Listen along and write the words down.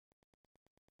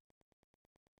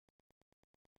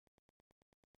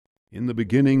In the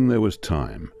beginning there was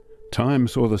time. Time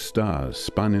saw the stars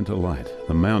spun into light,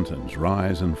 the mountains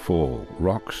rise and fall,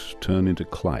 rocks turn into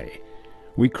clay.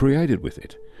 We created with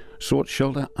it, sought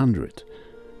shelter under it.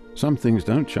 Some things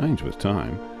don't change with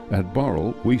time. At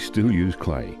Boral, we still use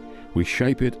clay. We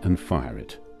shape it and fire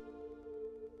it.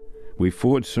 We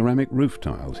forge ceramic roof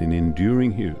tiles in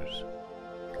enduring hues.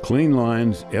 Clean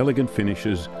lines, elegant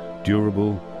finishes,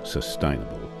 durable,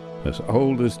 sustainable. As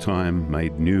old as time,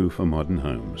 made new for modern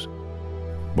homes.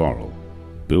 Boral.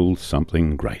 Build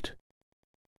something great.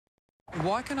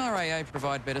 Why can RAA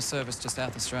provide better service to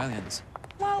South Australians?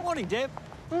 Well, morning, Deb.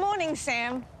 Morning,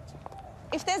 Sam.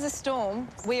 If there's a storm,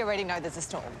 we already know there's a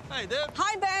storm. Hey, Deb.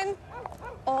 Hi, Ben.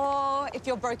 Or if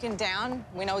you're broken down,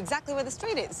 we know exactly where the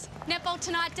street is. Netball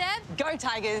tonight, Deb? Go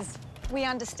Tigers. We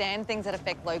understand things that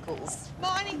affect locals.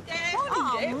 Morning, Deb.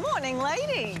 Morning, Deb. Morning,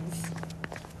 ladies.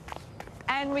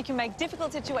 And we can make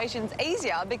difficult situations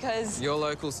easier because... You're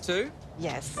locals too?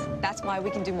 Yes, that's why we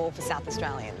can do more for South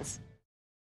Australians.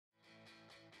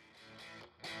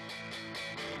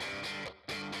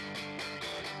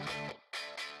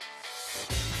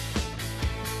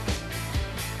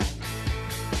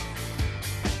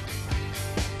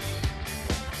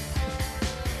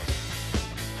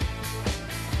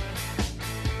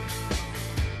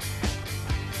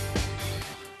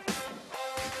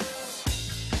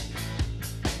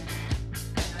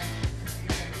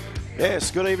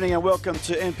 Yes, good evening and welcome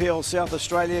to NPL South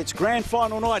Australia. It's grand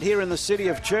final night here in the city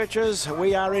of churches.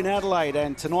 We are in Adelaide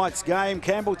and tonight's game,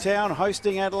 Campbelltown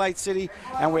hosting Adelaide City,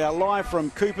 and we are live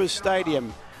from Cooper's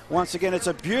Stadium. Once again, it's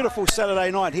a beautiful Saturday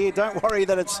night here. Don't worry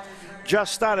that it's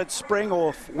just started spring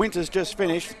or winter's just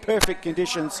finished. Perfect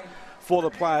conditions for the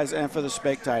players and for the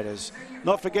spectators.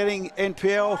 Not forgetting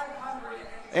NPL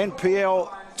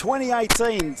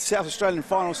 2018 South Australian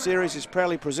Final Series is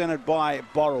proudly presented by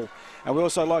Boral. And we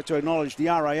also like to acknowledge the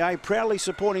RAA, proudly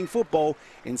supporting football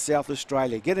in South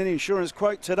Australia. Get an insurance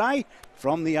quote today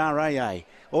from the RAA.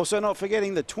 Also not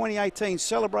forgetting the 2018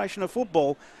 celebration of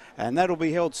football, and that'll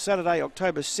be held Saturday,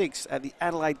 October 6th at the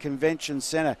Adelaide Convention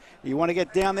Centre. You want to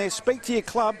get down there, speak to your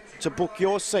club to book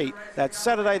your seat. That's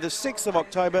Saturday the 6th of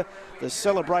October, the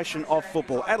celebration of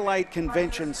football, Adelaide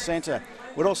Convention Centre.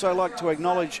 We'd also like to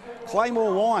acknowledge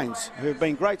Claymore Wines, who have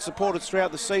been great supporters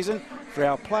throughout the season for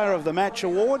our Player of the Match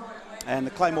award. And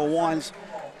the Claymore Wines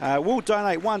will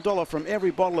donate $1 from every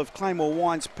bottle of Claymore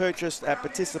Wines purchased at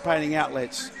participating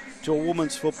outlets to a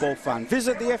women's football fund.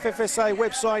 Visit the FFSA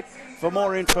website for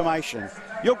more information.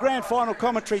 Your grand final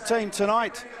commentary team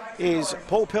tonight is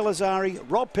Paul Pellizzari,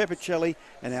 Rob Peppicelli,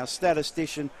 and our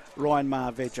statistician Ryan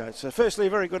Marveggio. So firstly, a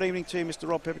very good evening to you, Mr.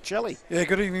 Rob Peppicelli. Yeah,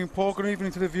 good evening, Paul. Good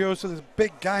evening to the viewers. So there's a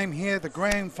big game here, the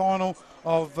grand final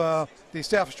of the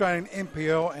South Australian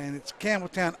NPL, and it's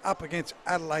Campbelltown up against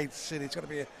Adelaide City. It's going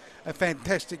to be a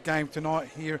fantastic game tonight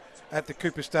here at the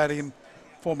Cooper Stadium,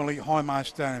 formerly Highmarsh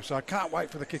Stadium. So I can't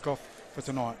wait for the kickoff for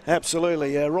tonight.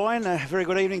 Absolutely. Ryan, very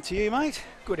good evening to you, mate.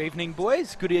 Good evening,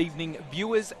 boys. Good evening,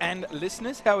 viewers and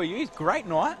listeners. How are you? Great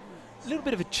night. A little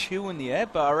bit of a chill in the air,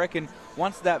 but I reckon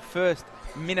once that first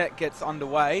minute gets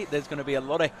underway, there's going to be a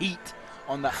lot of heat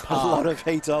on that park. A lot of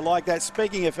heat. I like that.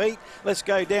 Speaking of heat, let's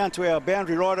go down to our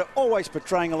boundary rider, always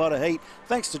portraying a lot of heat.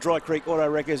 Thanks to Dry Creek Auto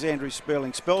Wreckers, Andrew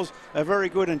Sperling. Spells, a very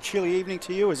good and chilly evening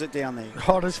to you. Is it down there?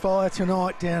 Hot as fire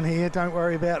tonight down here. Don't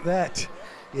worry about that.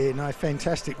 Yeah, no,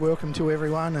 fantastic. Welcome to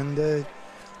everyone, and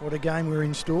what a game we're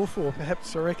in store for.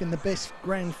 Perhaps, I reckon, the best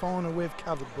grand final we've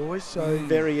covered, boys. So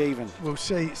very even. We'll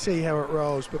see how it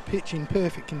rolls. But pitch in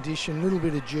perfect condition, a little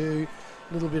bit of dew,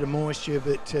 a little bit of moisture,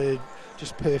 but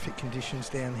just perfect conditions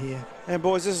down here. And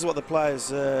boys, this is what the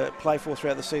players play for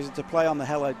throughout the season, to play on the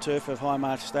hallowed turf of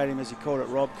Highmarsh Stadium, as you called it,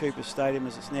 Rob, Cooper Stadium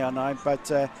as it's now known.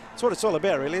 But it's what it's all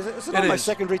about, really. Is it almost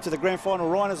secondary to the grand final,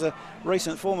 Ryan, as a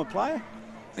recent former player?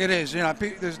 It is. You know,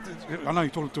 I know you're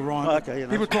talking to Ryan. Oh, okay,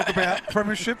 people talk about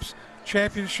premierships,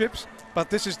 championships, but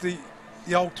this is the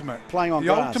ultimate. Playing on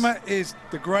the grass. ultimate is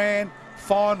the grand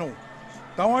final.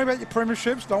 Don't worry about your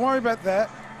premierships. Don't worry about that.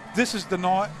 This is the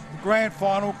night, the grand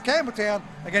final, Campbelltown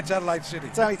against Adelaide City.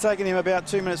 It's only taken him about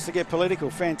 2 minutes to get political.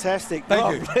 Fantastic.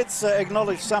 Thank you. Let's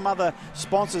acknowledge some other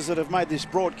sponsors that have made this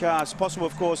broadcast possible.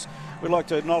 Of course, we'd like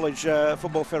to acknowledge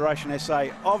Football Federation SA,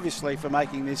 obviously, for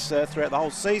making this throughout the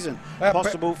whole season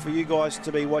possible for you guys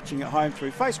to be watching at home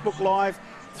through Facebook Live,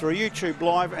 through YouTube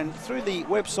Live, and through the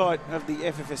website of the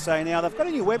FFSA. Now, they've got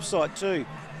a new website too.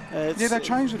 Yeah, they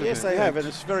changed it a Yes, bit, they yeah. have, and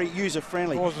it's very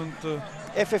user-friendly. Wasn't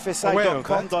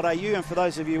ffsa.com.au, and for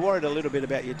those of you worried a little bit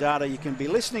about your data, you can be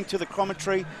listening to the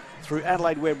commentary through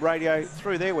Adelaide Web Radio,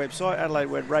 through their website,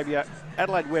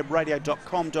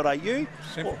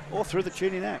 adelaidewebradio.com.au, or through the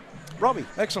TuneIn app. Robbie.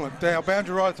 Excellent. Our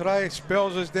boundary ride today,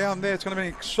 Spells is down there. It's going to be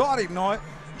an exciting night.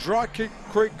 Dry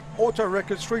Creek Auto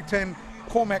Records, 310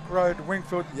 Cormac Road,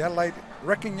 Wingfield, the Adelaide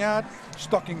Wrecking Yard,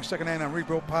 stocking second-hand and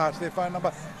rebuilt parts. Their phone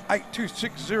number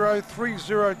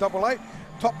 82603088.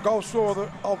 Top goal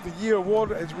scorer of the year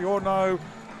award, as we all know.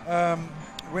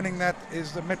 Winning that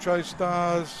is the Metro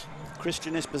Stars.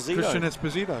 Christian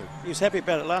Esposito. He was happy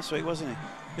about it last week, wasn't he?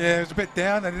 Yeah, it was a bit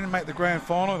down. They didn't make the grand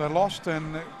final. They lost,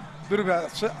 and a little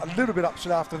bit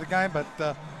upset after the game, but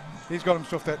he's got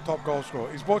himself that top goal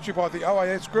scorer. He's brought to you by the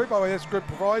OAS Group. OAS Group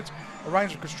provides a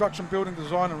range of construction, building,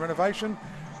 design and renovation.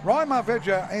 Ryan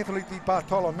Marveggio, Anthony Di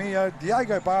Bartolomeo,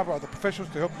 Diego Barber are the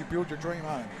professionals to help you build your dream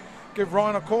home. Give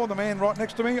Ryan a call, the man right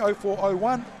next to me,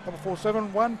 0401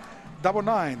 447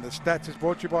 199. The stats is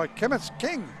brought to you by Chemist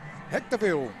King,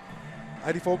 Hectorville.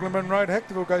 84 Glenburn Road,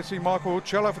 Hectorville. Go see Michael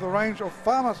Uccello for the range of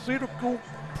pharmaceutical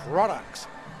products.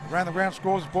 Around the ground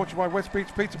scores is brought to you by West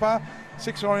Beach Pizza Bar,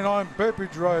 699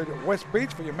 Burbridge Road, West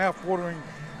Beach, for your mouth-watering,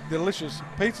 delicious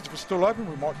pizzas. If it's still open,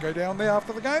 we might go down there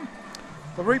after the game.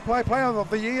 The Replay Player of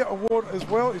the Year award as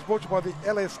well is brought to you by the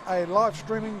LSA Live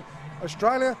Streaming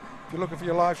Australia. If you're looking for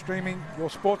your live streaming, your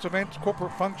sports events,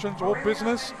 corporate functions or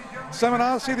business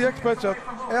seminars, see the experts at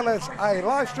LSA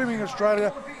Live Streaming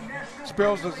Australia.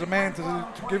 Spells is the man to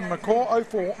give them a call,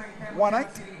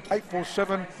 0418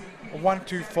 847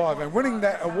 125. And winning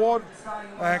that award,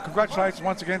 and congratulations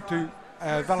once again to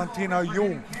Valentino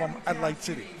Yule from Adelaide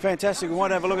City. Fantastic. We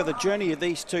want to have a look at the journey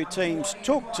these two teams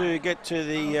took to get to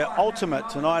the ultimate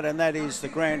tonight, and that is the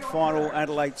grand final,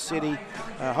 Adelaide City,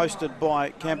 hosted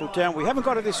by Campbelltown. We haven't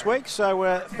got it this week,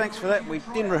 so thanks for that. We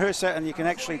didn't rehearse that, and you can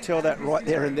actually tell that right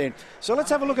there and then. So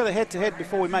let's have a look at the head-to-head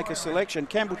before we make a selection.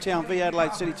 Campbelltown v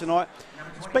Adelaide City tonight.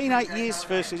 It's been 8 years,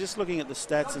 firstly, just looking at the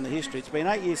stats and the history. It's been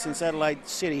 8 years since Adelaide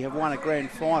City have won a grand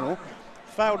final.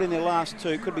 Failed in their last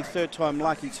two, could be third time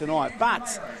lucky tonight.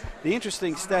 But the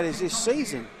interesting stat is this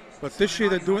season. But this year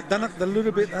they've done it a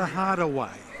little bit the harder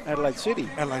way. Adelaide City.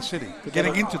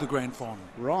 Getting into the grand final.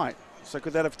 Right. So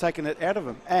could that have taken it out of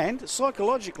them? And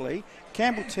psychologically,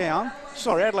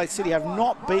 Adelaide City have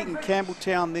not beaten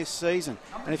Campbelltown this season.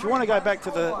 And if you want to go back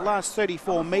to the last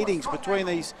 34 meetings between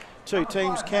these two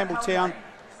teams, Campbelltown,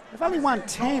 they've only won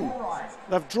 10.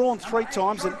 They've drawn 3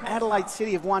 times, and Adelaide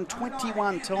City have won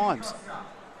 21 times.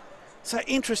 So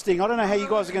interesting. I don't know how you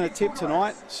guys are going to tip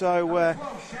tonight. So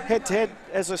head-to-head,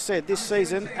 as I said, this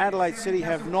season, Adelaide City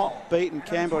have not beaten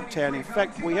Campbelltown. In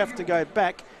fact, we have to go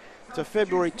back to May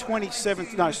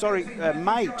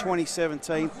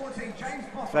 2017. In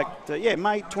fact,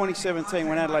 May 2017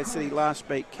 when Adelaide City last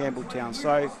beat Campbelltown.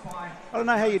 So I don't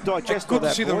know how you digest all that, Good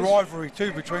to see the rivalry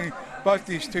too between both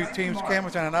these two teams,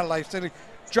 Campbelltown and Adelaide City.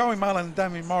 Joey Mullen and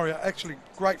Damien Murray are actually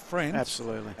great friends.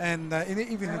 Absolutely. And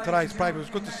even in today's paper, it was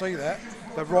good to see that,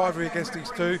 the rivalry against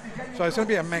these two. So it's going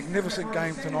to be a magnificent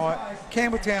game tonight.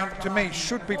 Campbelltown, to me,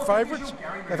 should be favourites.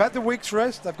 They've had the week's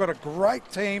rest. They've got a great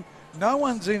team. No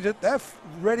one's injured. They're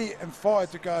ready and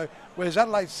fired to go. Whereas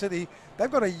Adelaide City,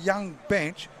 they've got a young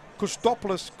bench.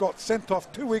 Kostopoulos got sent off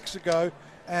 2 weeks ago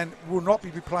and will not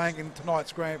be playing in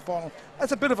tonight's grand final.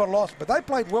 That's a bit of a loss, but they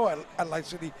played well at Adelaide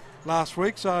City last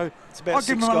week, so I'll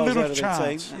give them a little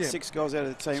chance. 6 goals out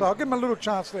of the team. So I'll give them a little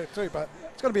chance there too, but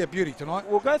it's going to be a beauty tonight.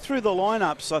 We'll go through the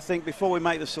lineups, I think, before we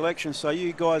make the selection, so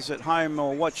you guys at home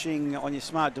or watching on your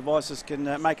smart devices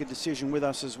can make a decision with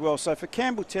us as well. So for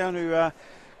Campbelltown, who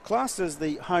classed as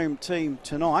the home team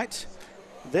tonight,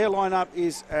 their lineup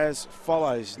is as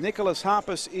follows. Nicholas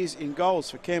Harpus is in goals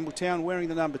for Campbelltown, wearing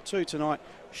the number 2 tonight.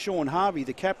 Sean Harvey,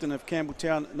 the captain of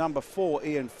Campbelltown, number 4,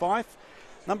 Ian Fife.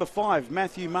 Number 5,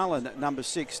 Matthew Mullen. Number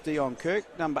 6, Dion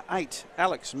Kirk. Number 8,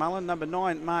 Alex Mullen. Number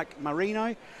 9, Mark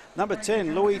Marino. Number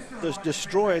 10, Louis the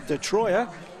Destroyer Detroyer.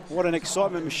 What an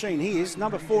excitement machine he is.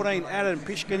 Number 14, Adam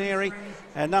Pishkaneri.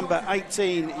 And number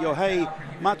 18, Yohei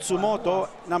Matsumoto.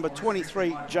 Number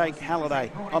 23, Jake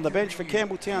Halliday. On the bench for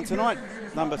Campbelltown tonight,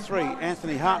 number 3,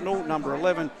 Anthony Hartnell. Number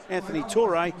 11, Anthony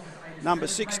Torre. Number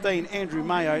 16, Andrew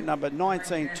Mayo. Number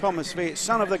 19, Thomas Viet,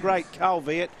 son of the great Carl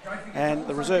Viet. And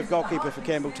the reserve goalkeeper for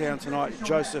Campbelltown tonight,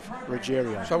 Joseph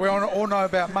Ruggiero. So we all know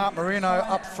about Mark Marino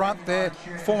up front there.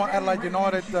 Former Adelaide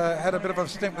United, had a bit of a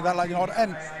stint with Adelaide United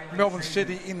and Melbourne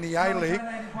City in the A-League.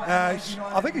 I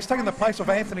think he's taken the place of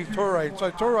Anthony Torre. So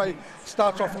Torre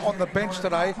starts off on the bench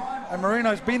today. And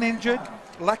Marino's been injured,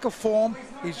 lack of form.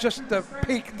 He's just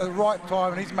peaked at the right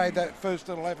time, and he's made that first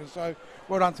 11. So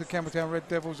well done to Campbelltown Red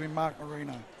Devils in Mark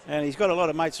Marino. And he's got a lot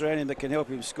of mates around him that can help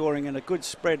him scoring, and a good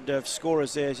spread of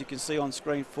scorers there, as you can see on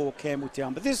screen for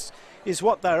Campbelltown. But this is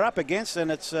what they're up against,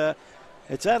 and it's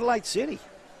Adelaide City.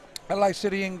 Adelaide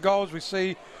City in goals, we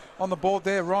see on the board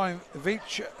there, Ryan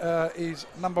Veach is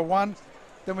number 1.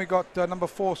 Then we got number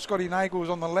 4, Scotty Nagels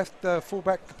on the left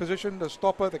fullback position, the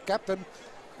stopper, the captain.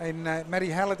 And Matty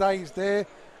Halliday is there.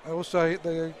 Also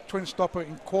the twin stopper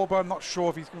in Corbo. I'm not sure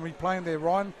if he's going to be playing there,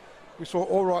 Ryan. We saw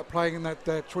Allright playing in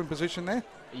that twin position there.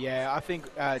 Yeah, I think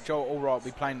Joel Allright will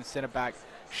be playing the centre back.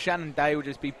 Shannon Day will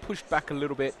just be pushed back a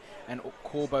little bit, and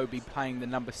Corbo will be playing the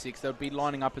number 6. They'll be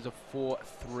lining up as a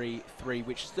 4-3-3,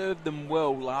 which served them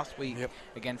well last week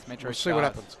against Metro We'll Stars. see what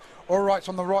happens. Allright's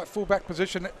on the right fullback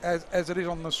position as it is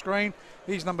on the screen.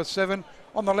 He's number 7.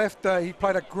 On the left, he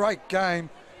played a great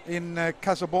game in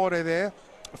Casaborde there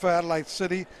for Adelaide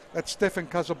City. That's Stefan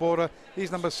Casaborde.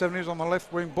 He's number 7. He's on the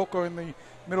left wing. Booker in the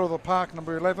middle of the park,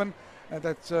 number 11. And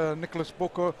that's Nicholas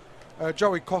Booker.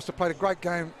 Joey Costa played a great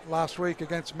game last week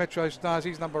against Metro Stars.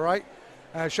 He's number 8.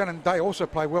 Shannon Day also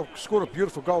played well. Scored a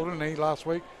beautiful goal, didn't he, last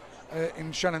week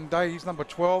in Shannon Day. He's number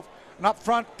 12. And up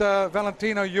front,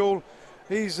 Valentino Yule.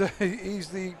 He's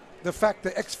the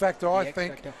factor, X factor, I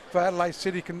think, for Adelaide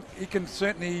City. He can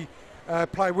certainly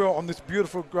play well on this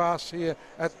beautiful grass here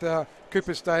at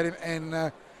Cooper Stadium.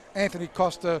 And Anthony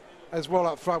Costa as well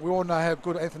up front. We all know how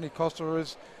good Anthony Costa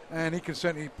is, and he can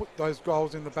certainly put those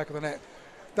goals in the back of the net.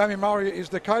 Damien Murray is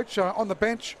the coach. On the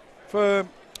bench for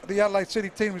the Adelaide City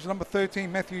team is number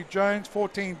 13, Matthew Jones,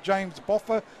 14, James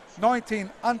Boffer, 19,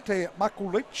 Ante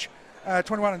Makulich,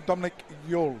 21, Dominic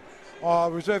Yule.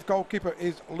 Reserve goalkeeper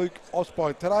is Luke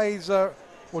Osborne.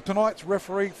 Tonight's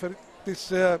referee for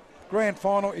this grand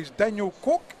final is Daniel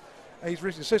Cook. His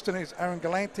assistant is Aaron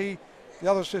Galante. The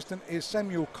other assistant is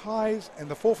Samuel Kais, and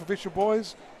the fourth official,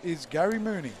 boys, is Gary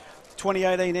Mooney.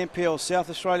 2018 NPL South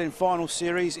Australian Final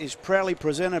Series is proudly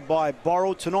presented by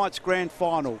Boral. Tonight's grand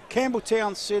final,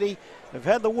 Campbelltown City have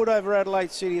had the wood over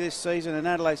Adelaide City this season, and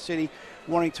Adelaide City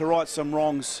wanting to right some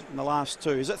wrongs in the last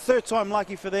 2. Is it third time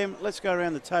lucky for them? Let's go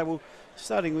around the table,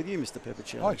 starting with you, Mr.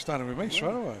 Peppercelli. Oh, you started with me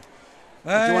straight away. Do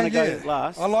you want to go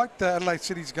last? I liked Adelaide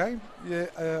City's game. Yeah,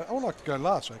 I would like to go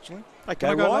last, actually.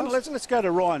 Okay, Ryan, let's go to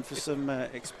Ryan for some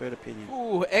expert opinion.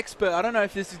 Ooh, expert. I don't know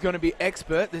if this is going to be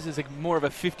expert. This is more of a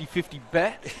 50-50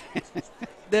 bet.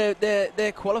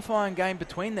 Their qualifying game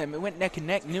between them, it went neck and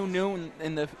neck, 0-0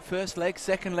 in the first leg.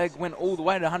 Second leg went all the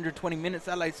way to 120 minutes.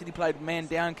 Adelaide City played man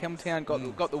down. Campbelltown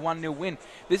got the 1-0 win.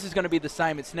 This is going to be the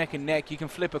same. It's neck and neck. You can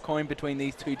flip a coin between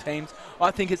these two teams.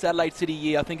 I think it's Adelaide City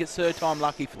year. I think it's third time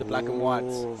lucky for the Black and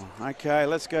Whites. Okay,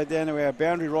 let's go down to our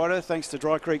boundary rider. Thanks to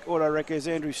Dry Creek Auto Wreckers,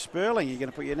 Andrew Sperling. You're going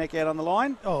to put your neck out on the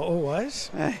line? Oh,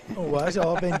 always. Always.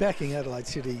 I've been backing Adelaide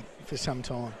City for some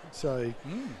time, so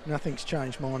nothing's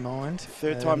changed my mind.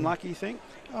 Third time lucky, you think?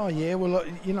 Oh yeah, well,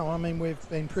 we've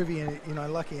been privy,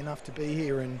 lucky enough to be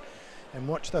here and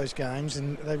watch those games,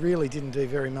 and they really didn't do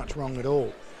very much wrong at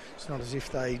all. It's not as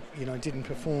if they, didn't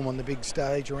perform on the big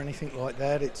stage or anything like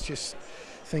that. It's just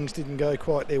things didn't go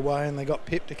quite their way, and they got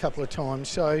pipped a couple of times.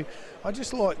 So I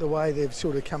just like the way they've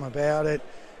sort of come about it.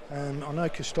 I know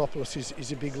Kostopoulos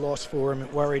is a big loss for him.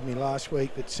 It worried me last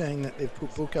week, but seeing that they've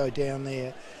put Bucco down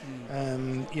there,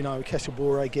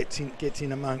 Casabore gets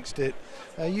in amongst it.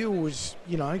 Yule was,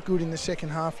 good in the second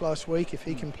half last week. If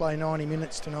he can play 90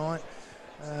 minutes tonight,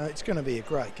 it's going to be a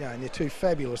great game. They're two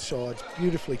fabulous sides,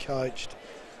 beautifully coached.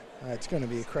 It's going to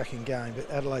be a cracking game, but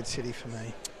Adelaide City for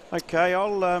me. Okay,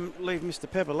 I'll leave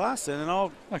Mr. Pepper last then, and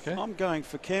I'm going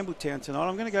for Campbelltown tonight.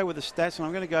 I'm going to go with the stats, and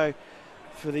I'm going to go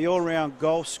for the all-round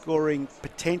goal-scoring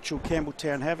potential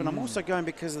Campbelltown have, and I'm also going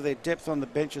because of their depth on the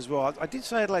bench as well. I did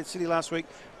say Adelaide City last week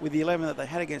with the 11 that they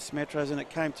had against Metros, and it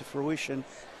came to fruition.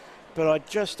 But I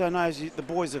just don't know, as the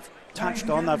boys have touched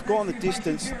on, they've gone the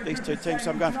distance, these two teams,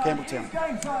 so I'm going for Campbelltown.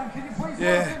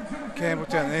 Yeah,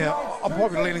 Campbelltown. Yeah, I'm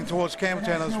probably leaning towards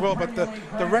Campbelltown as well, but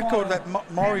the record that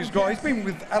Murray's got, he's been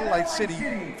with Adelaide City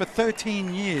for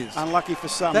 13 years. Unlucky for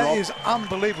some, That Rob. is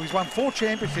unbelievable. He's won 4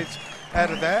 championships out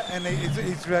of that, and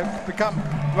he's become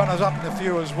runners-up in a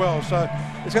few as well. So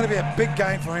it's going to be a big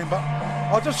game for him. But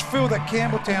I just feel that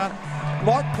Campbelltown,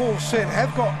 like Paul said,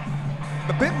 have got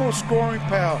a bit more scoring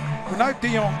power. We know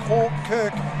Dion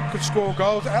Kirk could score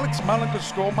goals. Alex Mullen could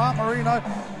score. Mark Marino,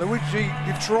 Luigi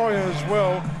Di Troia as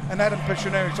well, and Adam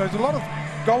Pescineri. So there's a lot of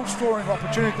goal-scoring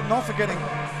opportunity. Not forgetting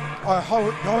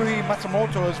Yohi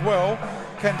Matsumoto as well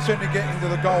can certainly get into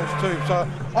the goals too. So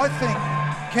I think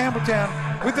Campbelltown,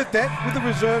 with the depth, with the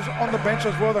reserves on the bench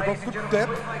as well, they've got good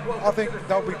depth. I think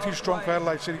they'll be too strong for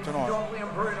Adelaide City tonight.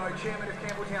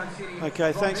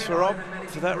 Okay, thanks for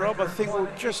that, Rob. I think we'll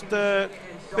just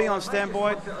be on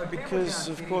standby because,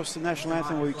 of course, the national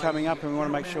anthem will be coming up and we want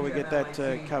to make sure we get that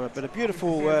covered. But a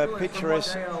beautiful,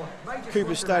 picturesque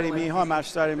Cooper Stadium here. High Marsh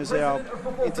Stadium, as our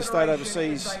interstate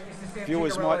overseas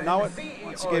viewers might know it.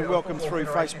 Once again, welcome through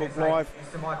Facebook Live,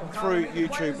 through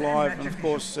YouTube Live, and, of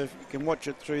course, you can watch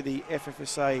it through the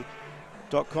ffsa.com.au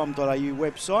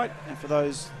website. And for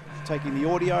those taking the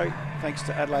audio, thanks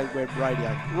to Adelaide Web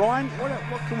Radio. Ryan,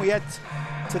 what can we add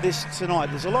to this tonight?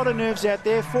 There's a lot of nerves out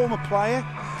there. Former player,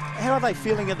 how are they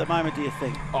feeling at the moment, do you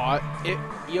think?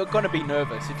 You're going to be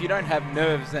nervous. If you don't have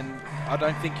nerves, then I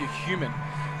don't think you're human.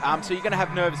 So you're going to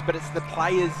have nerves, but it's the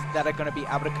players that are going to be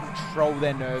able to control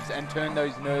their nerves and turn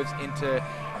those nerves into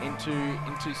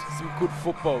some good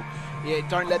football. Yeah,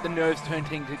 don't let the nerves turn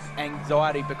into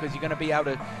anxiety, because you're going to be able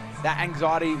to. That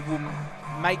anxiety will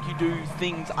make you do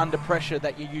things under pressure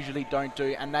that you usually don't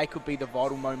do, and they could be the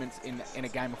vital moments in a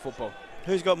game of football.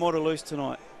 Who's got more to lose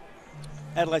tonight?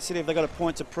 Adelaide City, have they got a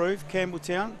point to prove?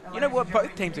 Campbelltown? You know what?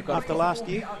 Both teams have got after last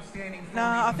year. No,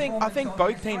 I think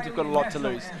both teams have got a lot to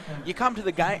lose. You come to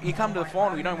the game, you come to the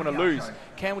final, you don't want to lose.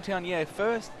 Campbelltown, yeah,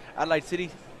 first. Adelaide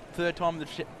City, third time in the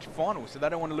final, so they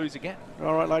don't want to lose again.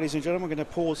 All right, ladies and gentlemen, we're going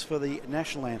to pause for the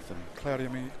national anthem. Claudia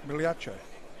Miliaccio.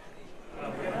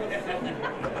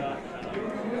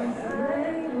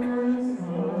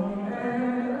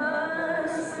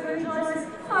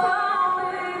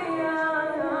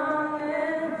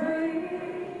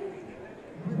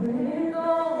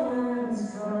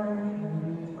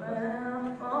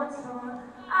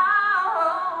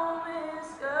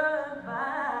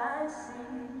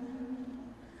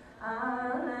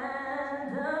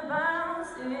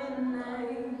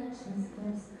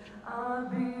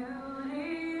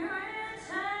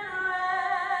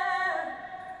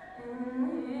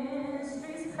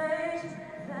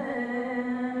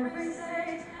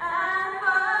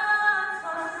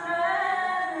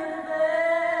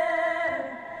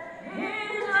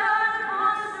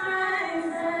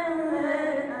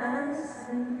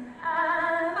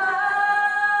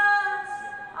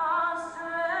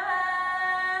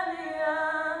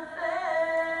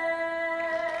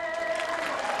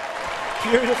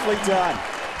 Beautifully done.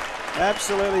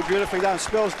 Absolutely beautifully done.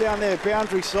 Spells down there,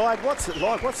 boundary side. What's it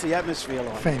like? What's the atmosphere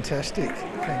like? Fantastic.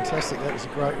 That was a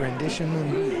great rendition.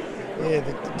 And yeah,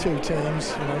 the two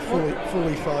teams,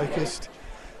 fully focused.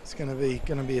 It's going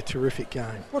to be a terrific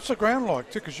game. What's the ground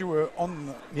like too? Because you were on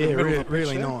the middle of the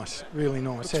really pitch nice, really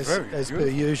nice. As Good. per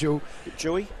usual.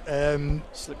 Dewy,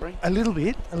 slippery. A little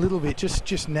bit.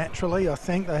 Just naturally, I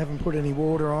think they haven't put any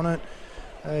water on it.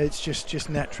 It's just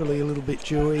naturally a little bit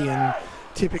dewy, and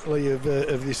typically of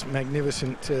this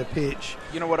magnificent pitch.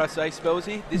 You know what I say,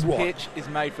 Spelsy? This pitch is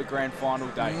made for grand final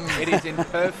day. It is in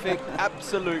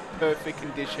absolute perfect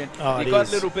condition. You've got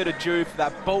a little bit of dew for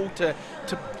that ball to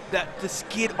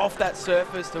skid off that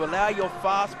surface, to allow your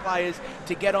fast players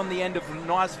to get on the end of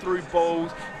nice through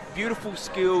balls. Beautiful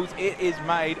skills. It is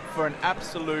made for an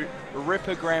absolute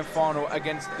ripper grand final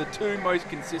against the two most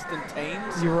consistent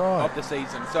teams of the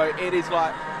season. So it is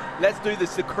like, let's do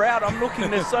this. The crowd, I'm looking,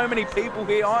 there's so many people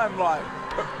here. I'm like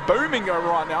booming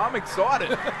right now. I'm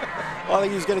excited. I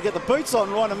think he's going to get the boots on,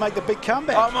 Ryan, and make the big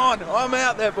comeback. I'm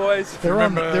out there, boys. They're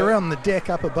on the deck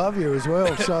up above you as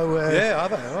well. So yeah, are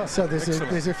they? So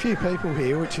there's a few people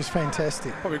here, which is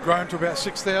fantastic. Probably grown to about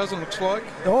 6,000, looks like.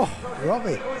 Oh,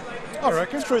 Robbie. I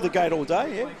reckon. It's through the gate all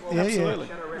day, absolutely.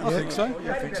 Yeah. I think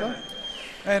so.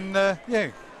 And,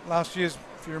 last year's,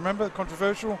 if you remember,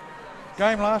 controversial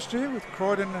game last year with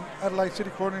Croydon and Adelaide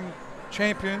City. Croydon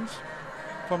champions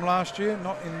from last year,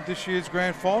 not in this year's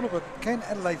grand final, but can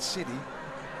Adelaide City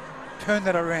turn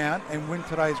that around and win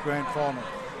today's grand final?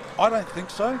 I don't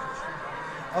think so.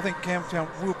 I think Campbelltown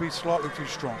will be slightly too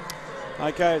strong.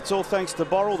 Okay, it's all thanks to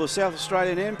Boral, the South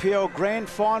Australian NPL Grand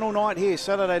Final night here,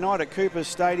 Saturday night at Cooper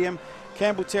Stadium.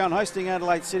 Campbelltown hosting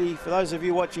Adelaide City. For those of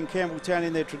you watching, Campbelltown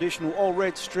in their traditional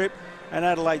all-red strip and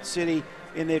Adelaide City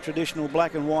in their traditional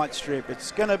black and white strip.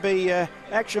 It's going to be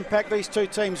action-packed. These two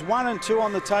teams 1 and 2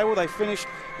 on the table. They finished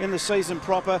in the season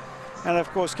proper. And, of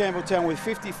course, Campbelltown with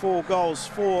 54 goals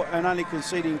for and only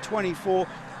conceding 24.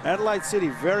 Adelaide City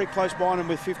very close behind them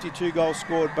with 52 goals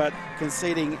scored, but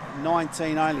conceding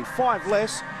 19 only. 5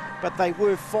 less, but they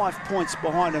were 5 points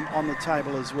behind them on the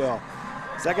table as well.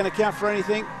 Is that going to count for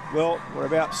anything? Well, we're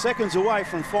about seconds away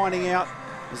from finding out,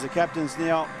 as the captains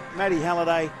now, Matty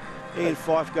Halliday, Ian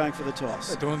Fife going for the toss.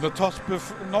 They're doing the toss,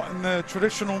 not in the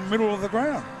traditional middle of the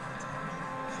ground.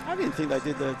 I didn't think they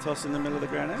did the toss in the middle of the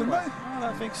ground anyway. Didn't they? I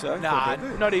don't think so. Nah,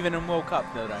 not even in World Cup,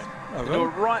 they don't. Oh, They do it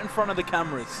right in front of the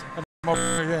cameras.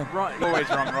 Again. Right, you're always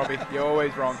wrong, Robbie. You're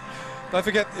always wrong. Don't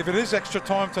forget, if it is extra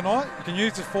time tonight, you can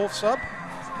use the fourth sub.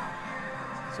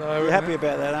 So You're happy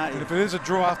about that, aren't and you? if it is a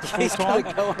draw after full He's time, going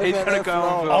to go on He's about gonna that go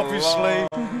for on a for while.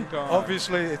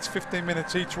 obviously it's 15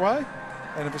 minutes each way,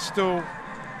 and if it's still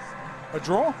a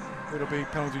draw, it'll be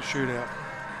penalty shootout.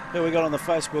 Who we got on the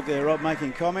Facebook there, Rob,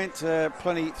 making comment?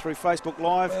 Plenty through Facebook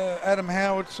Live. Adam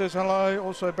Howard says hello.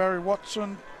 Also Barry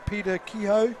Watson, Peter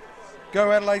Kehoe,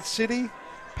 Go Adelaide City,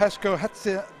 Pasco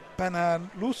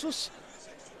Hatzibanlusis,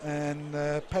 and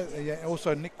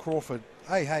also Nick Crawford.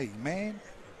 Hey, man.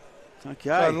 Okay.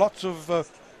 So lots of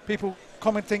people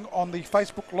commenting on the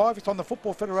Facebook Live. It's on the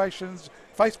Football Federation's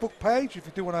Facebook page if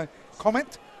you do want to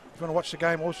comment. If you want to watch the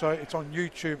game, also it's on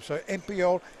YouTube. So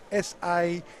NPL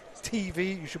SA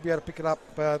TV, you should be able to pick it up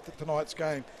tonight's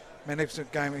game.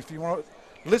 Magnificent game. If you want to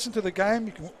listen to the game,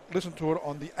 you can listen to it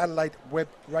on the Adelaide Web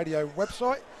Radio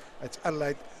website. It's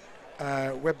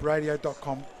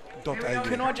adelaidewebradio.com.au.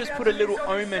 Can I just put a little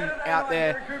omen out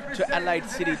there to Adelaide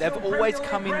City? They've always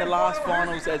come in the last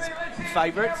finals as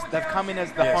favourites. They've come in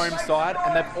as the home side,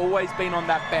 and they've always been on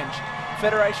that bench.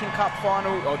 Federation Cup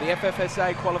final, or the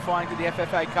FFSA qualifying to the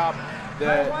FFA Cup,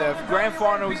 the grand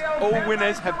finals, all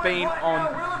winners have been on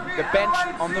the bench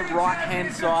on the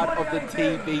right-hand side of the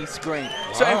TV screen.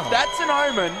 Wow. So if that's an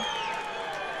omen,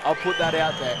 I'll put that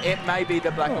out there. It may be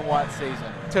the black and white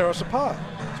season. Tear us apart.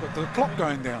 It's got the clock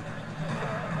going down.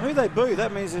 Who they boo?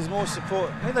 That means there's more support.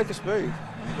 Who they just booed?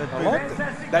 I like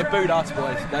them. They booed us,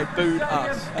 boys. They booed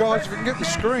us. Guys, if we can get the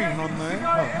screen on there.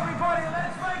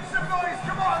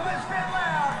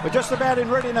 We're just about in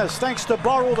readiness thanks to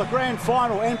Boral, the grand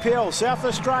final, NPL South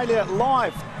Australia,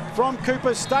 live from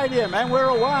Cooper Stadium, and we're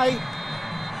away.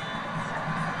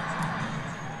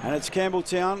 And it's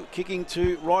Campbelltown kicking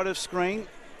to right of screen,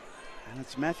 and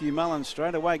it's Matthew Mullen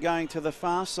straight away going to the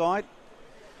far side.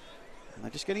 And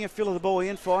they're just getting a feel of the ball.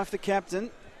 Ian Fife, the captain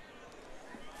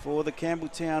for the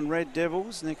Campbelltown Red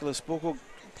Devils. Nicholas Buckle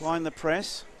applying the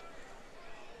press,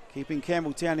 keeping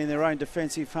Campbelltown in their own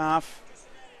defensive half.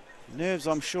 Nerves,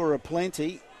 I'm sure, are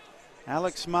plenty.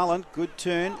 Alex Mullen, good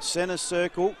turn, centre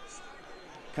circle.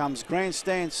 Comes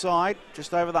grandstand side,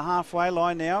 just over the halfway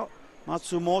line now.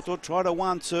 Matsumoto tried a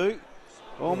 1-2.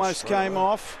 Almost came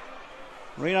off.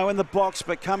 Reno in the box,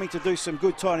 but coming to do some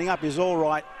good tidying up is all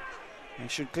right. And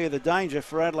should clear the danger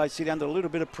for Adelaide City under a little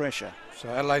bit of pressure. So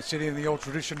Adelaide City in the old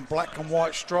tradition, black and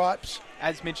white stripes.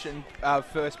 As mentioned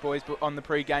first, boys, but on the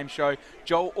pre-game show,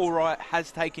 Joel Allwright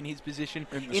has taken his position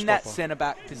in that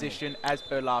centre-back position as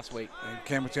per last week. And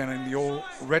Campbelltown in the all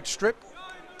red strip.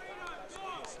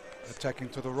 Attacking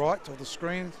to the right of the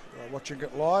screen, watching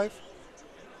it live.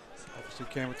 Obviously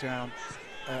Campbelltown,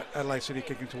 Adelaide City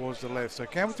kicking towards the left. So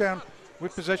Campbelltown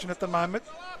with possession at the moment.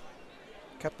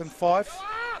 Captain Fife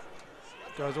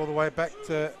goes all the way back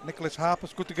to Nicholas Harper.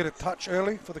 It's good to get a touch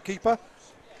early for the keeper.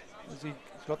 As he's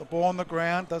got the ball on the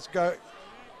ground, does go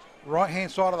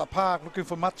right-hand side of the park looking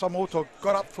for Matsumoto.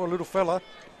 Got up for a little fella.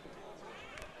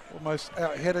 Almost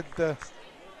out-headed the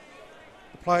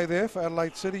play there for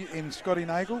Adelaide City in Scotty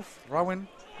Nagel. Throw-in,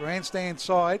 grandstand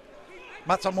side.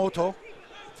 Matsumoto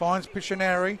finds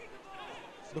Pictionary.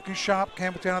 Looking sharp,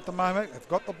 Campbelltown at the moment. They've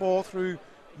got the ball through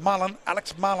Mullen,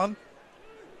 Alex Mullen.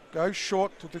 Goes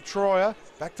short to Detroyer.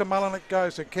 Back to Mullen it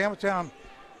goes. So Campbelltown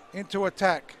into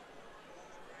attack.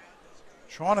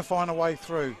 Trying to find a way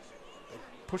through. They're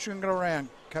pushing it around.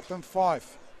 Captain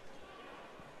Fife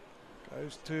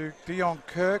goes to Dion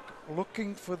Kirk,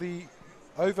 looking for the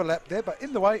overlap there, but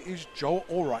in the way is Joel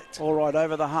Allwright. Allwright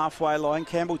over the halfway line.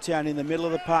 Campbelltown in the middle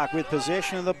of the park with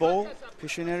possession of the ball.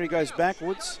 Pictionary goes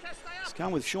backwards. It's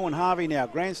come with Sean Harvey now.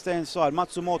 Grandstand side.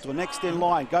 Matsumoto next in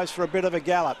line. Goes for a bit of a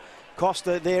gallop.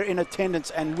 Costa there in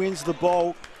attendance and wins the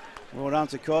ball. Well done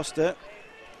to Costa.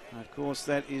 Of course,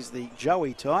 that is the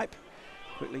Joey type.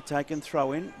 Quickly taken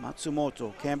throw in.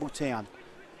 Matsumoto, Campbelltown.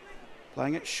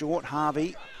 Playing it short.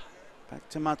 Harvey. Back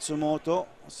to Matsumoto.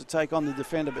 Wants to take on the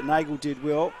defender, but Nagel did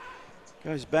well.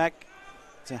 Goes back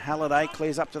to Halliday.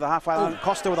 Clears up to the halfway line.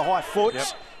 Costa with a high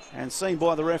foot. And seen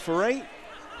by the referee.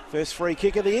 First free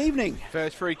kick of the evening.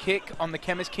 First free kick on the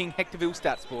Chemist King Hectorville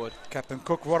stats board. Captain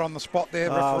Cook right on the spot there,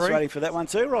 referee. I was waiting for that one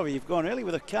too, Robbie. You've gone early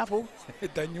with a couple.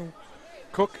 Daniel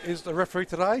Cook is the referee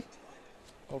today.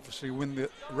 Obviously win the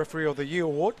Referee of the Year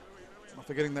award. Not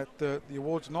forgetting that the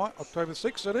awards night, October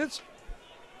 6th it is.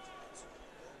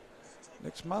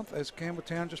 Next month as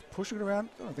Campbelltown just pushing it around.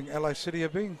 I don't think LA City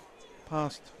have been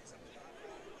past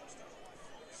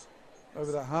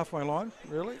over that halfway line,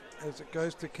 really, as it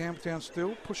goes to Campbelltown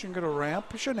still, pushing it around.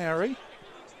 Pictionary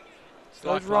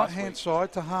goes right-hand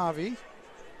side to Harvey.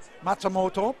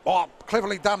 Matsumoto,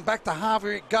 cleverly done, back to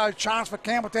Harvey it goes. Chance for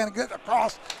Campbelltown to get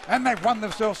across, and they've won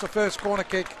themselves the first corner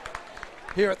kick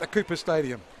here at the Cooper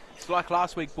Stadium. It's like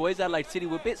last week, boys. Adelaide City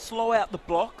were a bit slow out the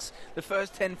blocks the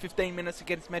first 10-15 minutes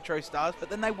against Metro Stars, but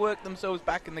then they worked themselves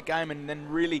back in the game and then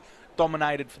really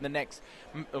dominated for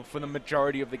the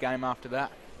majority of the game after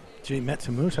that. Gee,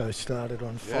 Matsumoto started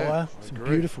on fire. It's a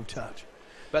beautiful touch.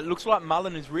 But it looks like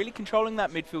Mullen is really controlling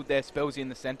that midfield there, Spelsy in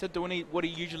the centre, doing what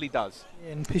he usually does.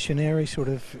 Yeah, and Pictionary sort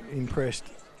of impressed.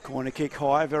 Corner kick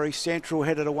high, very central,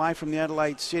 headed away from the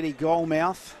Adelaide City goal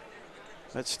mouth.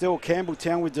 But still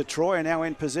Campbelltown with Detroit now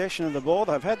in possession of the ball.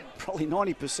 They've had probably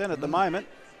 90% at the moment.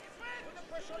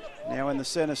 Now in the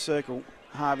centre circle,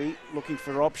 Harvey looking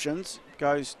for options.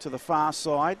 Goes to the far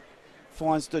side,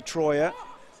 finds Detroit.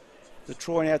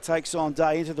 Detroit now takes on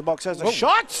Day into the box, has a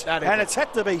shot, and it's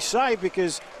had to be saved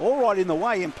because all right in the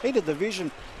way, impeded the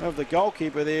vision of the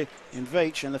goalkeeper there in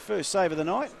Veach, and the first save of the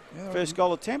night, first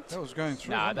goal attempt. That was going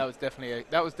through. Nah, that was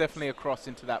definitely a cross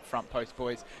into that front post,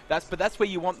 boys. But that's where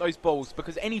you want those balls,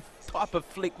 because any type of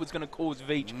flick was going to cause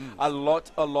Veach a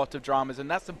lot of dramas, and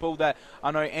that's the ball that I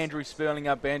know Andrew Sperling,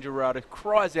 our banjo router,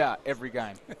 cries out every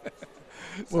game.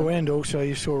 Well, and also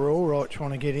you saw Allright trying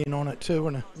to get in on it too,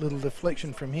 and a little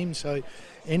deflection from him, so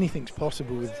anything's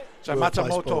possible with So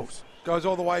Matsumoto goes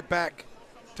all the way back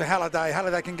to Halliday.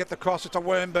 Halliday can get the cross. It's a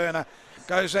worm burner.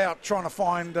 Goes out trying to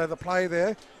find the play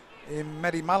there. In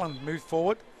Matty Mullen moved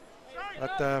forward.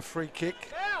 That free kick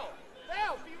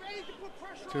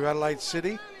to Adelaide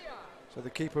City. So the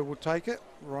keeper will take it.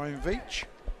 Ryan Veach.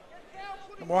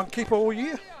 Number one keeper all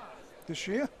year this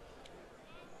year.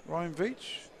 Ryan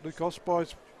Veach. Luke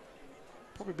Osprey's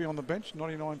probably be on the bench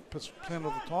 99% of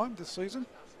the time this season.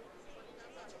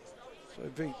 So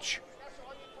Veach,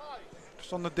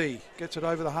 just on the D, gets it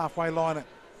over the halfway line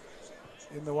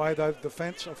in the way of the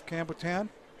defence of Campbelltown.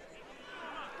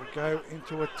 They go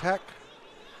into attack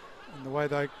in the way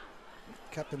they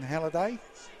Captain Halliday.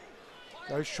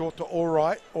 Goes short to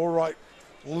Allright. Allright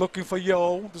looking for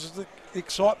Yule. This is the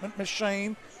excitement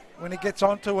machine when he gets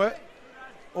onto it.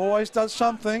 Always does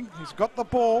something. He's got the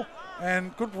ball,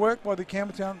 and good work by the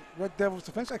Campbelltown Red Devils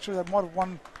defence. Actually, they might have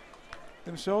won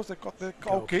themselves. They've got the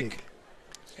goal kick.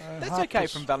 That's okay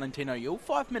from Valentino Yule.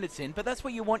 5 minutes in, but that's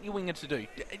what you want your winger to do.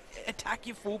 Attack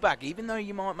your fullback, even though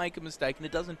you might make a mistake and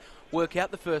it doesn't work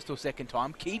out the first or second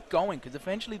time. Keep going, because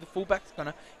eventually the fullback's going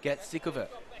to get sick of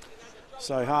it.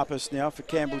 So Harpers now for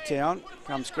Campbelltown.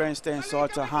 Comes grandstand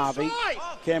side to Harvey.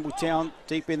 Campbelltown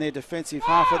deep in their defensive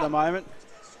half at the moment.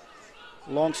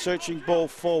 Long searching ball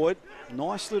forward.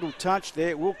 Nice little touch there.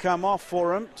 It will come off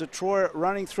for him. Detroit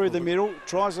running through the middle.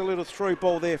 Tries a little through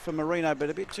ball there for Marino, but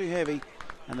a bit too heavy.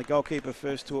 And the goalkeeper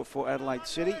first to it for Adelaide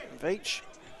City, Veach.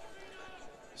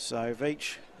 So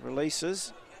Veach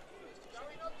releases.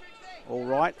 All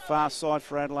right, far side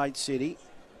for Adelaide City.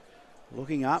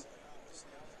 Looking up.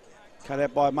 Cut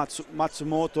out by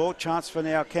Matsumoto. Chance for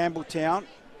now Campbelltown.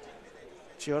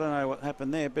 Gee, I don't know what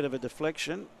happened there. A bit of a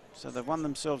deflection. So they've won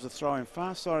themselves a throw in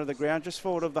far side of the ground, just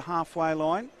forward of the halfway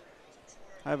line.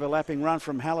 Overlapping run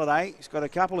from Halliday. He's got a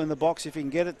couple in the box if he can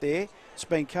get it there. It's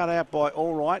been cut out by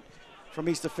Allright from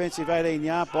his defensive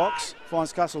 18-yard box.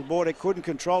 Finds Castle Border, couldn't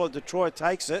control it. Detroit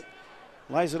takes it.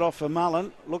 Lays it off for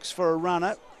Mullen. Looks for a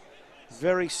runner.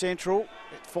 Very central.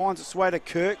 It finds its way to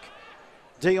Kirk.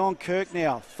 Dion Kirk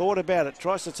now. Thought about it.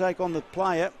 Tries to take on the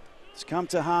player. It's come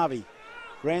to Harvey.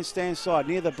 Grandstand side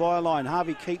near the byline.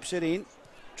 Harvey keeps it in.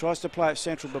 Tries to play it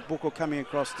central, but Booker coming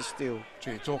across the steal.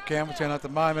 Gee, it's all Campbelltown at the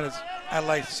moment. It's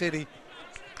Adelaide City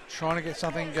trying to get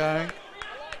something going.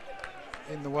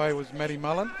 In the way was Matty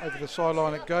Mullen. Over the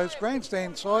sideline it goes.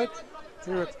 Grandstand side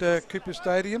here at Cooper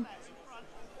Stadium.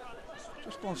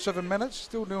 Just on 7 minutes,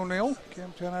 still 0-0.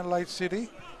 Campbelltown, Adelaide City.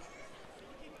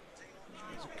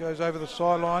 As it goes over the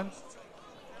sideline,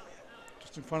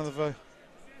 just in front of the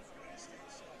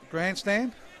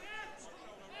grandstand.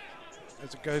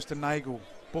 As it goes to Nagel.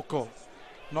 Booker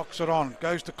knocks it on,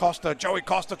 goes to Costa. Joey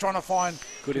Costa trying to find.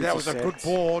 That was a good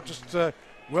ball, just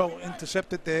well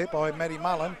intercepted there by Matty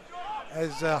Mullen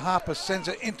as Harper sends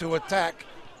it into attack.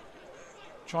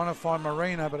 Trying to find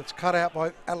Marino, but it's cut out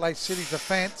by Adelaide City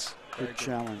defence. Good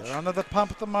challenge. They're under the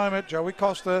pump at the moment. Joey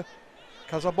Costa,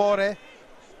 Casabore,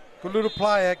 good little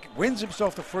player, wins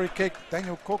himself the free kick.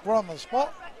 Daniel Cook right on the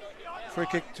spot. Free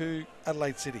kick to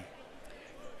Adelaide City.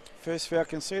 First foul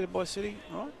conceded by City,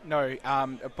 right? No,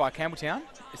 by Campbelltown.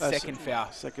 Second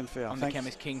foul. Second foul. On the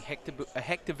Chemist King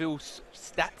Hectorville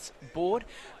stats board.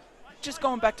 Just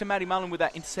going back to Matty Mullen with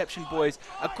that interception, boys.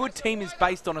 A good team is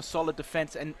based on a solid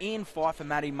defence, and Ian Fife and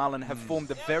Matty Mullen have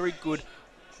formed a very good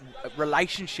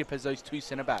relationship as those two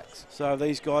centre-backs. So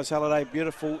these guys, Halliday,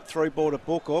 beautiful through ball to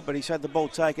Booker, but he's had the ball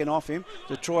taken off him.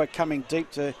 Detroit coming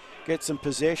deep to get some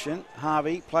possession.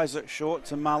 Harvey plays it short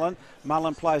to Mullen.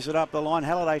 Mullen plays it up the line.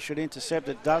 Halliday should intercept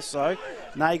it, does so.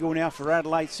 Nagel now for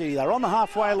Adelaide City. They're on the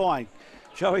halfway line.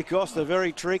 Joey Costa,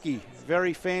 very tricky,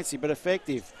 very fancy, but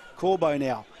effective. Corbo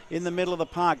now in the middle of the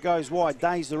park, goes wide.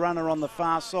 Day's the runner on the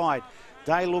far side.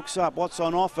 Day looks up. What's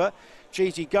on offer?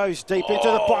 Geez, he goes deep into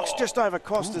the box, just over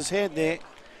Costa's head there.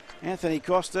 Anthony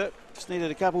Costa just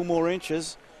needed a couple more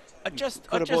inches.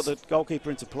 Could have brought the goalkeeper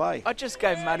into play. I just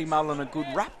gave Matty Mullen a good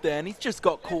rap there, and he's just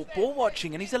got caught ball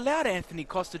watching, and he's allowed Anthony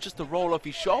Costa just to roll off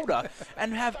his shoulder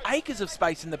and have acres of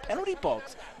space in the penalty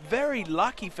box. Very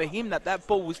lucky for him that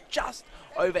ball was just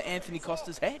over Anthony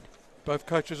Costa's head. Both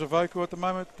coaches are vocal at the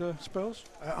moment, Spells?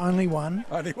 Only one.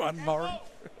 Only one, Murray.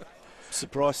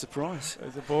 Surprise, surprise.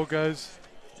 As the ball goes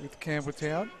with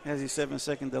Campbelltown. How's his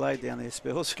 7-second delay down there,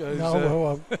 Spells? Goes,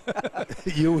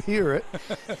 You'll hear it.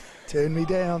 Turn me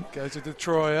down. Goes to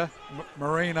Detroyer.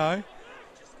 Marino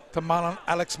to Mullen.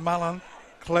 Alex Mullen,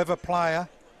 clever player.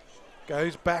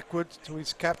 Goes backwards to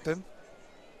his captain,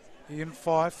 Ian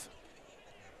Fife.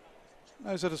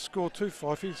 Knows how to score too,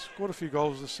 Fife. He's scored a few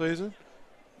goals this season.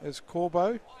 As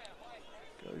Corbo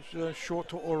goes short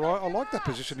to Alright. I like that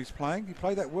position he's playing. He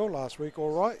played that well last week,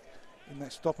 Alright, in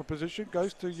that stopper position.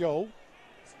 Goes to Yol.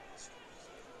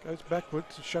 Goes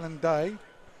backwards to Shannon Day.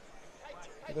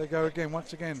 Here they go again,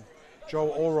 once again.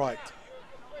 Joel Alright.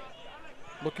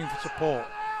 Looking for support.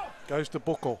 Goes to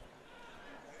Buckle.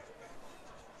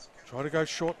 Try to go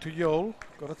short to Yul.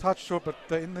 Got a touch to it, but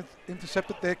they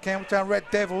intercepted there. Campbelltown Red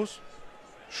Devils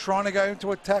trying to go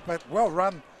into attack, but well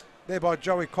run there by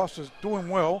Joey Costas, doing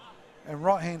well. And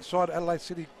right-hand side, Adelaide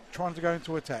City trying to go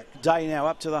into attack. Day now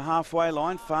up to the halfway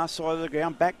line, far side of the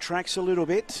ground, backtracks a little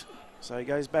bit. So he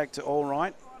goes back to all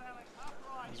right.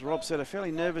 As Rob said, a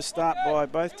fairly nervous start by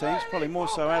both teams, probably more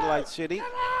so Adelaide City.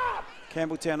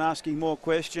 Campbelltown asking more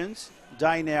questions.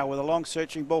 Day now with a long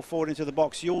searching ball forward into the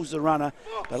box. Yule's the runner,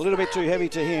 but a little bit too heavy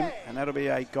to him, and that'll be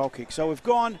a goal kick. So we've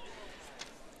gone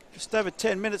just over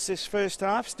 10 minutes this first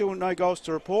half, still no goals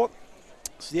to report.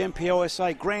 It's the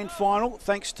NPLSA Grand Final,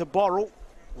 thanks to Boral,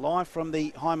 live from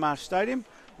the Highmarsh Stadium,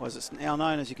 or as it's now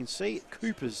known, as you can see,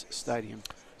 Cooper's Stadium.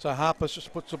 So Harper's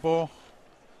just puts the ball,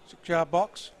 6-yard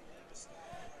box.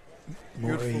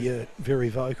 Maury, very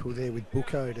vocal there with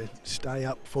Bucco to stay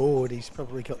up forward. He's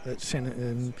probably got that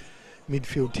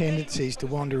midfield tendencies to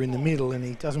wander in the middle, and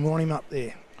he doesn't want him up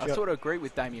there. I sort of agree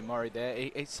with Damien Murray there.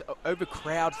 It's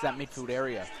overcrowds that midfield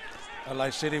area.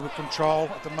 LA City with control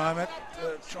at the moment,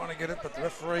 trying to get it, but the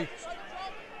referee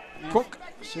Cook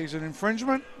sees an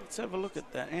infringement. Let's have a look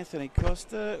at that. Anthony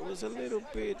Costa was a little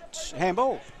bit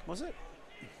handball, was it?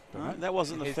 No, that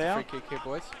wasn't the foul. Free kick here,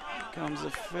 boys. Comes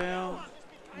the foul.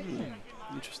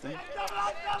 Interesting.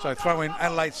 So throw in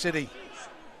Adelaide City.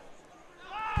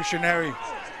 Piscineri,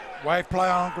 wave play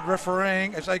on, good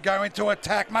refereeing as they go into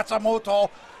attack. Matsumoto,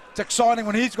 it's exciting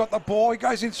when he's got the ball. He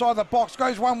goes inside the box,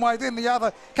 goes one way, then the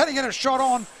other. Can he get a shot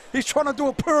on? He's trying to do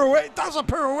a pirouette, does a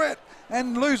pirouette,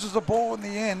 and loses the ball in the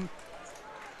end.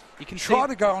 You can try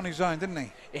to go on his own, didn't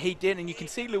he? He did, and you can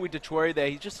see Louis Detroit there.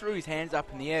 He just threw his hands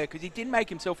up in the air because he didn't make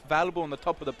himself available on the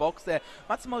top of the box there.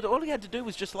 Matsumoto, all he had to do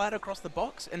was just ladder across the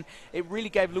box, and it really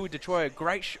gave Louis Detroit a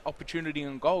great opportunity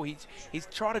on goal. He's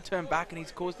tried to turn back, and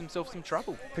he's caused himself some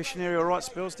trouble. Piscineri all right,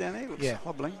 Spells down there? Looks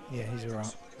hobbling. Yeah, he's all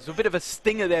right. There's a bit of a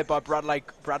stinger there by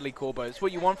Bradley Corbo. It's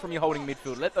what you want from your holding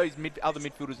midfield. Let those other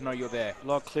midfielders know you're there.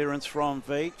 Lot clearance from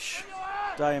Veach.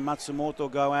 Day and Matsumoto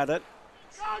go at it.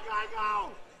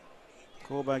 Go!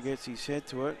 Corbo gets his head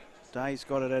to it. Day's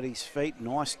got it at his feet.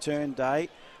 Nice turn, Day.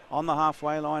 On the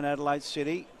halfway line, Adelaide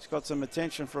City. He's got some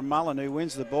attention from Mullen, who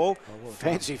wins the ball.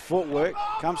 Fancy footwork.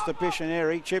 Comes to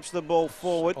Piscineri. Chips the ball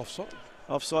forward.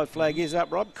 Offside flag is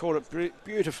up, Rob. Caught it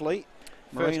beautifully.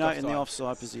 Marino in the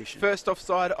offside position. First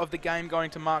offside of the game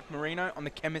going to Mark Marino on the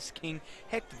Chemist King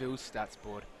Hectorville stats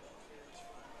board.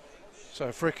 So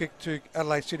a free kick to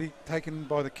Adelaide City taken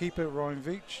by the keeper, Ryan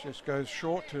Veach. Just goes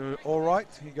short to all right.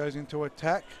 He goes into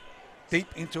attack. Deep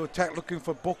into attack looking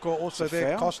for Booker. Also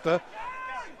there, Costa.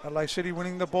 Adelaide City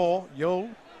winning the ball. Yule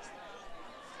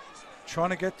trying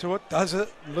to get to it. Does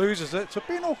it. Loses it. It's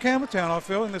been all Campbelltown, I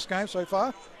feel, in this game so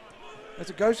far. As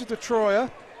it goes to Detroyer.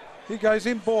 He goes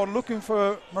inboard looking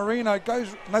for Marino.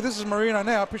 No, this is Marino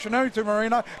now. Piscineri to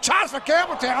Marino. Chance for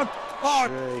Campbelltown.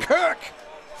 Oh, Kirk.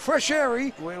 Fresh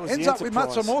airy. Ends up with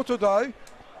Matsumoto though.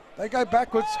 They go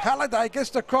backwards. Halliday gets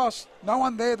the cross. No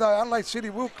one there though. Adelaide City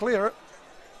will clear it.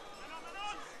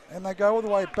 And they go all the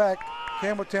way back.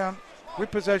 Campbelltown with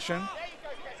possession.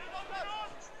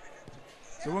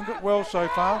 Doing it well so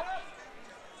far.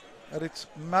 And it's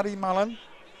Muddy Mullen.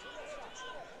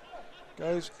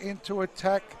 Goes into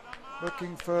attack,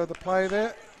 looking for the play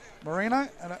there. Marino,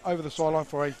 and over the sideline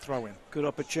for a throw-in. Good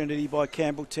opportunity by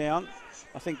Campbelltown.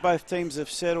 I think both teams have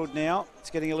settled now. It's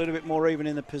getting a little bit more even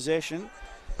in the possession.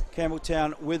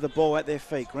 Campbelltown with the ball at their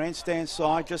feet. Grandstand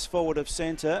side, just forward of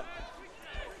centre.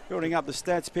 Building up the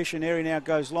stats. Piscineri now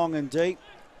goes long and deep.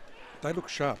 They look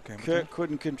sharp, Campbelltown. Kirk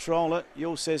couldn't control it.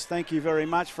 Yule says thank you very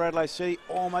much for Adelaide City.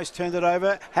 Almost turned it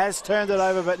over. Has turned it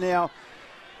over, but now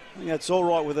I think that's all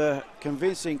right with a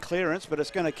convincing clearance, but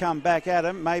it's going to come back at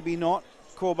him. Maybe not.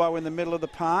 Corbo in the middle of the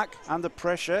park, under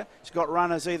pressure. He's got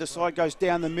runners either side, goes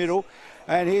down the middle.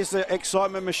 And here's the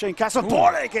excitement machine.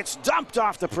 Casaborda gets dumped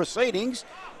after proceedings.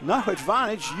 No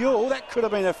advantage. Yule, that could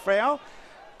have been a foul.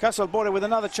 Casaborda with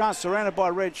another chance, surrounded by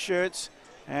red shirts.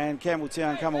 And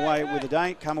Campbelltown come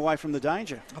away from the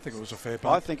danger. I think it was a fair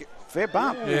bump. I think fair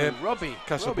bump. Yeah, Robbie,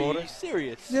 Casaborda. are you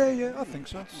serious? Yeah, I think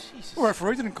so. Jesus. The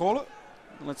referee didn't call it.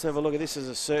 Let's have a look at this. As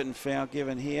a certain foul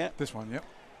given here. This one, yep.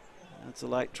 That's a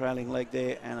late trailing leg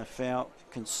there, and a foul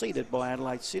conceded by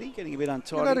Adelaide City. Getting a bit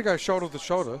untidy. You had to go shoulder to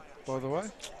shoulder, by the way.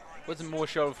 Wasn't more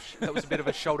shoulder. That was a bit of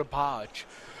a shoulder barge.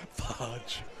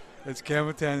 Barge. It's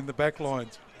Campbelltown in the back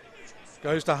lines.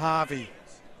 Goes to Harvey.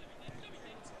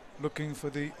 Looking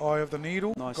for the eye of the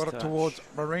needle. Nice Got touch. it towards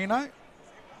Marino. And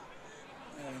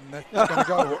that's going to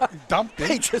go. He dumped it.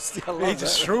 He just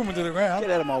threw him into the ground.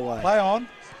 Get out of my way. Play on.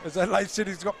 As Adelaide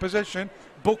City's got possession.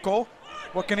 Buckle.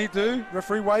 What can he do?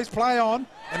 Referee waves play on.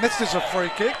 And that's just a free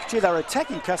kick. Gee, they're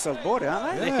attacking Casalborda,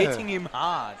 aren't they? Yeah. They're hitting him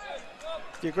hard.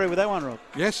 Do you agree with that one, Rob?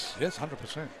 Yes,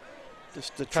 100%.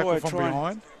 Just Tackle from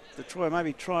behind. Detroit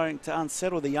maybe trying to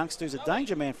unsettle the youngster who's a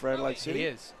danger man for Adelaide City. He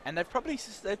is. And they've probably,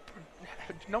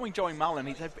 knowing Joey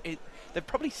Mullen, they've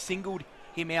probably singled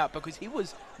him out because he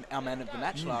was our man of the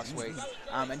match last week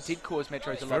and did cause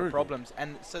Metros a lot of problems.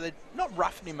 And so they're not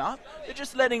roughing him up. They're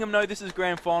just letting him know this is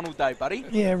grand final day, buddy.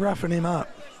 Yeah, roughing him up.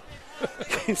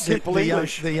 Simple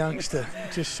English. The youngster,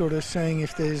 just sort of saying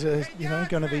if there's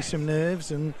going to be some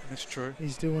nerves, and that's true.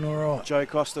 He's doing all right. Joe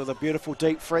Costa, the beautiful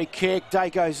deep free kick. Day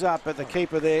goes up, but the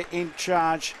keeper there in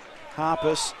charge,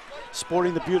 Harpus,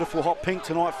 sporting the beautiful hot pink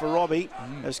tonight for Robbie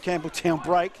as Campbelltown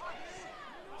break.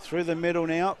 Through the middle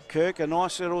now, Kirk, a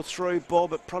nice little through ball,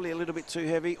 but probably a little bit too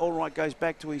heavy. All right, goes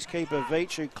back to his keeper,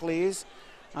 Veach, who clears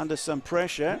under some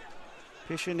pressure.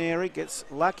 Piscineri gets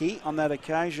lucky on that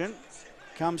occasion.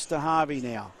 Comes to Harvey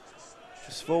now.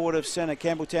 Just forward of centre,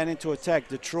 Campbelltown into attack.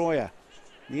 Detroyer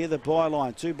near the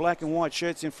byline. Two black and white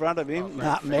shirts in front of him.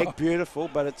 Nutmeg, beautiful,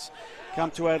 but it's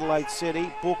come to Adelaide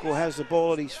City. Buckle has the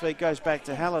ball at his feet, goes back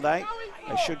to Halliday.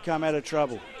 They should come out of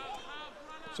trouble.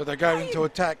 So they go into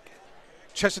attack.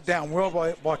 Chested down well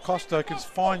by Costa. Can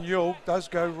find Yule. Does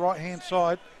go right-hand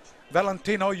side.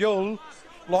 Valentino Yule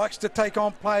likes to take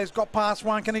on players. Got past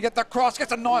one. Can he get the cross?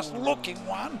 Gets a nice looking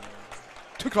one.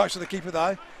 Too close to the keeper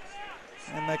though.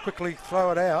 And they quickly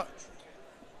throw it out.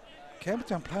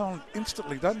 Campbelltown play on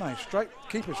instantly, don't they?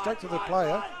 Keeper straight to the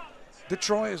player.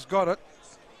 Detroit has got it.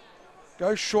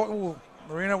 Goes short. Ooh,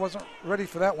 Marino wasn't ready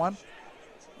for that one.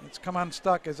 It's come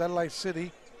unstuck as Adelaide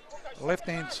City.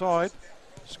 Left-hand side.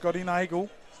 Scotty Nagel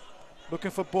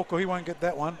looking for Booker. He won't get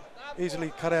that one.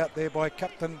 Easily cut out there by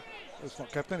captain. It's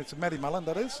not captain, it's Matty Mullen,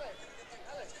 that is.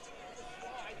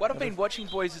 What I've been watching,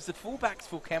 boys, is the fullbacks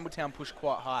for Campbelltown push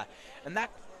quite high. And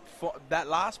that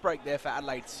last break there for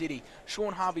Adelaide City,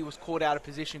 Sean Harvey was caught out of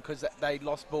position because they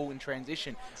lost ball in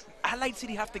transition. Adelaide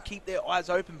City have to keep their eyes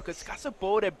open because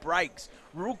Casaborda breaks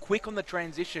real quick on the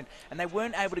transition and they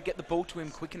weren't able to get the ball to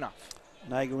him quick enough.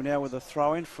 Nagel now with a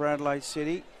throw-in for Adelaide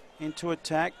City. Into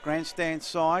attack, grandstand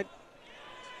side.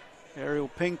 Aerial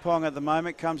ping-pong at the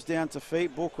moment, comes down to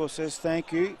feet. Booker says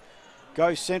thank you.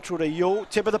 Goes central to Yule.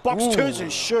 Tip of the box, turns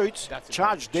and shoots.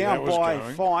 Charged down by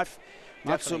Fife.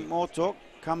 Matsumoto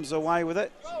comes away with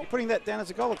it. You're putting that down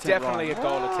as a goal attempt, Definitely right? a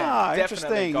goal attempt.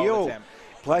 Interesting. Yule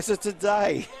plays it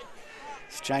today.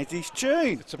 He's changed his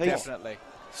tune. Definitely.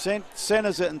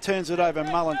 Centres it and turns it over.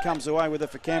 Mullen comes away with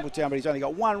it for Campbelltown, but he's only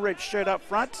got one red shirt up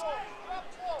front.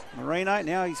 Marino,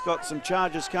 now he's got some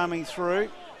charges coming through.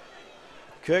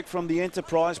 Kirk from the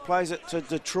Enterprise plays it to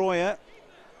Detroyer.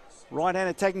 Right-hand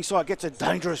attacking side, gets a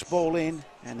dangerous ball in,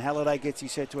 and Halliday gets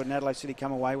his head to it, and Adelaide City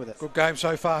come away with it. Good game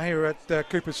so far here at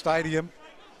Cooper Stadium.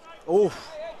 Oh,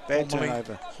 bad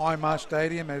turnover. Highmarsh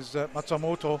Stadium as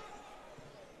Matsumoto.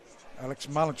 Alex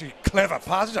Mullen, clever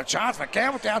pass. There's a chance for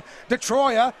Campbelltown.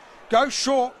 Detroyer goes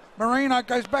short. Marino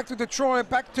goes back to Detroit,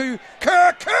 back to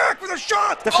Kirk. Kirk with a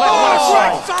shot. Deflected. Oh,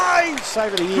 What a great save.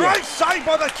 Save of the year. Great save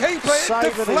by the keeper. Save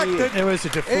It of the year. deflected. There was a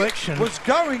deflection. It was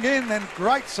going in, then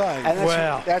great save. And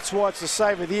Wow. that's why it's the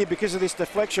save of the year, because of this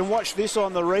deflection. Watch this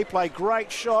on the replay.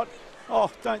 Great shot. Oh,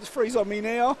 don't freeze on me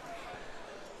now.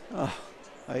 Oh,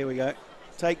 here we go.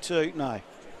 Take two. No.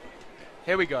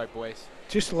 Here we go, boys.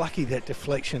 Just lucky that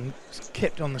deflection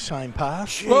kept on the same path.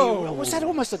 Gee, Whoa. was that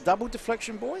almost a double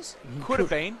deflection, boys? Could have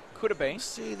been. Could have been.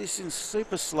 See this in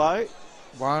super slow.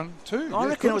 1, 2. I Yeah,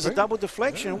 reckon it was a could double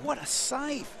deflection. Yeah. What a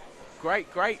save. Great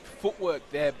footwork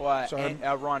there by So,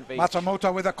 our Ryan be. Beach.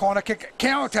 Matsumoto with a corner kick.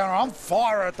 Campbelltown are on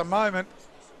fire at the moment.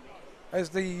 As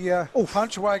the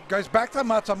punch away goes back to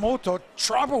Matsumoto.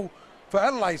 Trouble for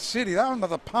Adelaide City. They're under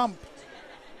the pump.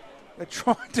 They're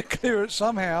trying to clear it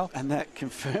somehow. And that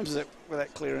confirms it with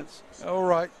that clearance. All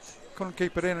right. Couldn't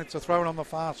keep it in. It's a throw in on the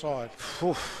far side.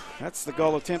 That's the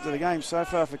goal attempt of the game so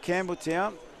far for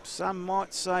Campbelltown. Some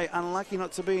might say unlucky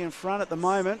not to be in front at the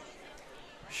moment.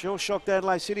 Sure shocked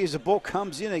Adelaide City as the ball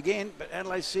comes in again, but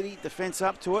Adelaide City defence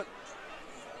up to it.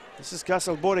 This is Gus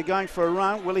Alborda going for a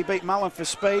run. Will he beat Mullen for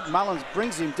speed? Mullins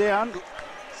brings him down.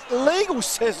 Legal,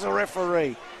 says the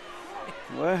referee.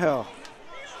 Well,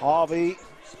 Harvey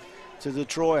to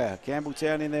Detroit.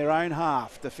 Campbelltown in their own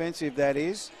half. Defensive, that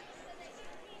is.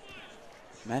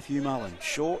 Matthew Mullen,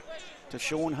 short to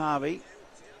Sean Harvey.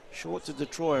 Short to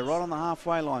Detroit, right on the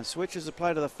halfway line. Switches the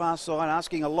play to the far side,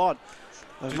 asking a lot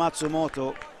of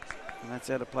Matsumoto. And that's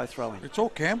how to play throw-in. It's all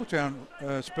Campbelltown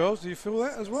spells. Do you feel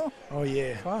that as well? Oh,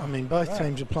 yeah. Wow. I mean, both Wow.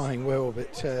 teams are playing well,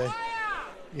 but,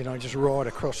 just right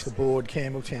across the board,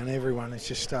 Campbelltown, everyone has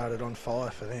just started on fire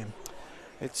for them.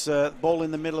 It's ball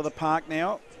in the middle of the park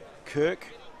now. Kirk,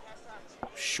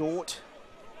 short,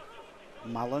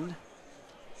 Mullen.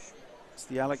 It's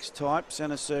the Alex type,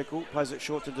 centre circle, plays it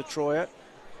short to Detroit.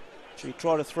 She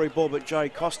tried a through ball, but Joey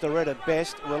Costa read it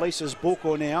best. Releases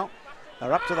Booker now.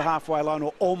 They're up to the halfway line,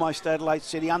 or almost Adelaide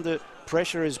City. Under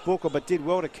pressure is Booker, but did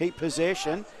well to keep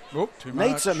possession. Too much.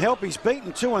 Needs some help. He's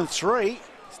beaten 2 and 3.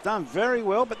 He's done very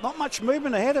well, but not much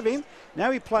movement ahead of him. Now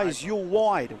he plays Yule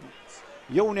wide.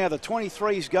 Yule now, the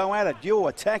 23s go at it. Yule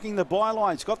attacking the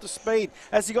byline. He's got the speed.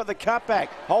 Has he got the cutback?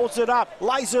 Holds it up.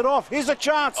 Lays it off. Here's a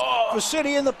chance for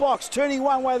City in the box. Turning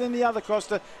one way then the other.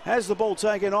 Costa has the ball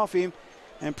taken off him.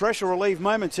 And pressure relieved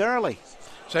momentarily.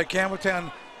 So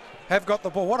Campbelltown have got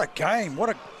the ball. What a game. What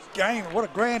a game. What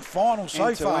a grand final so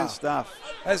End-to-end far. stuff.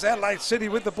 As Adelaide City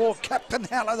with the ball. Captain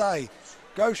Halliday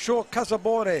goes short.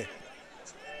 Casaborde.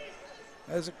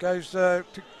 As it goes to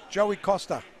Joey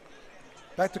Costa.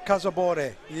 Back to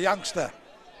Casaborde, the youngster.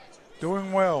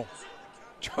 Doing well.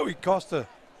 Joey Costa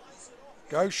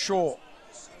goes short.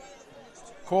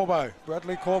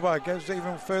 Bradley Corbo goes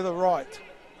even further right.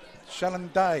 Shannon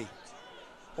Day.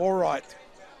 All right.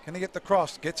 Can he get the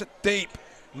cross? Gets it deep.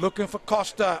 Looking for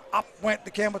Costa. Up went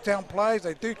the Campbelltown players.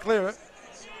 They do clear it.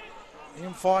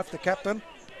 Ian Fife, the captain.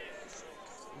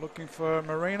 Looking for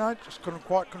Marino. Just couldn't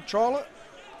quite control it.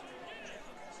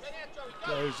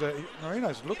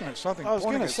 Marino's looking at something. I was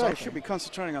going to pointing at say, something. should be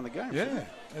concentrating on the game. shouldn't Yeah,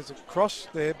 there's a cross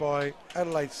there by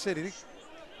Adelaide City.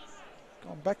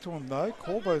 Gone back to him though.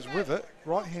 Corbo's with it.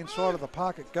 Right hand side of the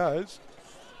park it goes.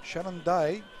 Shannon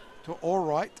Day to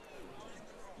Allright.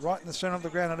 Right in the centre of the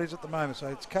ground it is at the moment. So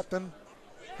it's Captain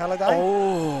Halliday.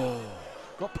 Oh.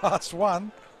 Got past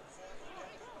one.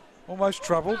 Almost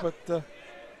trouble, but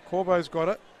Corbo's got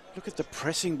it. Look at the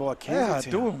pressing by Yeah,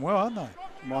 Campbelltown. doing well, aren't they?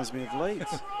 Reminds me of Leeds.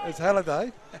 It's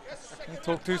Halliday. Don't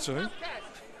talk too soon.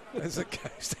 As it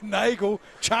goes to Nagel.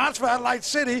 Chance for Adelaide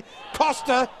City.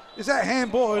 Costa. Is that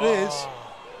handball? It is.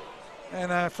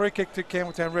 And a free kick to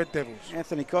Campbelltown Red Devils.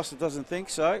 Anthony Costa doesn't think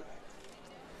so.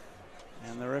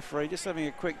 And the referee just having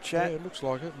a quick Yeah, chat. it looks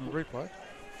like it in the replay.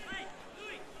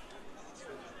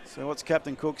 So what's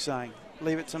Captain Cook saying?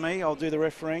 Leave it to me. I'll do the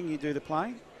refereeing. You do the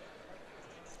playing.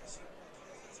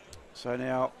 So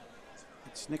now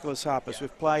it's Nicholas Harpers.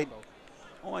 We've played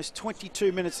almost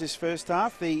 22 minutes this first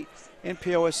half. The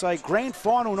NPLSA grand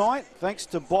final night, thanks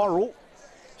to Boral.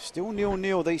 Still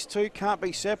 0-0. These two can't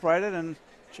be separated, and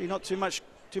gee, not too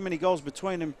many goals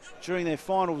between them during their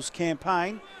finals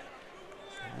campaign.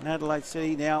 And Adelaide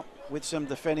City now with some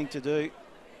defending to do.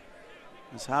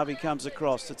 As Harvey comes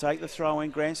across to take the throw in,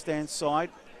 grandstand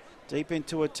side, deep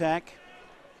into attack.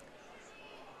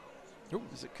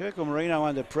 Is it Kirk or Marino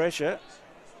under pressure?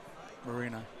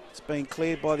 Marino. It's been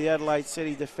cleared by the Adelaide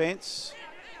City defence.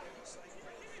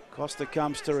 Costa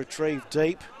comes to retrieve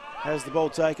deep, has the ball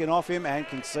taken off him and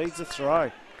concedes a throw.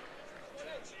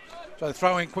 So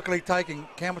throwing quickly taking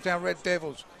Campbelltown Red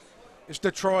Devils. It's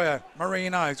Detroit.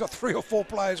 Marino. He's got 3 or 4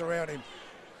 players around him.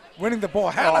 winning the ball.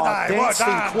 Halliday, well dancing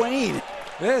done. queen.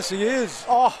 Yes, he is.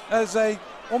 Oh, As they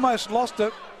almost lost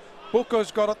it.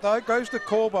 Booker's got it though. Goes to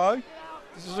Corbo.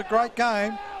 This is a great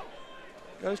game.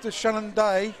 Goes to Shannon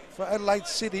Day for Adelaide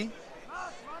City.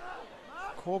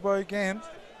 Corbo again.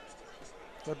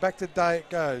 So back to Day it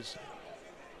goes.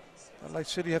 Adelaide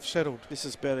City have settled. this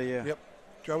is better, yeah. Yep.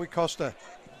 Joey Costa.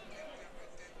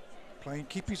 Playing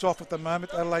keepies off at the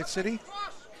moment, Adelaide City.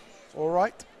 All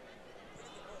right.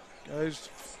 Goes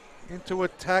into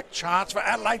attack. Chance for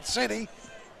Adelaide City.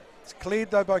 It's cleared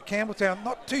though by Campbelltown.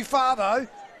 Not too far though.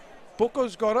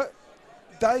 Booker's got it.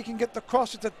 Day can get the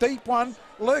cross. It's a deep one.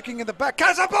 Lurking in the back.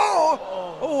 Casabor!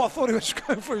 Oh, I thought he was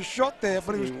going for a shot there,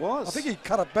 but He was. I think he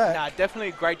cut it back. Nah, definitely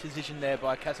a great decision there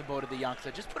by Casabor to the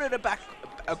youngster. Just put it back,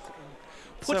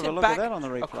 put have a it look at back that on the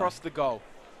replay. across the goal.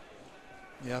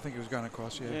 Yeah, I think he was going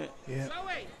across, yeah. Yeah.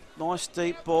 Yeah. Nice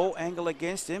deep ball, angle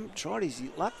against him. Tried his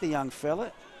luck, the young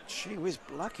fella. Gee whiz,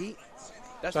 lucky.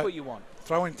 That's So- what you want.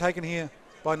 Throw in taken here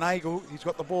by Nagel. He's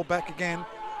got the ball back again.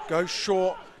 Goes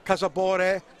short.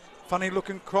 Casabore. Funny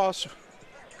looking cross.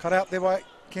 Cut out there by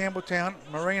Campbelltown.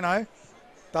 Marino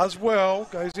does well.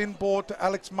 Goes inboard to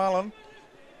Alex Mullen.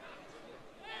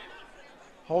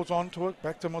 Holds on to it.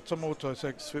 Back to Matsumoto.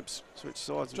 So Switch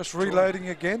sides. just reloading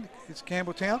again. It's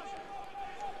Campbelltown.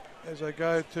 As they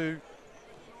go to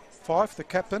Fife, the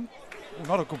captain. Well,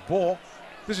 not a good ball.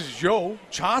 This is Yo.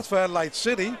 Chance for Adelaide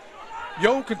City.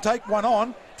 Yo can take one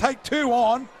on. Take two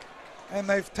on. And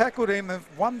they've tackled him.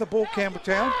 They've won the ball,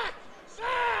 Campbelltown.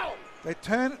 They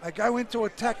turn, they go into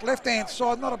attack, left-hand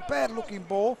side, not a bad-looking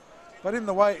ball, but in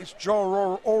the way, it's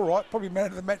Joe all right, probably man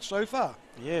of the match so far.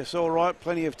 Yes, all right,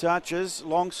 plenty of touches.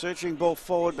 Long searching ball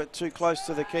forward, but too close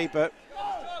to the keeper.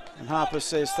 And Harper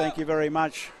says thank you very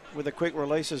much with a quick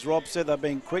release. As Rob said, they've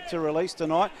been quick to release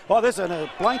tonight. Oh, there's a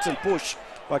blatant push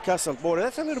by Casabor.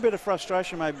 That's a little bit of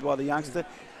frustration maybe by the youngster.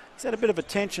 He's had a bit of a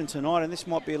tension tonight, and this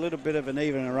might be a little bit of an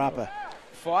evener upper.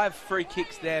 5 free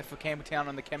kicks there for Campbelltown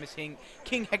on the Chemist King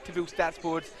Hectorville stats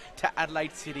boards to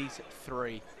Adelaide City's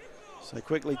 3. So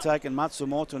quickly taken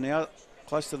Matsumoto now,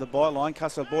 close to the byline.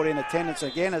 Casabor in attendance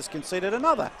again, has conceded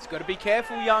another. It's got to be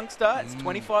careful, youngster. It's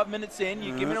 25 minutes in.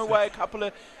 You're giving away a couple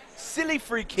of silly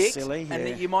free kicks, Silly, and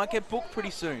yeah. you might get booked pretty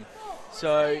soon.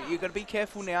 So you've got to be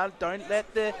careful now. Don't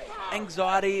let the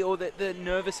anxiety or the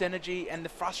nervous energy and the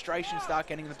frustration start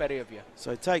getting the better of you.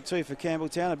 So take two for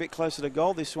Campbelltown, a bit closer to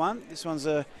goal this one. This one's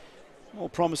a more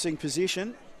promising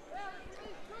position.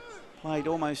 Played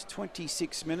almost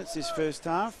 26 minutes this first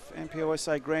half.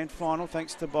 NPL Grand Final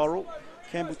thanks to Boral.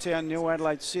 Campbelltown 0,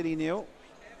 Adelaide City 0.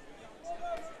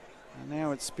 And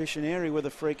now it's Piscineri with a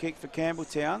free kick for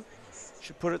Campbelltown.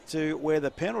 Should put it to where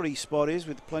the penalty spot is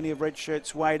with plenty of red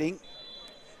shirts waiting.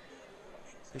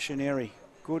 Piscineri,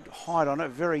 good height on it,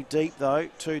 very deep though,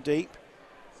 too deep.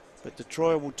 But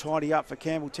Detroit will tidy up for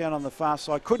Campbelltown on the far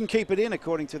side. Couldn't keep it in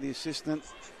according to the assistant.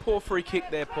 Poor free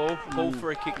kick there, Paul. Poor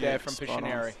free kick there from spot on.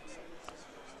 Piscineri.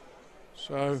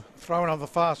 So throwing on the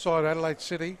far side, Adelaide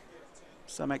City.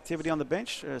 Some activity on the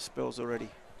bench, spells already.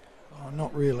 Oh,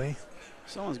 not really.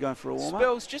 Someone's going for a warm-up.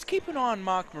 Spells, just keep an eye on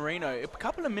Mark Marino. A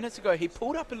couple of minutes ago, he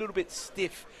pulled up a little bit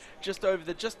stiff, just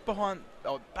behind,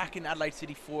 back in Adelaide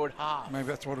City forward half. Maybe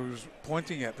that's what he was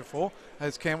pointing at before.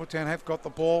 As Campbelltown have got the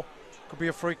ball. Could be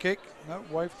a free kick. No,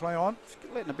 wave play on.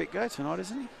 Letting a bit go tonight,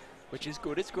 isn't he? Which is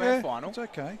good. It's grand Yeah, final. It's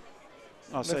okay.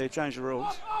 Oh, so you changed the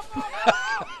rules.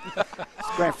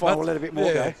 It's grand final, we'll let a bit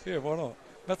more go. Yeah, why not?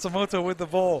 Matsumoto with the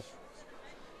ball.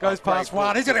 Goes great past ball.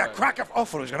 one. He's going to crack it. I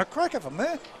thought he was going to crack it from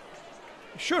there.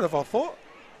 He should have, I thought.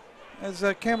 As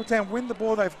Campbelltown win the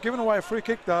ball, they've given away a free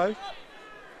kick though.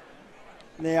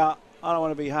 Now, I don't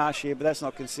want to be harsh here, but that's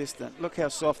not consistent. Look how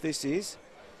soft this is.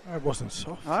 Oh, it wasn't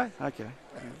soft. Oh, okay.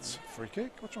 It's a free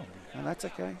kick. What's wrong with you? No, that's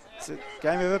okay. It's a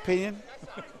game of opinion.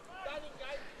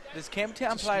 There's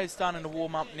Campbelltown players starting to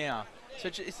warm up now. So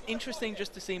it's interesting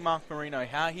just to see Mark Marino,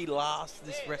 how he lasts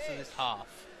this rest of this half.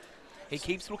 He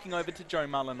keeps looking over to Joe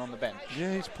Mullen on the bench.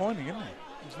 Yeah, he's pointing, isn't he?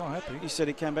 He's not happy. You said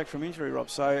he came back from injury, Rob,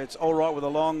 so it's all right with a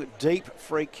long, deep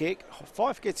free kick.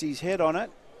 Fife gets his head on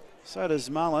it. So does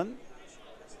Mullen.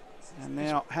 And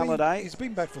now Halliday. He's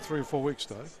been back for 3 or 4 weeks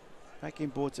though. Back in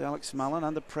board to Alex Mullen,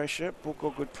 under pressure.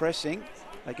 Booker good pressing.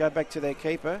 They go back to their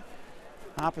keeper.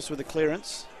 Harpers with the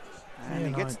clearance. And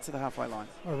he gets it to the halfway line.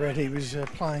 I read he was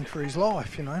playing for his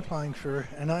life, playing for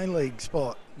an A-League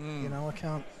spot. I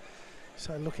can't.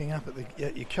 So looking up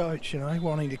at your coach,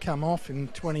 wanting to come off in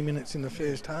 20 minutes in the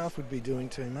first half would be doing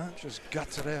too much. Just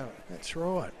guts it out. That's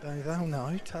right. They'll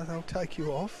know. They'll take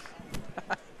you off.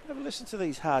 Have a listen to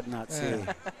these hard nuts here.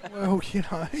 Well,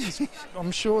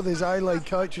 I'm sure there's A-League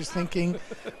coaches thinking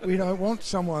we don't want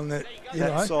someone that,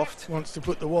 That soft. wants to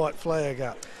put the white flag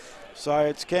up. So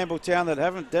it's Campbelltown that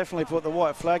haven't definitely put the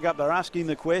white flag up. They're asking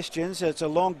the questions. It's a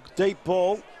long, deep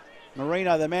ball.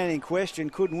 Marino, the man in question,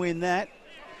 couldn't win that.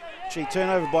 She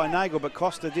turned over by Nagel, but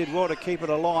Costa did well to keep it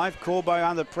alive. Corbo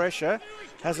under pressure.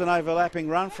 Has an overlapping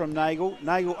run from Nagel.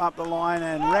 Nagel up the line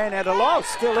and ran out of line.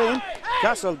 Still in.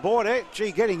 Castle bought it.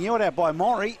 Gee, getting yelled at by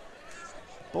Maury.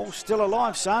 Ball still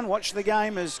alive, son. Watch the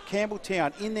game as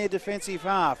Campbelltown in their defensive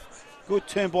half. Good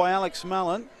turn by Alex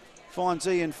Mullen. Finds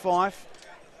Ian Fife.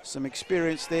 Some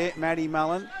experience there, Maddie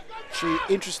Mullen. She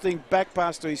interesting back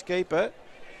pass to his keeper.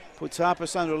 Puts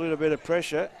Harpus under a little bit of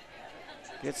pressure.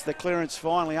 Gets the clearance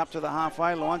finally up to the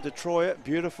halfway line. Detroit,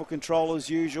 beautiful control as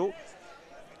usual.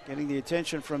 Getting the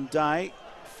attention from Day.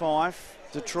 Fife,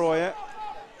 Detroit.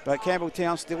 But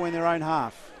Campbelltown still in their own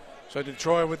half. So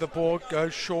Detroit with the board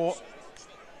goes short.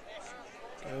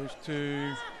 Goes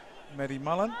to Maddie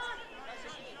Mullen.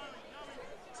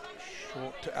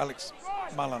 Short to Alex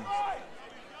Mullen.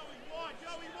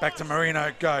 Back to Marino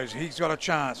it goes. He's got a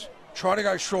chance. Try to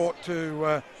go short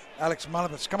to Alex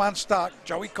Mullen, but it's come unstuck.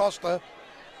 Joey Costa.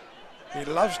 He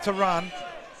loves to run.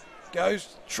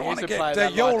 Goes trying to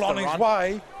get Yule on his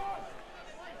way.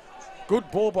 Good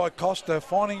ball by Costa,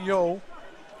 finding Yule.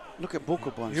 Look at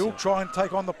Booker once. He'll try and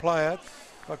take on the player.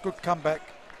 A good comeback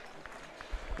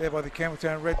there by the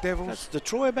Campbelltown Red Devils. That's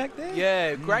Detroit back there?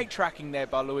 Yeah, great tracking there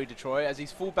by Louis Detroit as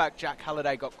his fullback Jack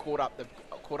Halliday got caught up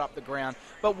the ground.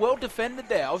 But well defended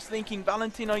there. I was thinking,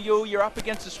 Valentino Yule, you're up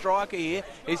against a striker here.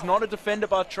 He's not a defender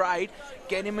by trade.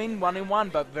 Get him in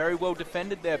 1-1, but very well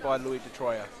defended there by Louis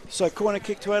Detroit. So corner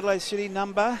kick to Adelaide City,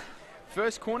 number?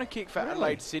 First corner kick for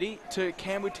Adelaide City to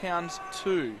Campbelltown's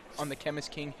 2 on the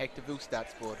Chemist King Hectorville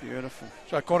stats board. Beautiful.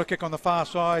 So corner kick on the far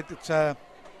side. It's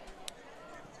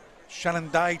Shannon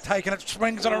Day taking it,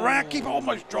 swings it around, keeper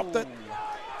almost dropped it.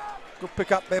 Good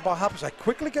pick up there by Harpers. They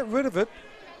quickly get rid of it.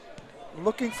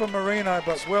 Looking for Marino,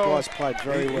 but guys played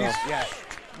very well. Yeah,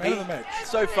 man of the match.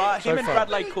 So far, him and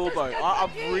Bradley Corbo.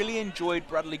 I've really enjoyed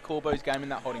Bradley Corbo's game in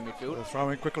that holding midfield. The throw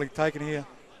in quickly taken here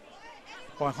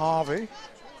by Harvey.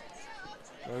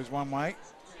 Goes one way.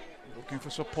 Looking for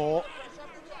support.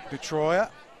 Detroit.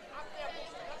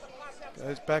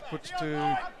 Goes backwards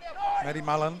to Maddie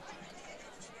Mullen.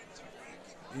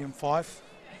 Ian Fife,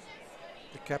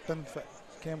 the captain for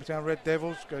Campbelltown Red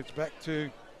Devils, goes back to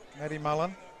Maddie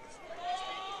Mullen.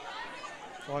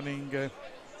 Finding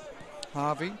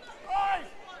Harvey.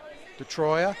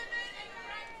 Detroit.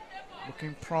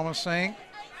 Looking promising.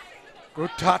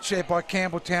 Good touch there by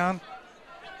Campbelltown.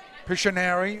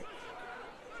 Piscinari.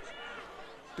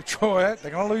 Detroit,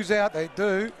 they're going to lose out, they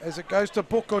do, as it goes to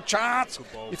Booker. Chance,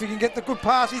 if he can get the good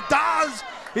pass, he does!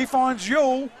 He finds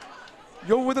Yule.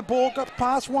 Yule with the ball, got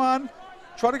past one.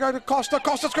 Try to go to Costa.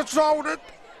 Costa's controlled it.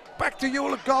 Back to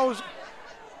Yule it goes.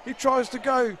 He tries to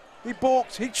go. He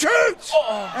balks. He shoots!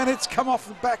 And it's come off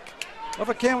the back of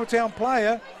a Campbelltown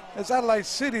player as Adelaide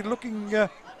City looking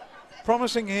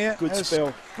promising here. Good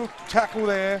spell. Good tackle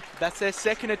there. That's their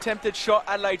second attempted shot,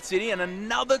 Adelaide City, and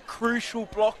another crucial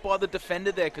block by the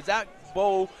defender there, because that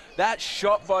ball, that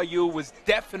shot by Yule was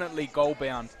definitely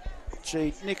goal-bound.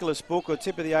 Gee, Nicholas Booker,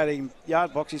 tip of the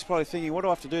 18-yard box, he's probably thinking, what do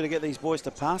I have to do to get these boys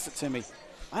to pass it to me?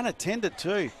 Unattended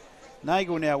too.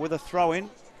 Nagel now with a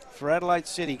throw-in for Adelaide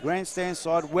City. Grandstand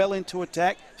side, well into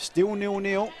attack, still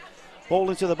 0-0. Ball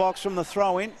into the box from the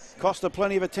throw-in. Costa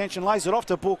plenty of attention, lays it off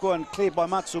to Booker and cleared by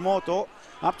Matsumoto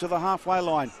up to the halfway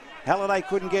line. Halliday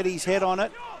couldn't get his head on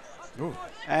it. Ooh.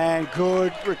 And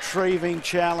good retrieving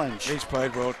challenge. He's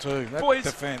played well too. That Boys,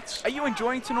 defence. Are you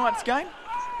enjoying tonight's game?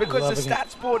 Because the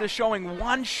stats board is showing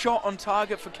 1 shot on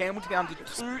target for Campbelltown to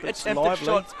 2 attempted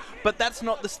shots, but that's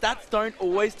not, the stats don't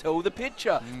always tell the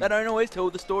picture. They don't always tell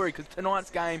the story, because tonight's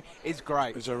game is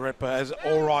great. It's a ripper, as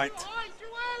all right.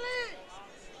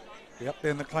 Yep,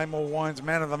 then the Claymore Wines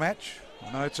man of the match.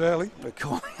 I know it's early.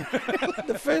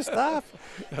 The first half.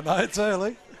 I know it's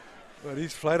early, but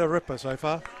he's played a ripper so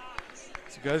far.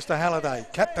 So goes to Halliday,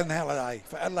 Captain Halliday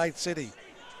for Adelaide City.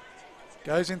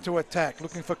 Goes into attack,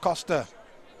 looking for Costa.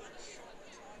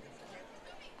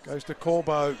 Goes to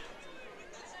Corbo.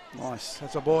 Nice.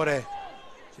 That's a ball there.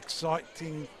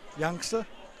 Exciting youngster.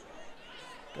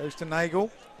 Goes to Nagel.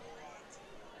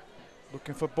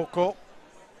 Looking for Booker.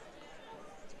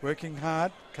 Working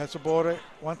hard. Casabore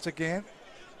once again.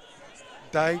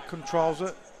 Day controls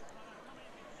it.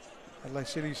 Adelaide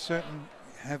City certain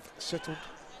have settled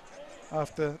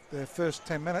after their first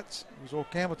 10 minutes. It was all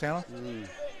Campbelltown. It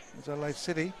was Adelaide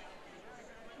City.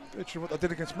 Virtually what they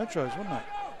did against Metros, wasn't it?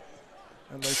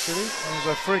 Adelaide City. And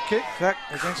there's a free kick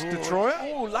against Detroit.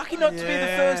 Oh, lucky not to be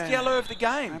the first yellow of the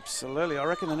game. Absolutely. I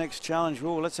reckon the next challenge,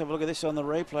 let's have a look at this on the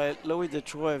replay. Louis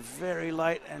Detroit very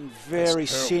late and very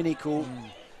cynical.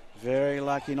 Very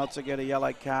lucky not to get a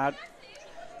yellow card.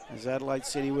 As Adelaide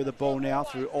City with the ball now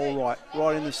through All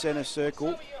right in the centre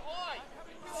circle.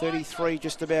 33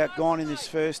 just about gone in this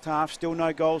first half. Still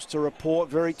no goals to report.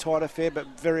 Very tight affair, but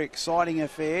very exciting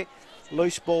affair.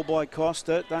 Loose ball by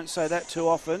Costa. Don't say that too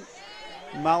often.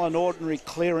 Mullen ordinary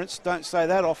clearance. Don't say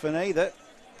that often either.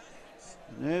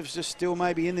 Nerves just still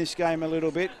maybe in this game a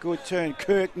little bit. Good turn.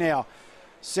 Kirk now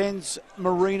sends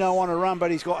Marino on a run,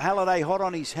 but he's got Halliday hot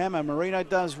on his hammer. Marino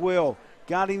does well.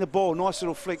 Guarding the ball. Nice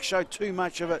little flick. Showed too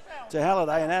much of it to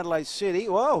Halliday and Adelaide City.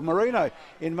 Whoa, Marino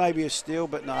in maybe a steal,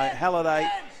 but no. Halliday,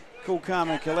 cool, calm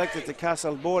and collected to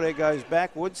Casalborde. Goes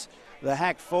backwards. The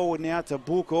hack forward now to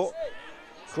Buko.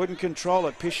 Couldn't control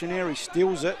it. Piscineri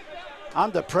steals it.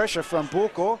 Under pressure from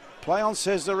Buko. Play on,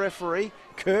 says the referee.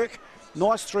 Kirk.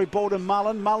 Nice through ball to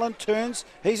Mullen. Mullen turns.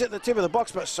 He's at the tip of the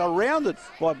box, but surrounded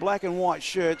by black and white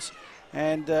shirts.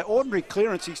 And ordinary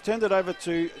clearance. He's turned it over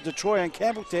to Detroit and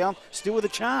Campbelltown, still with a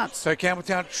chance. So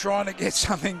Campbelltown trying to get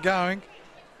something going.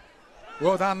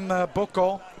 Well done,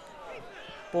 Buko.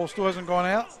 Ball still hasn't gone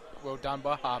out. Well done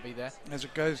by Harvey there. As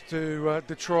it goes to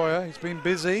Detroit. He's been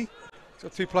busy. He's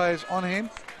got 2 players on him.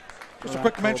 Just a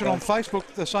quick mention on Facebook.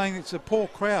 They're saying it's a poor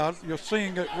crowd. You're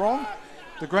seeing it wrong.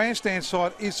 The grandstand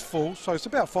side is full, so it's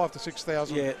about 5,000 to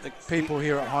 6,000 people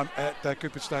here at home at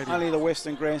Cooper Stadium. Only the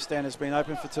Western Grandstand has been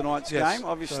open for tonight's game,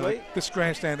 obviously. So this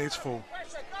grandstand is full.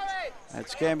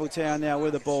 It's Campbelltown now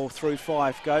with the ball through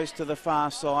 5. Goes to the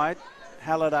far side.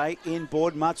 Halliday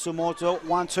inboard. Matsumoto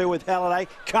 1-2 with Halliday.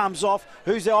 Comes off.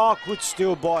 Who's there? Oh, good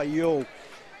steal by Yule.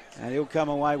 And he'll come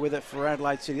away with it for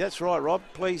Adelaide City. That's right, Rob.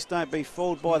 Please don't be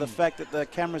fooled by the fact that the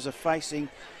cameras are facing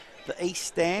the east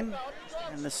stand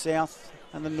and the south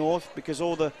and the north, because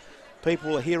all the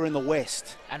people are here in the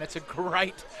west. And it's a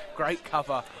great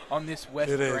cover on this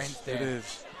west grandstand. It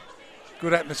is.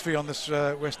 Good atmosphere on this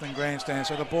western grandstand.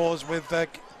 So the ball's with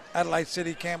Adelaide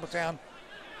City, Campbelltown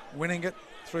winning it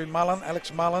through Mullen,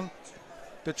 Alex Mullen,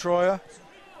 Detroit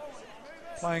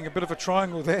playing a bit of a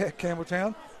triangle there,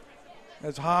 Campbelltown.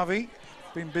 There's Harvey,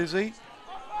 been busy.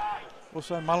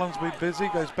 Also Mullen's been busy,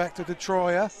 goes back to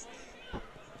Detroit.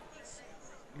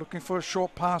 Looking for a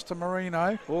short pass to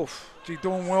Marino. Oof. She's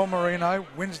doing well, Marino.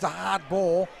 Wins the hard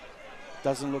ball.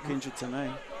 Doesn't look injured to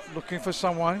me. Looking for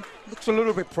someone. Looks a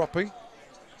little bit proppy.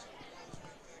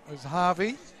 There's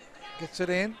Harvey. Gets it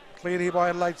in. Cleared here by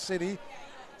Adelaide City.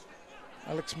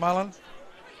 Alex Mullen.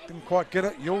 Didn't quite get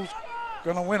it. Yule's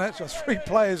going to win it. So 3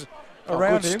 players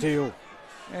around good him. Steal.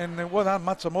 And well done,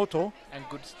 Matsumoto. And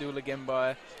good steal again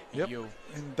by Yule.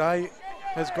 And Day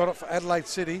has got it for Adelaide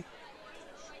City.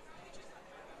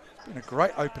 Been a great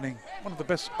opening. One of the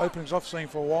best openings I've seen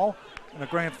for a while in a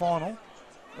grand final.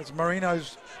 As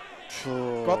Marino's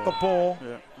got the ball.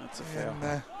 Yeah, that's a foul.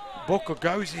 And Booker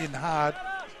goes in hard,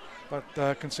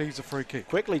 but concedes a free kick.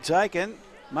 Quickly taken.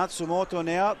 Matsumoto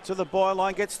now to the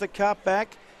byline, gets the cut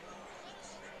back.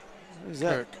 Who's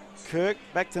that? Kirk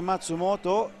back to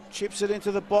Matsumoto. Chips it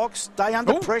into the box. Day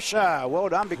under pressure. Well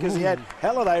done, because he had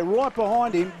Halliday right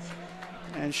behind him.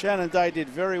 And Shannon Day did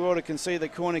very well to concede the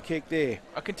corner kick there.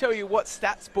 I can tell you what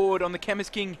stats board on the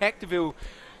Chemist King Hectorville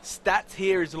stats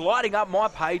here is lighting up my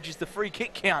page is the free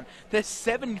kick count. There's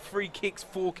 7 free kicks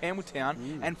for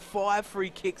Campbelltown and 5 free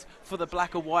kicks for the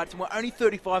Black and Whites, and we're only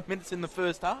 35 minutes in the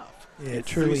first half. Yeah, it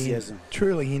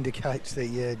truly indicates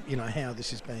the how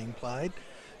this is being played.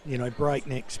 You know,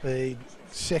 breakneck speed,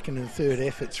 second and third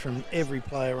efforts from every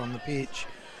player on the pitch.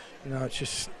 You know, it's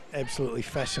just absolutely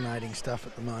fascinating stuff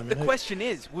at the moment. The question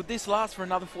is, would this last for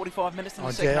another 45 minutes in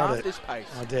the second half at this pace?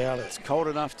 I doubt it. It's cold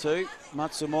enough too.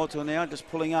 Matsumoto now just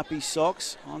pulling up his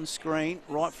socks on screen.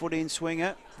 Right foot in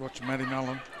swinger. Watch Matty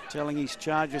Mullen. Telling his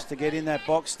chargers to get in that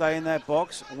box, stay in that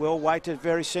box. Well weighted,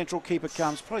 very central. Keeper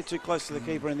comes probably too close to the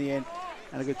keeper in the end.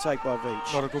 And a good take by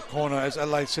Veach. Not a good corner as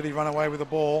Adelaide City run away with the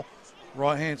ball.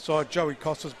 Right hand side, Joey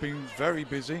Costa's been very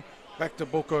busy. Back to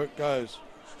Booker it goes.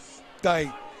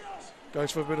 Day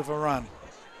goes for a bit of a run.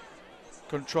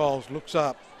 Controls, looks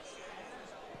up.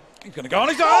 He's going to go on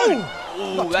his own.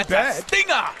 Oh, that's a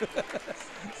stinger.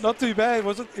 Not too bad,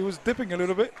 was it? It was dipping a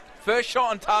little bit. First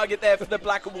shot on target there for the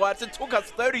Black and Whites. It took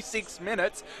us 36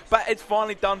 minutes, but it's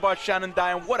finally done by Shannon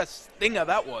Day, and what a stinger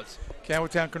that was.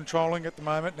 Campbelltown controlling at the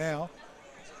moment now.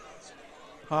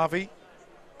 Harvey,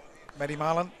 Matty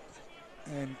Mullen,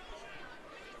 and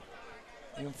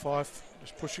Ian Fife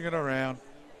just pushing it around.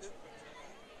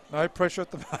 No pressure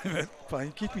at the moment.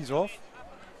 Playing kippies off.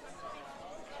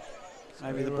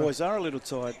 Maybe the boys are a little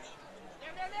tired.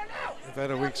 They've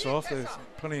had a week's off. There's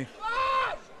plenty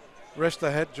rest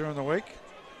they had during the week.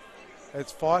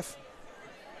 It's Fife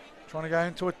trying to go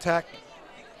into attack.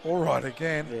 All right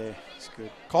again. Yeah, it's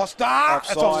good. Costa!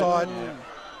 That's offside. Yeah.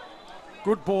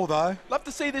 Good ball, though. Love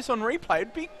to see this on replay.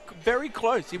 It'd be very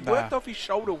close. He worked off his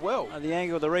shoulder well. The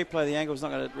angle, the replay, the angle is not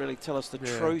going to really tell us the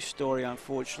true story,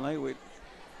 unfortunately. We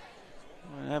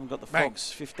haven't got the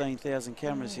Fox 15,000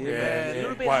 cameras here. Yeah, a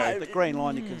little bit high. The green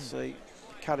line you can see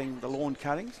the lawn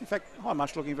cuttings. In fact, High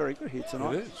Mush looking very good here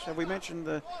tonight. It is. Have we mentioned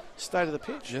the state of the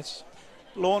pitch? Yes.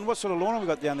 Lawn, what sort of lawn have we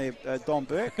got down there, Don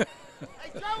Burke?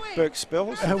 Burke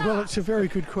Spells? Well, it's a very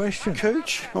good question.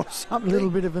 Cooch or A something? little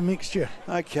bit of a mixture.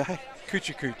 Okay.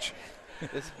 Coochie.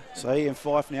 So Ian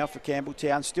Fife now for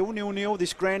Campbelltown. Still 0-0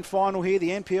 this grand final here, the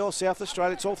NPL South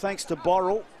Australia. It's all thanks to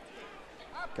Boral.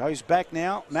 Goes back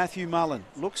now, Matthew Mullen.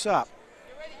 Looks up.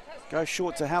 Goes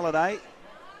short to Halliday.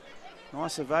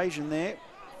 Nice evasion there.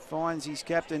 Finds his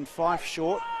captain Fife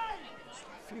short.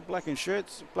 A few black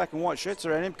and white shirts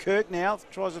around him. Kirk now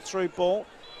tries a through ball.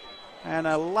 And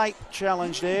a late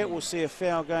challenge there. We'll see a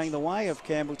foul going the way of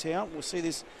Campbelltown. We'll see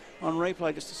this on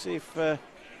replay just to see if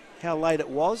how late it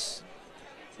was.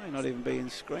 May not even be in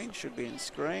screen. Should be in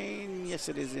screen. Yes,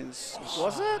 it is in.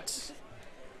 Was it?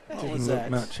 What Didn't was look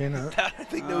that? much in it. I don't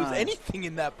think there was anything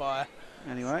in that by.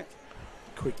 Anyway,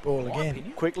 Quick ball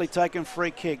again. quickly taken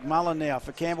free kick. Mullen now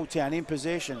for Campbelltown in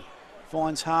possession.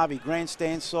 Finds Harvey.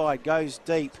 Grandstand side. Goes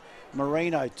deep.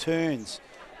 Marino turns.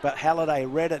 But Halliday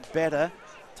read it better.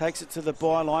 Takes it to the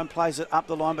byline, plays it up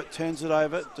the line, but turns it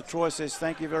over. Detroit says,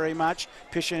 thank you very much.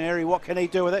 Piscineri, what can he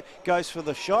do with it? Goes for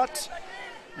the shot.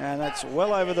 And that's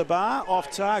well over the bar, off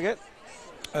target.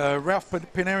 Ralph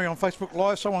Pineri on Facebook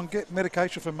Live. Someone get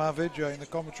medication for Marveggio in the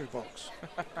commentary box.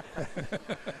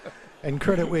 And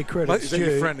credit where credit's Is that due.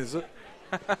 your friend, is it?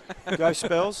 Go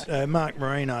Spells. Mark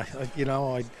Marino,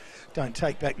 I don't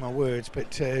take back my words,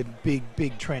 but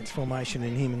big transformation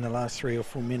in him in the last 3 or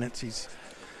 4 minutes. He's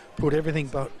put everything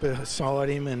beside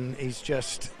him, and he's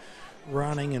just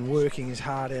running and working his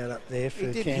heart out up there for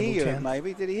Campbelltown. He did hear you,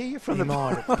 maybe. Did he hear you from the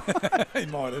might have. He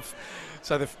might have.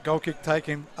 So the goal kick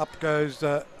taken. Up goes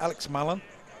Alex Mullen.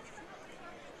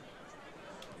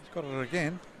 He's got it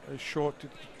again. Goes short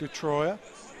to Troyer.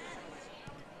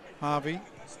 Harvey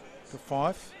to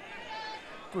Fife.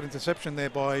 Good interception there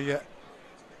by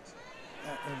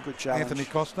Good challenge. Anthony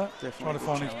Costa. Definitely Trying to good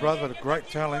find his challenge. brother, but a great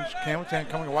challenge. Campbelltown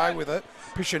coming away with it.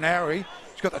 Piscinari,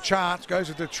 he's got the chance, goes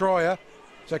to Troyer.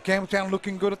 So Campbelltown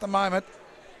looking good at the moment.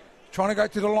 Trying to go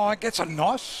to the line, gets a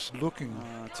nice looking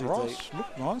too cross. deep.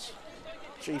 Looked nice.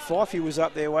 Gee, Fifey was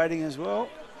up there waiting as well.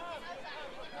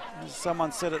 As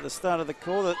someone said at the start of the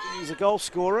call that he's a goal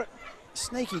scorer,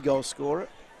 sneaky goal scorer.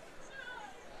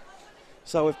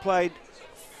 So we've played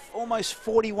almost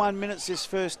 41 minutes this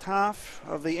first half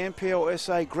of the NPL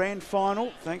SA Grand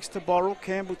Final. Thanks to Boral,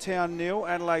 Campbelltown 0,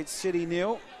 Adelaide City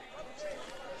 0.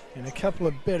 And a couple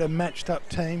of better matched up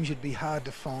teams you'd be hard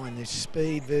to find. There's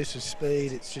speed versus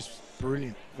speed. It's just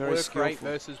brilliant. Very Work skillful. rate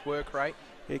versus work rate.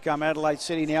 Here come Adelaide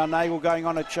City now. Nagel going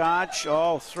on a charge.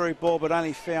 Oh, through ball, but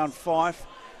only found Fife,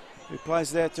 who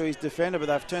plays it out to his defender, but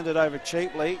they've turned it over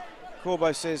cheaply.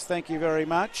 Corbo says thank you very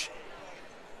much.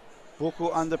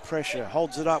 Buckle under pressure,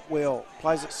 holds it up well,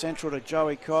 plays it central to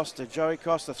Joey Costa. Joey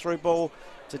Costa through ball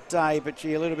to Day, but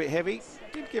gee, a little bit heavy.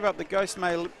 Did give up the ghost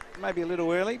maybe a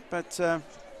little early, but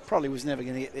probably was never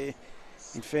going to get there,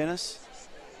 in fairness.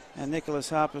 And Nicholas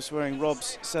Harper's wearing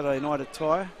Rob's Saturday night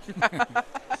attire.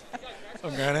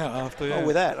 I'm going out after, yeah. Oh,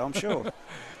 with that, I'm sure.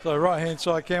 So right-hand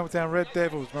side, Campbelltown Red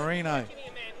Devils, Marino,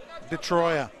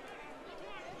 Detroyer.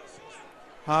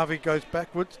 Harvey goes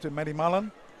backwards to Matty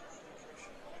Mullen.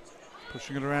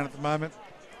 Pushing it around at the moment.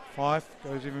 Fife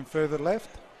goes even further left.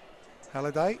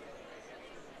 Halliday.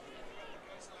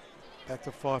 Back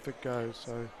to Fife it goes.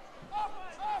 So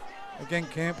again,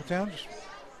 Campbelltown just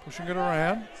pushing it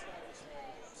around.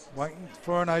 Waiting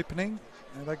for an opening.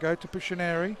 And they go to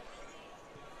Piscinari.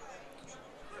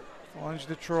 Finds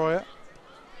Detroyer.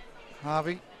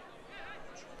 Harvey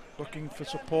looking for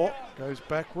support. Goes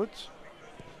backwards.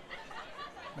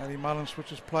 Matty Mullen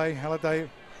switches play. Halliday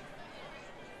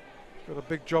got a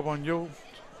big job on you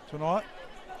tonight.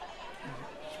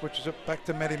 Switches it back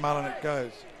to Matty Mullen. It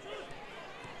goes.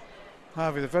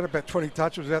 Harvey, they've had about 20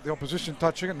 touches without the opposition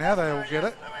touching it. Now they all get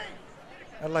it.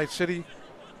 Adelaide City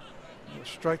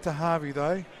straight to Harvey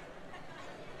though.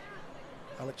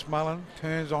 Alex Mullen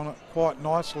turns on it quite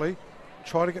nicely.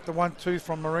 Try to get the 1-2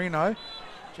 from Marino.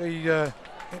 Gee,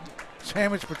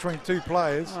 sandwiched between two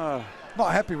players. Oh.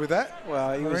 Not happy with that.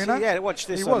 Well, he was, Marino? yeah, watch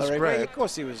this He on was the referee. grabbed. Of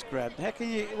course he was grabbed. How can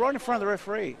you, right in front of the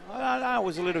referee? I know it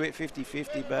was a little bit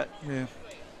 50-50, but Yeah.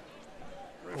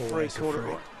 referee Always called it a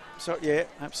free. right. So, yeah,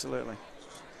 absolutely.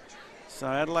 So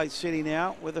Adelaide City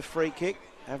now with a free kick.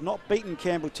 Have not beaten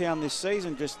Campbelltown this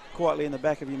season, just quietly in the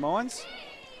back of your minds.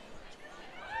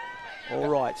 All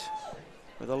right.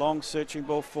 with a long searching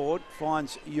ball forward.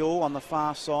 Finds Yule on the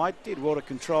far side. Did well to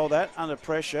control that under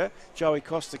pressure. Joey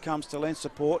Costa comes to lend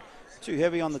support. Too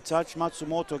heavy on the touch.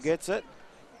 Matsumoto gets it.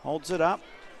 Holds it up.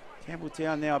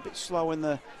 Campbelltown now a bit slow in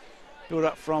the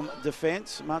build-up from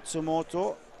defence.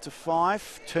 Matsumoto to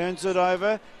Fife. Turns it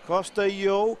over. Costa,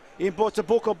 Yule. Import to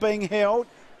Booker being held.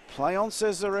 Play on,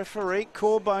 says the referee.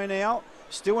 Corbo now.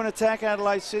 Still in attack,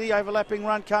 Adelaide City. Overlapping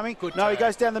run coming. Good no, he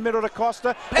goes down the middle to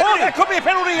Costa. Penalty. Oh, that could be a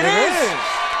penalty. It It is. is.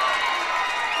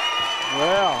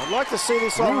 Well, I'd like to see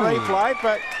this on replay,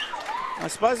 but I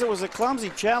suppose it was a clumsy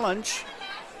challenge.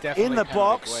 Definitely In the penalty,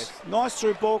 box. boys. Nice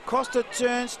through ball. Costa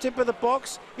turns, tip of the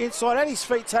box. Inside, had his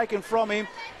feet taken from him.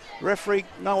 Referee,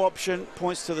 no option,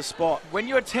 points to the spot. When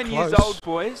you're 10 years Close. old,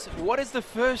 boys, what is the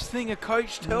first thing a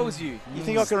coach tells you? You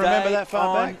think I can remember that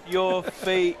far on back? your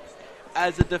feet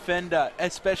as a defender,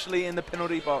 especially in the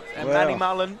penalty box. And Wow. Manny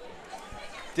Mullen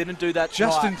didn't do that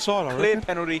Just tonight. inside, I Clear reckon.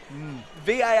 penalty.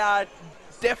 VAR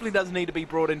definitely doesn't need to be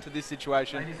brought into this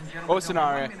situation or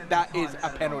scenario. That is a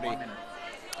penalty.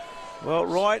 Well,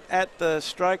 right at the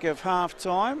stroke of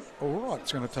half-time. All right,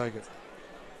 it's going to take it.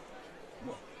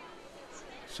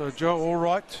 So Joe, all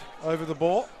right, over the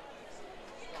ball.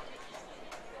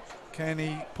 Can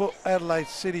he put Adelaide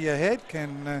City ahead?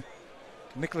 Can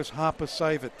Nicholas Harper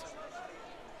save it?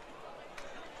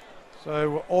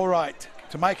 So all right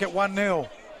to make it 1-0,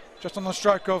 just on the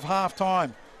stroke of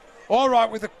half-time. All right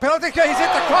with the penalty, he's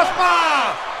hit the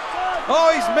crossbar.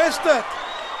 Oh, he's missed it.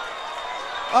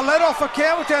 A let off for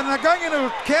Campbelltown, and they're going into a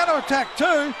counter-attack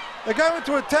too. They're going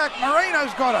into attack.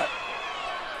 Marino's got it.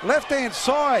 Left-hand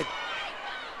side.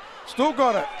 Still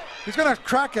got it. He's going to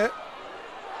crack it.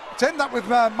 It's ended up with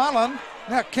Mullen.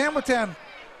 Now Campbelltown.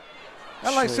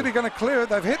 Adelaide City going to clear it.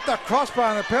 They've hit the crossbar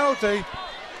and the penalty.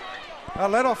 A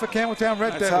let off for Campbelltown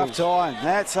Red That's Devils. half-time.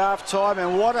 That's half-time,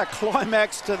 and what a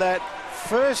climax to that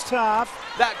first half.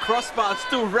 That crossbar's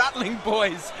still rattling,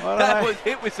 boys. I don't That know. eh? was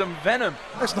hit with some venom.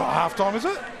 That's not half-time, is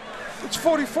it? It's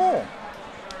 44.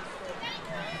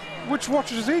 Which watch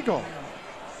has he got?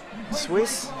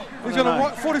 Swiss. He's I don't got a know.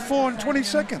 what, 44 in 20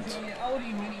 seconds.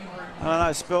 I don't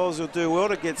know, Spells will do well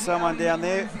to get someone down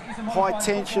there. High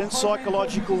tension,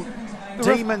 psychological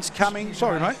demons coming.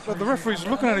 Sorry, mate, but the referee's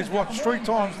looking at his watch 3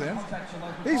 times then.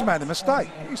 He's made a mistake.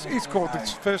 He's called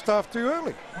this first half too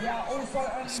early.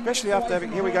 Especially after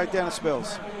having, here we go down to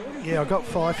Spells. Yeah, I got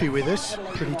Fifey with us.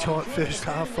 Pretty tight first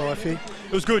half, Fifey.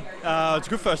 It was good. It's a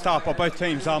good first half by both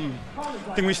teams. I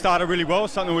think we started really well,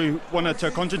 something we wanted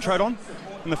to concentrate on.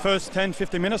 In the first 10,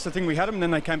 15 minutes, I think we had them, and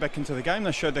then they came back into the game.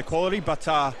 They showed their quality, but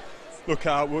look,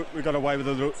 we got away with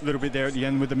a little bit there at the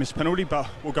end with the missed penalty, but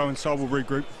we'll go inside, we'll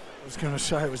regroup. I was going to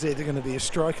say it was either going to be a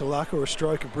stroke of luck or a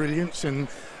stroke of brilliance, and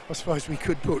I suppose we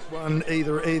could put one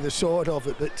either side of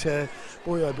it, but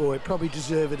boy oh boy, probably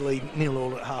deservedly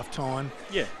 0-0 at half-time.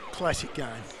 Yeah. Classic game.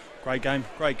 Great game,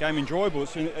 enjoyable.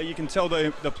 So you can tell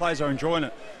the players are enjoying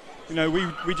it. You know,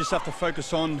 we just have to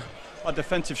focus on our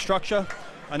defensive structure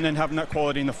and then having that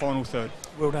quality in the final third.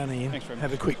 Well done, Ian. Thanks very much.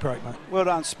 Have a quick break, mate. Well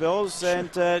done, Spells. And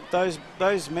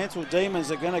those mental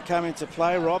demons are going to come into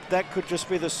play, Rob. That could just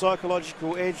be the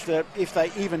psychological edge that if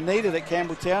they even needed at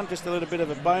Campbelltown, just a little bit of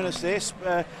a bonus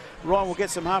there. Ryan, we'll get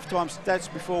some half-time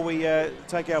stats before we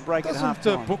take our break at Doesn't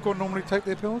half-time. Booker normally take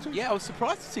their penalty? Yeah, I was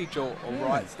surprised to see Joel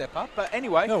Alright step up. But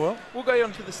anyway, Oh, well. we'll go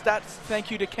on to the stats.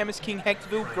 Thank you to Chemist King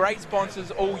Hectorville. Great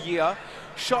sponsors all year.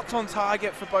 Shots on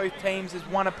target for both teams is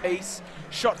 1 apiece.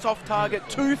 Shots off target,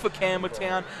 2 for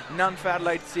Campbelltown, none for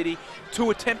Adelaide City. 2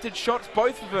 attempted shots,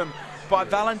 both of them by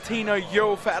Valentino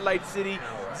Yule for Adelaide City,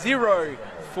 0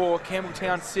 for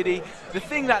Campbelltown City. The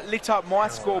thing that lit up my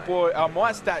scoreboard,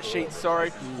 my stat sheet,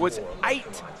 was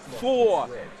 8-4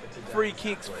 free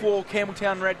kicks for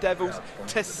Campbelltown Red Devils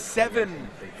to 7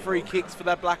 free kicks for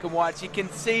that black and white. So you can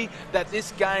see that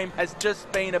this game has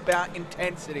just been about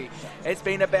intensity. It's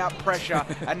been about pressure,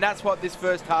 and that's what this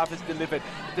first half has delivered.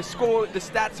 The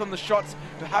stats on the shots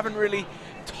haven't really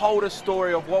told a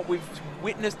story of what we've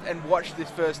witnessed and watched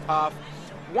this first half.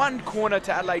 1 corner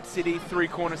to Adelaide City, 3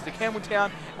 corners to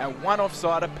Campbelltown, and 1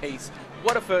 offside apiece.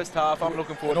 What a first half. I'm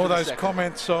looking forward And all to the those second.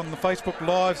 comments on the Facebook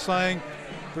Live saying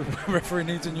the referee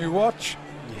needs a new watch.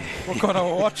 What kind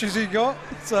of watch has he got?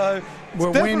 So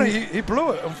Well, definitely he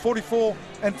blew it on 44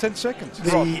 and 10 seconds.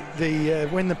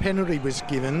 When the penalty was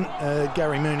given,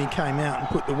 Gary Mooney came out and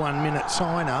put the 1 minute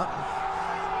sign up.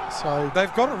 So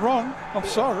They've got it wrong. I'm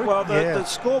sorry. Well, the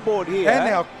scoreboard here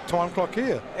and our time clock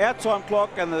here. our time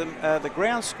clock and the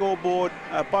ground scoreboard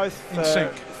are both In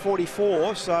sync.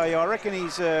 44, so I reckon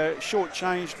he's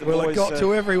shortchanged the well, boys. it got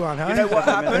to everyone, huh? You know what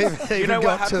happened? Even You know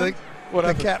what got to happened?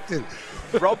 the captain.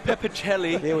 Rob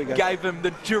Peppicelli There we go. gave him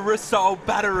the Duracell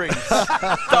batteries.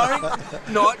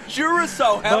 Not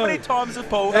Duracell. How many times has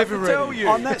Paul had to tell you?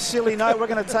 On that silly note, we're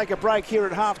going to take a break here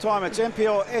at halftime. It's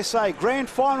NPL SA Grand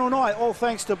Final night, all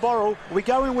thanks to Boral. We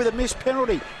go in with a missed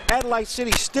penalty. Adelaide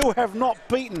City still have not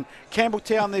beaten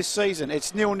Campbelltown this season.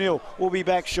 It's 0-0. We'll be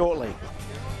back shortly.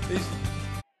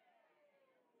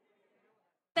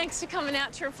 Thanks for coming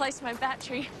out to replace my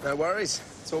battery. No worries.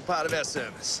 It's all part of our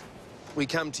service. We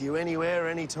come to you anywhere,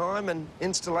 anytime, and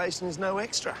installation is no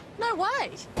extra. No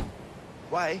way.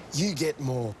 Way, you get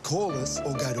more. Call us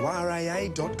or go to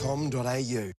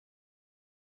raa.com.au.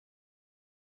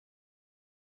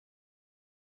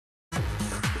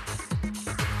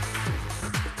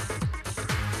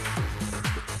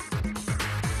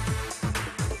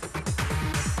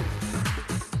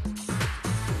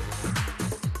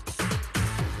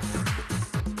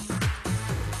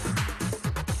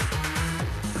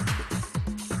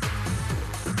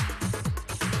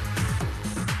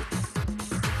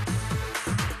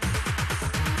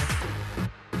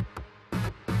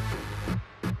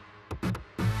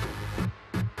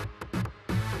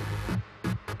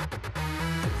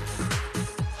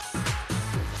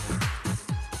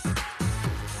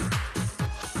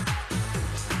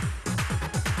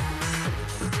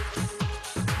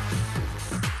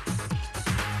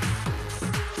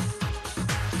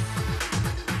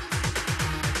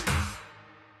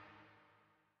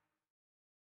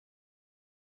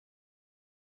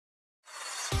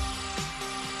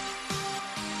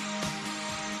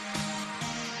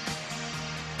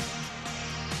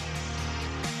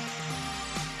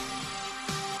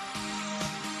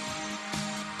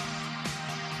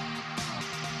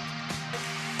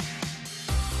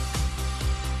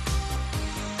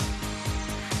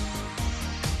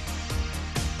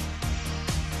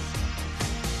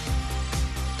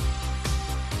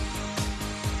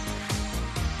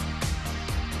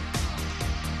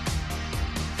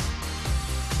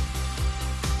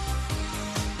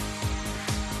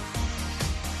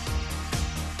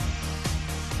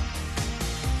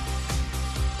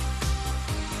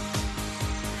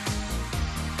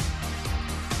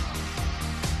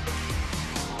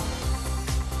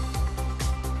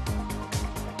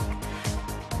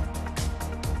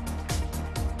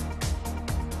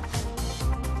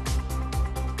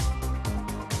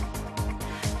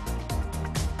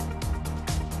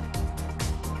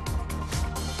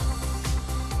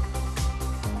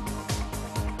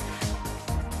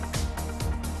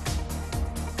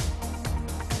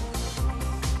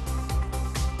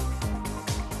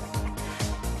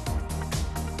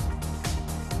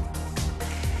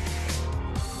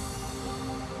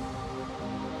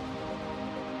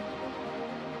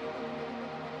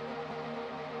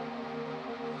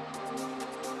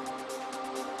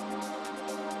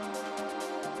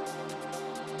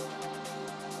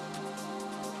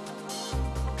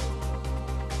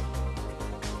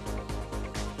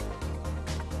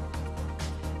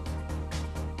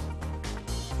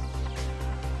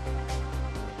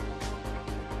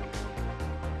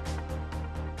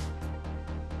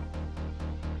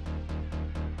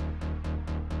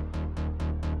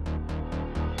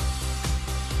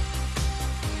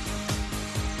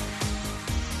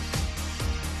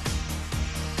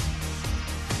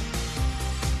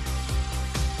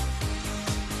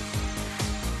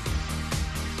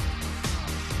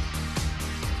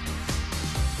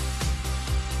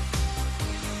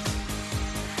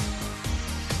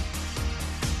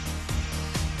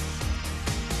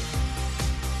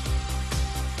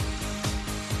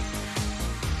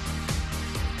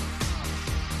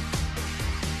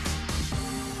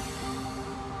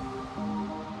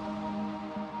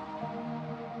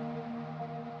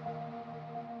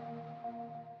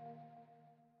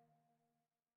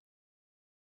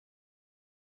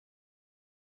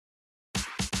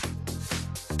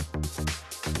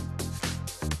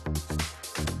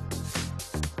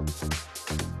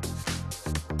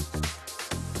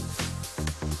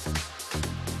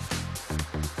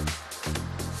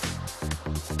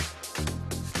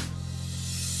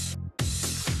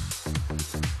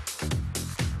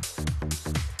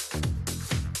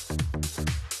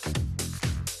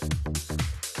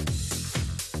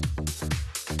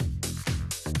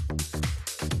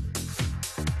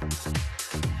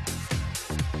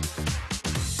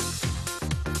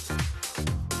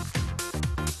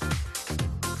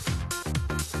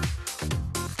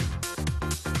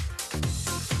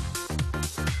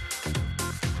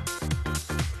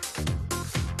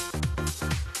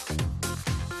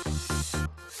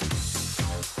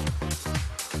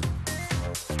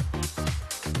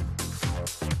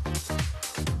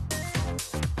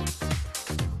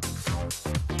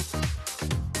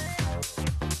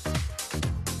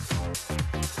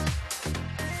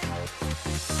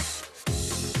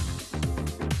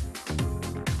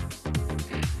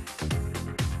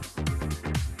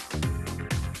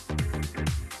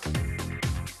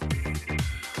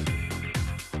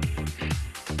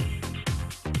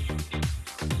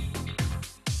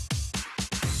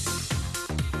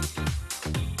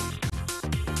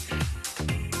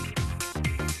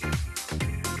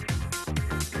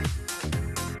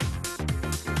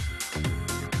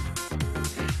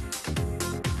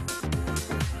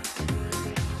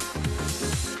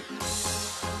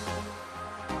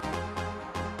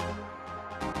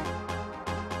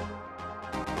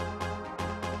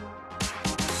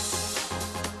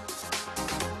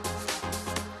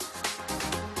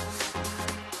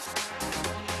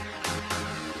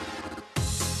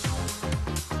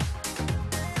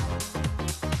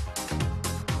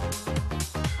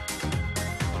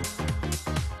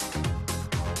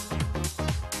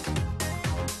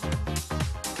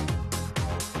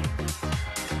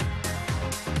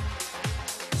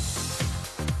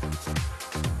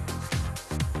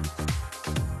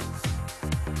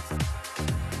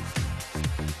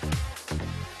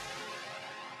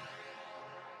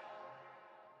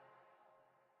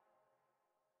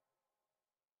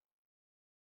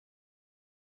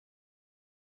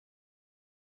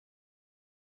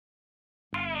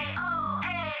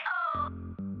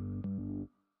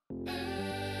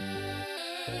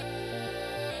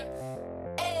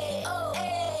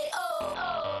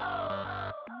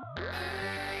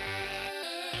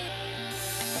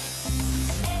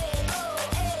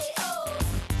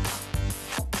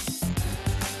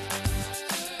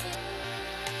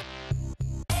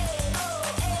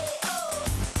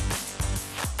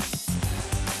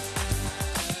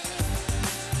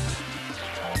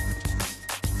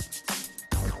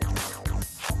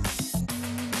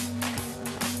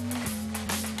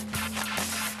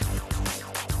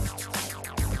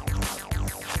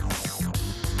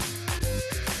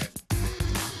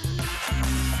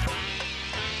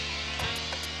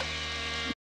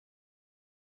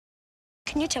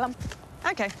 Can you tell him?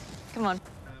 Okay, come on.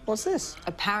 What's this?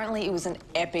 Apparently it was an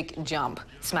epic jump.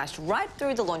 Smashed right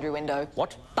through the laundry window.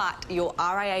 What? But your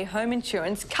RAA home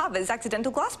insurance covers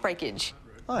accidental glass breakage.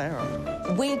 Oh, yeah,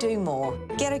 right. We do more.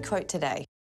 Get a quote today.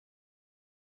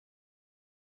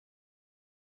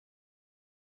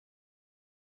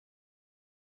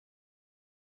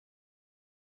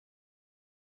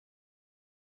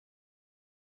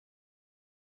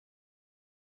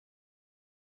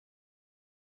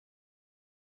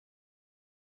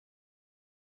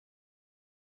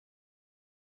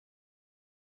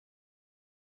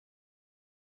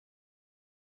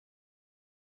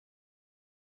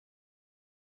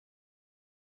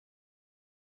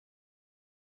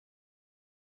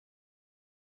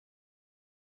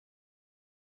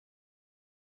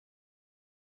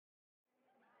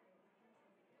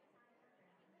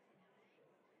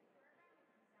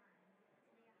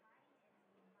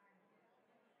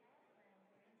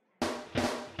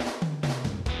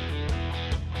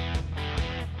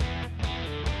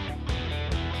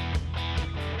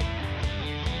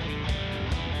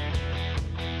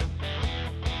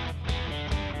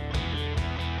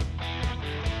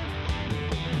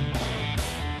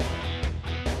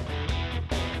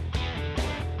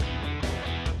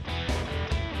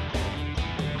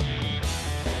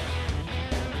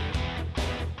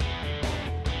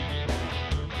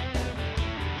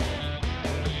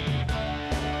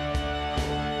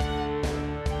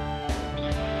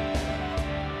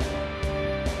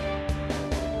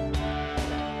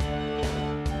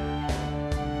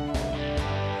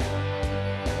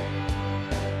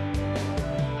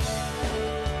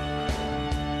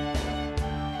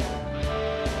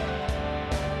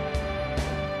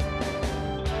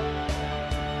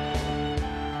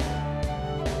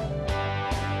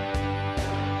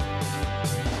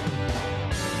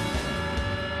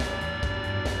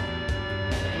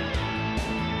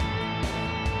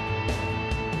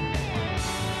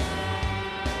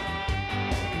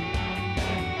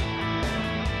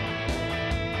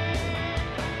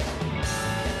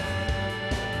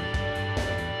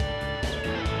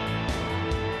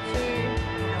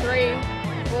 Three,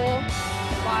 4,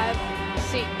 5,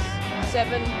 6,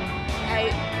 7,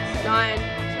 8, 9.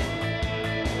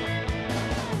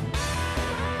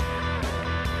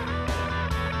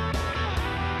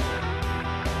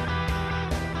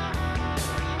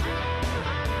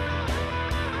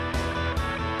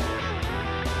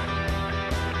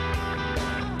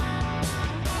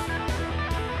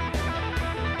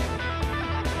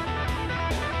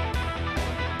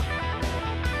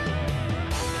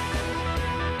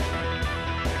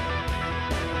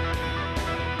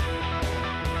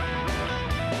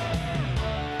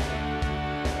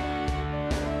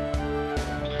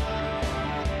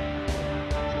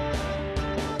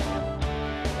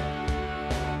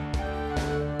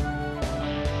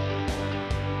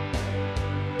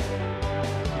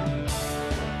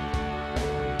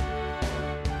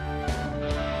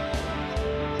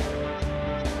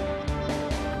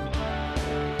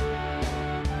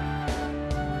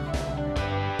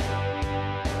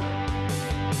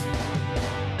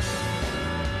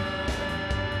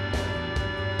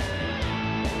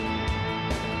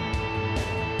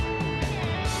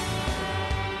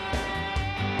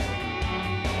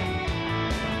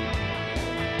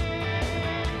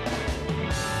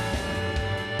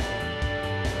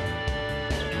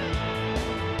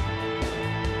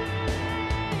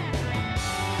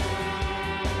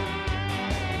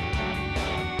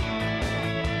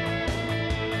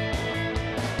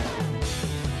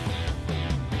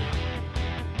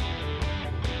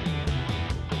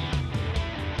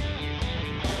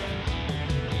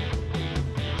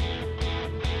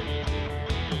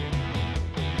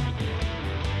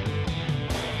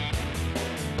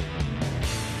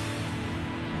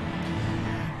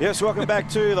 Yes, welcome back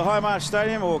to the High March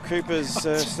Stadium, or Cooper's.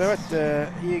 Stuart,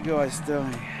 you guys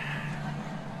doing?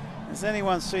 Has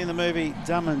anyone seen the movie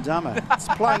Dumb and Dumber? It's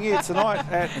playing here tonight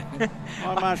at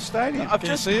High March Stadium. I've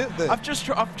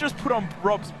just put on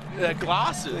Rob's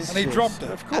glasses, and he dropped it.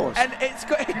 Of course. And it's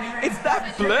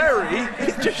that blurry.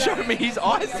 It's just showing me his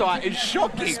eyesight is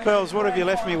shocking. Spells, what have you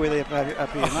left me with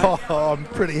up here, mate? Oh, I'm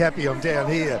pretty happy I'm down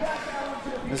here.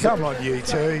 Come on, you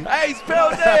two. Hey,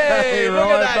 Spells, hey, look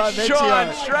at that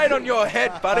shine straight on your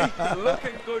head, buddy.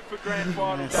 Looking good for grand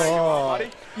final day,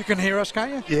 buddy. You can hear us,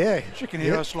 can't you? Yeah. You can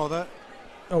hear us like that.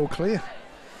 All clear.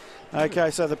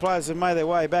 Okay, so the players have made their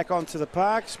way back onto the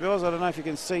park. Spells, I don't know if you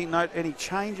can note any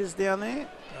changes down there.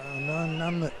 No,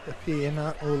 none that appear.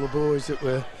 No, all the boys that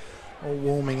were all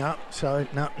warming up, so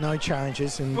no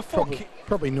changes, and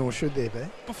probably nor should there be.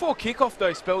 Before kick-off,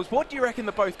 though, Spells, what do you reckon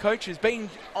the both coaches, being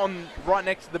on right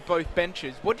next to the both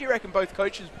benches, what do you reckon both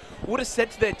coaches would have said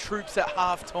to their troops at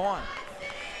half-time?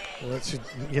 Well, that's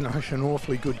an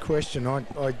awfully good question.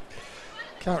 I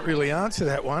can't really answer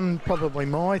that one. Probably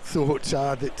my thoughts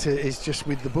are that it's just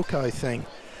with the Bucco thing,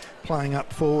 playing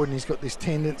up forward, and he's got this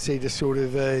tendency to sort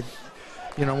of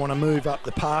want to move up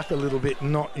the park a little bit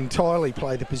and not entirely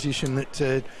play the position that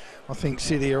I think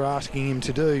City are asking him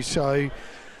to do. So,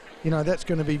 that's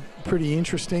going to be pretty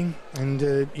interesting. And,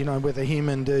 whether him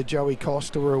and Joey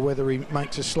Costa, or whether he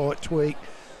makes a slight tweak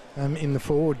in the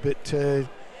forward. But,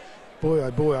 boy,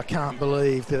 oh boy, I can't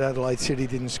believe that Adelaide City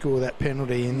didn't score that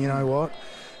penalty. And you know what?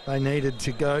 They needed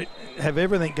to have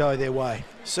everything go their way.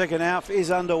 Second half is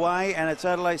underway, and it's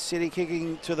Adelaide City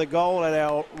kicking to the goal at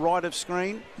our right of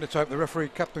screen. Let's hope the referee,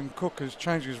 Captain Cook, has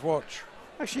changed his watch.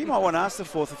 Actually, you might want to ask the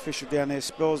fourth official down there,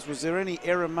 Spells, was there any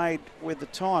error made with the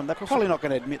time? They're probably not going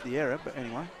to admit the error, but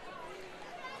anyway.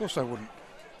 Of course they wouldn't.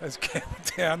 As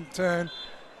Campbelltown turn,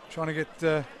 trying to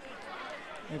get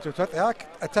into attack. They are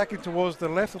attacking towards the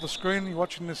left of the screen. You're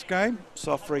watching this game.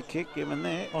 Soft free kick given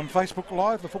there. On Facebook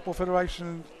Live, the Football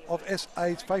Federation of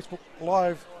SA's Facebook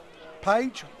Live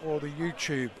page, or the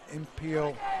YouTube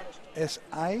NPL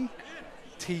SA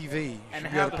TV. And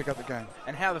should be able to pick up the game.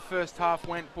 And how the first half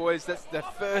went, boys. That's the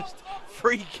first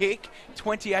free kick,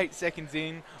 28 seconds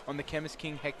in on the Chemist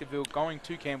King Hectorville, going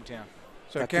to Campbelltown.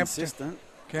 So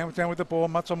Campbelltown with the ball.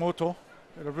 Matsumoto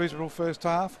had a reasonable first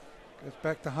half. Goes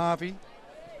back to Harvey.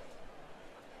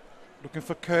 Looking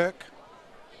for Kirk.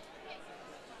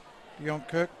 Dion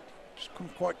Kirk just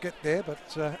couldn't quite get there,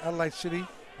 but Adelaide City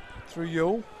through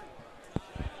Yule.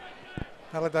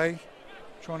 Halliday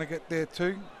trying to get there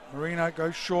too. Marino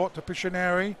goes short to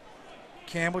Pictionary.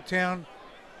 Campbelltown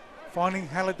finding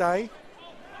Halliday.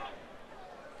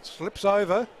 Slips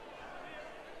over.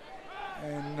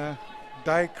 And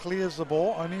Day clears the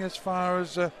ball only as far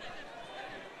as the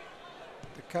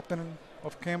captain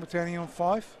of Campbelltown, Ian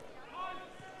Fife.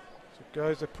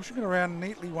 They're pushing it around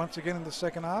neatly once again in the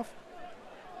second half.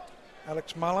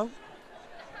 Alex Mullen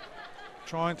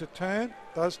trying to turn,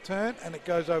 does turn, and it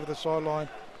goes over the sideline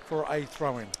for a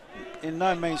throw-in. In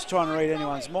no means trying to read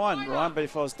anyone's mind, Ryan, but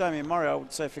if I was Damien Murray, I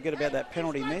would say forget about that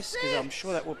penalty miss, because I'm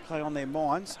sure that will play on their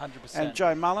minds. 100%. And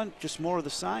Joe Mullen, just more of the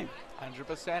same.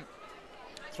 100%.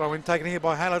 Throw-in taken here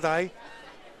by Halliday.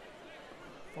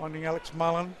 Finding Alex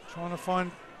Mullen, trying to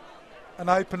find an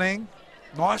opening.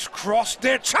 Nice cross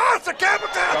there, chance for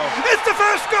Campbelltown. Oh. It's the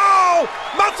first goal.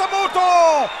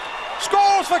 Matsumoto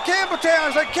scores for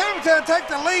Campbelltown. So Campbelltown take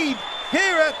the lead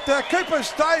here at Cooper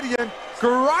Stadium.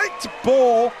 Great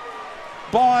ball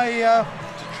by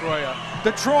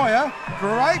Detroyer.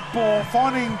 Great ball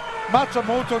finding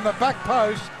Matsumoto in the back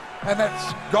post, and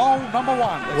that's goal number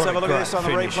one. Let's have a look at this on the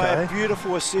replay. A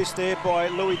beautiful assist there by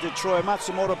Louis Detroyer.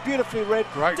 Matsumoto beautifully read.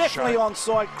 Great definitely shot.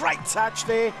 onside. Great touch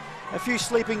there. A few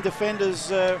sleeping defenders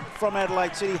from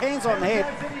Adelaide City. Hands on the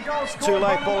head. It's too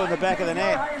late. Ball in the back of the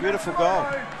net. Beautiful goal.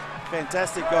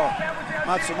 Fantastic goal.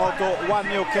 Matsumoto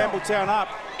 1-0 Campbelltown up.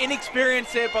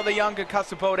 Inexperience there by the younger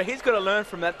Casabota. He's got to learn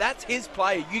from that. That's his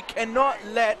player. You cannot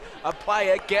let a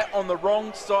player get on the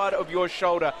wrong side of your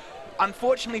shoulder.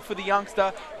 Unfortunately for the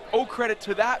youngster, all credit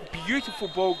to that. Beautiful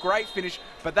ball, great finish,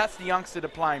 but that's the youngster to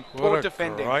blame. Poor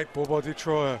defending. Great ball by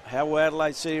Detroit. How will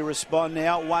Adelaide City respond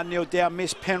now? 1-0 down,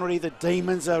 missed penalty. The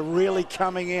Demons are really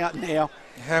coming out now.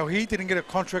 How he didn't get a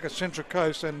contract at Central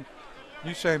Coast and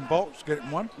Usain Bolt's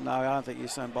getting one. No, I don't think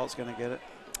Usain Bolt's going to get it.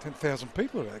 10,000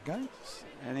 people at that game.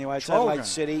 Anyway, it's Adelaide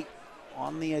City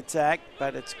on the attack,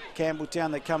 but it's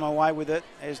Campbelltown that come away with it.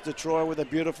 As Detroit with a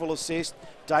beautiful assist.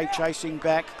 Day chasing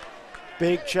back.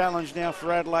 Big challenge now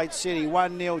for Adelaide City.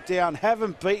 1-0 down.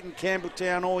 Haven't beaten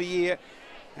Campbelltown all year.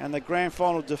 And the grand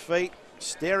final defeat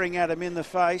staring at him in the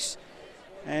face.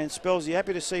 And Spells, you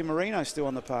happy to see Marino still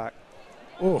on the park?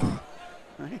 Oh,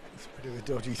 it's a bit of a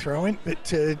dodgy throw-in.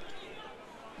 But,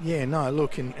 yeah, no,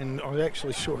 look, and I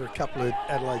actually saw a couple of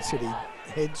Adelaide City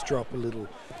heads drop a little,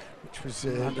 which was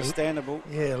understandable.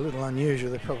 A little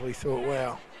unusual. They probably thought,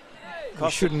 wow, we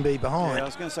shouldn't be behind. Yeah, I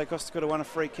was going to say Costa could have won a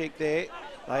free kick there.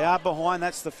 They are behind,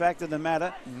 that's the fact of the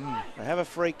matter. They have a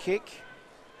free kick.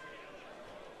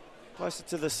 Closer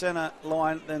to the centre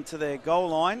line than to their goal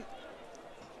line.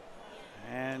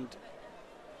 And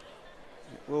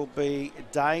it will be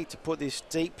Day to put this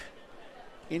deep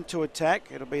into attack.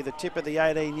 It'll be the tip of the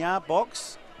 18-yard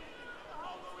box.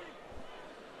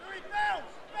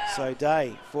 So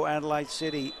Day for Adelaide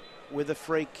City with a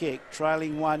free kick,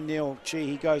 trailing 1-0. Gee,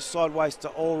 he goes sideways to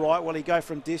all right. Will he go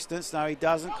from distance? No, he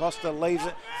doesn't. Costa leaves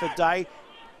it for Day.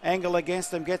 Angle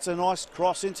against them, gets a nice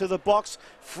cross into the box.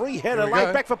 Free header Here we laid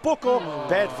go. back for Booker.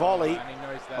 Bad volley And he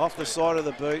knows that off the too. side of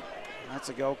the boot. That's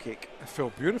a goal kick. It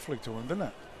fell beautifully to him, didn't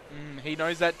it? He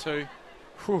knows that too.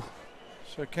 Whew.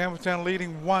 So Campbelltown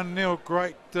leading 1-0.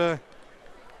 Great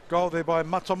goal there by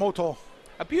Matsumoto.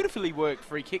 A beautifully worked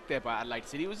free kick there by Adelaide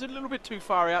City. It was a little bit too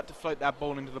far out to float that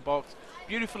ball into the box.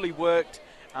 Beautifully worked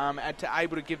and to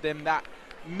able to give them that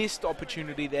missed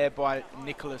opportunity there by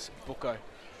Nicholas Bucco.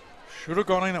 Should have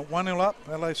gone in at 1-0 up.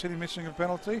 Adelaide City missing a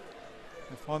penalty.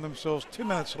 They find themselves 2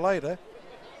 minutes later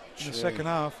in the second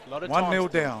half.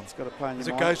 1-0 down. It's got to play in As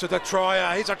your it mind. goes to the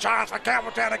Troyer. Here's a chance for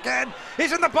Campbelltown again.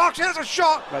 He's in the box. Here's a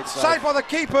shot. Great save. Saved by the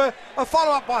keeper. A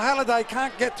follow-up by Halliday.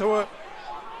 Can't get to it.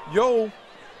 Yule.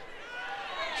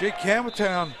 Gee,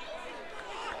 Campbelltown.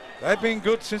 They've been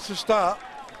good since the start.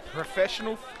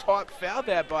 Professional type foul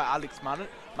there by Alex Mullen.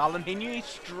 He knew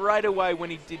straight away when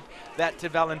he did that to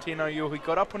Valentino Yule. He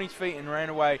got up on his feet and ran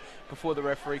away before the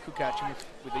referee could catch him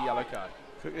with a yellow card.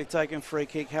 Quickly taken free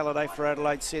kick. Halliday for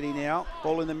Adelaide City now.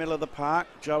 Ball in the middle of the park.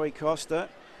 Joey Costa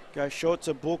goes short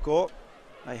to Booker.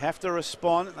 They have to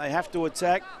respond. They have to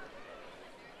attack.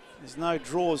 There's no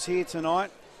draws here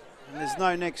tonight. And there's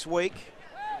no next week.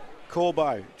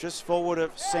 Corbo just forward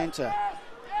of centre.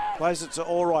 Plays it to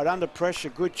Allright. Under pressure.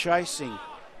 Good chasing.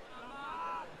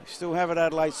 They still have it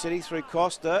Adelaide City through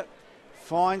Costa.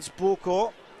 Finds Booker.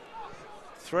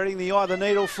 Threading the eye of the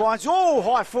needle. Finds. Oh,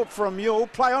 high foot from Mule.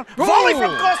 Play on. Volley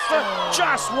from Costa.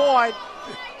 Just wide.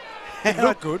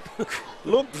 Looked good.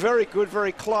 Looked very good.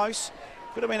 Very close.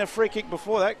 Could have been a free kick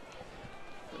before that.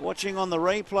 Watching on the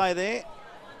replay there.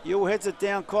 Yule heads it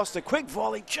down. Costa. Quick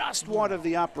volley. Just wide of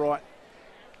the upright.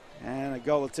 And a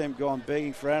goal attempt gone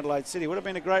begging for Adelaide City. Would have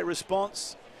been a great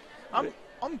response.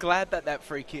 I'm glad that that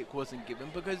free kick wasn't given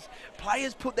because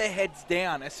players put their heads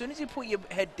down. As soon as you put your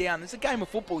head down, it's a game of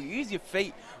football. You use your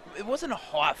feet. It wasn't a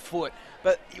high foot,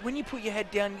 but when you put your head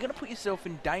down, you're going to put yourself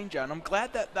in danger. And I'm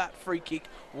glad that that free kick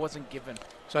wasn't given.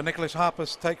 So Nicholas Harper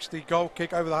takes the goal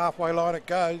kick over the halfway line. It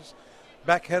goes.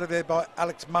 Back headed there by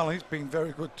Alex Mullen. He's been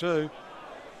very good too.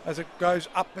 As it goes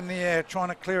up in the air, trying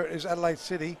to clear it is Adelaide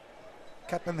City.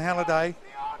 Captain Halliday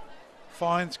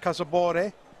finds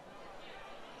Casabore.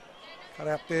 Cut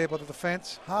out there by the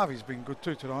defence. Harvey's been good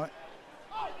too tonight.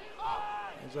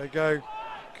 As they go,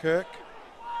 Kirk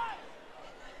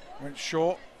went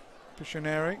short.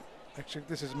 Piscinari. Actually,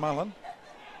 this is Mullen.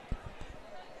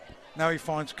 Now he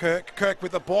finds Kirk. Kirk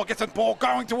with the ball. Gets the ball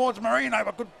going towards Marino.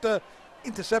 A good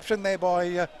interception there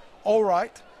by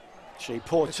Allright. Gee,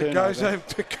 poor As turnover. it goes over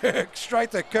to Kirk.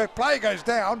 Straight to Kirk. Player goes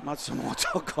down.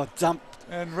 Matsumoto got dumped.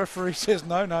 And referee says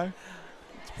no.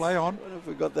 Let's play on. What if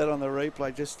we got that on the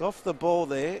replay? Just off the ball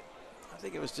there. I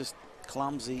think it was just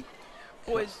clumsy.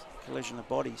 Boys, collision of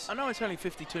bodies. I know it's only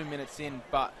 52 minutes in,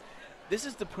 but this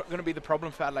is going to be the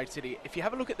problem for Adelaide City. If you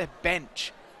have a look at their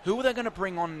bench, who are they going to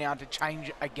bring on now to change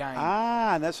a game?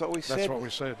 And that's what we said. That's what we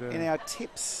said, yeah. In our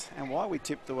tips, and why we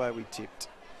tipped the way we tipped.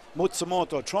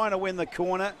 Matsumoto trying to win the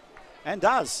corner, and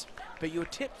does. But your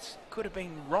tips could have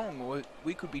been wrong, or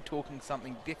we could be talking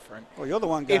something different. Well, you're the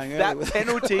one going if early that with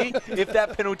penalty, if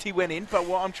that penalty went in. But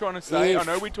what I'm trying to say, I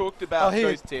know we talked about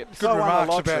those tips. Good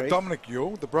remarks about Dominic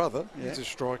Yule, the brother. Yeah. He's a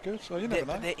striker, so you never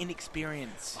know. They're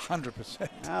inexperienced.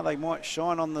 100%. They might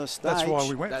shine on the stage. That's why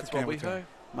we went That's for what we Campbelltown. heard.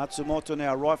 Matsumoto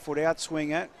now right foot out,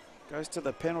 swing it. Goes to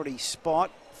the penalty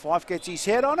spot. Fife gets his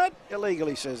head on it.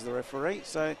 Illegally, says the referee.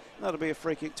 So that'll be a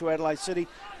free kick to Adelaide City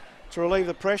to relieve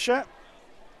the pressure.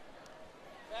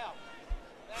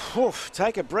 Oof,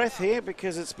 take a breath here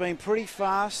because it's been pretty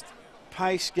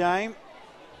fast-paced game.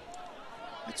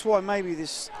 That's why maybe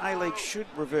this A-League should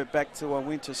revert back to a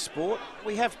winter sport.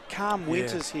 We have calm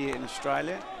winters here in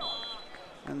Australia.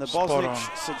 And the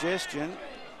Bosnich suggestion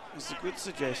is a good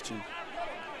suggestion.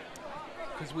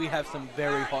 Because we have some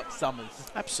very hot summers.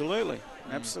 Absolutely,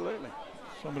 absolutely.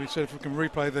 Somebody said if we can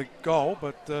replay the goal,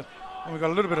 but we've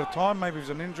got a little bit of time. Maybe it was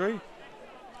an injury.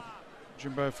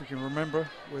 Jimbo, if you can remember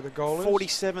where the goal is.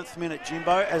 47th minute,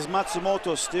 Jimbo, as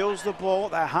Matsumoto steals the ball.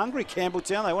 They're hungry,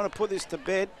 Campbelltown. They want to put this to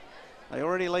bed. They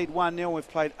already lead 1-0. We've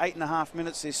played 8.5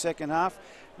 minutes this second half.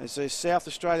 It's a South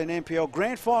Australian NPL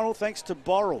Grand Final thanks to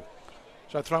Boral.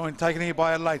 So throw in taken here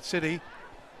by Adelaide City.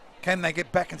 Can they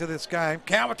get back into this game?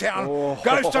 Campbelltown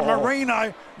goes to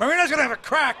Marino. Marino's going to have a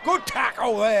crack. Good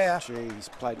tackle there.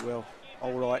 Jeez, played well.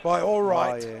 All right. By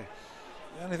Allright. Oh, yeah.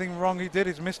 The only thing wrong he did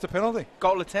is missed a penalty.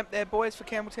 Goal attempt there, boys, for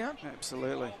Campbelltown?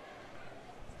 Absolutely.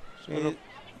 So it'll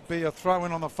be a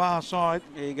throw-in on the far side.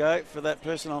 There you go, for that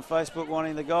person on Facebook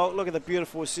wanting the goal. Look at the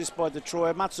beautiful assist by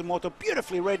Detroit. Matsumoto,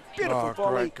 beautifully read, beautiful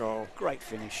volley. Great goal. Great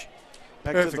finish.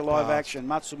 Back Perfect to the live pass. action.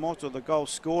 Matsumoto, the goal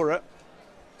scorer.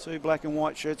 Two black and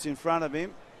white shirts in front of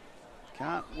him.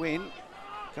 Can't win.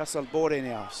 Campbelltown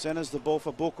now. Centres the ball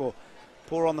for Booker.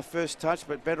 Poor on the first touch,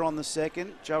 but better on the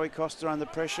second. Joey Costa under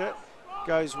pressure.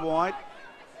 Goes wide.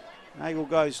 Nagel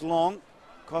goes long.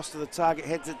 Costa the target,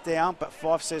 heads it down, but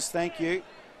Fife says thank you.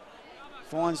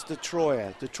 Finds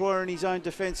Detroyer. Detroyer in his own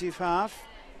defensive half.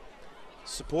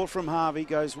 Support from Harvey.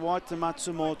 Goes wide to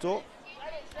Matsumoto.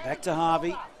 Back to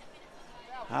Harvey.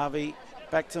 Harvey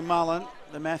back to Mullen,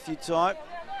 the Matthew type.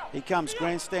 He comes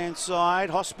grandstand side.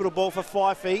 Hospital ball for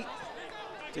Fifey.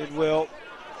 Did well.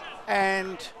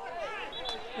 And,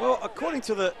 well, according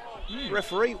to the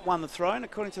referee, won the throw, and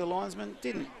according to the linesman,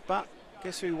 didn't. But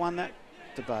guess who won that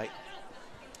debate?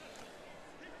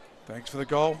 Thanks for the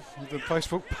goal with the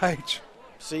Facebook page.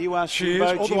 See you are She is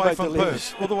all the way from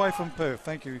Perth. All the way from Perth.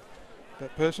 Thank you.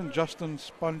 That person, Justin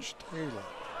Sponge Taylor.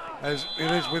 As it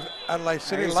is with Adelaide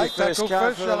City. Late tackle,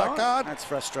 first yellow card. That's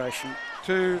frustration.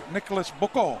 To Nicholas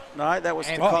Booker. No, that was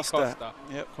to Costa.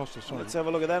 Yep. Costa, sorry. Let's have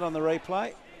a look at that on the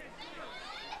replay.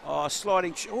 Oh,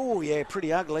 sliding. Oh, yeah,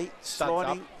 pretty ugly.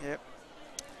 Sliding. Yep.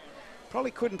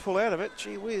 Probably couldn't pull out of it.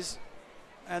 Gee whiz.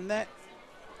 And that.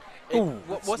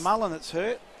 What's Mullen that's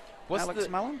hurt? Alex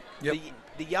Mullen? Yep.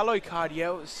 The yellow card,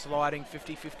 yeah, it was sliding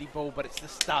 50-50 ball, but it's the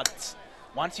studs.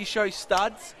 Once you show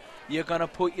studs, you're going to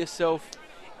put yourself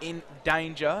in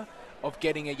danger of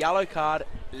getting a yellow card,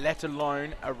 let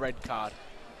alone a red card.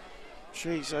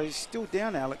 Gee, so he's still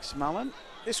down, Alex Mullen.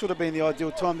 This would have been the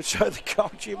ideal time to show the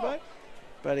goal, Jimbo,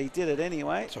 but he did it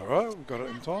anyway. It's all right, we've got it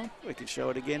in time. We can show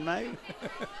it again, maybe.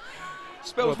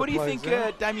 Spells, what do you think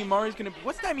Damien Murray's going to...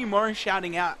 What's Damien Murray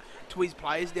shouting out to his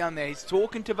players down there? He's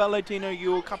talking to Valentino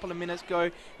Ewell a couple of minutes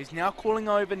ago. He's now calling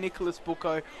over Nicholas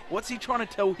Booker. What's he trying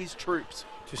to tell his troops?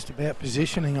 Just about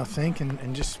positioning, I think,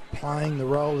 and just playing the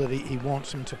role that he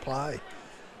wants them to play.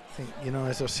 I think, you know,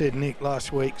 as I said, Nick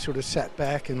last week sort of sat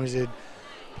back and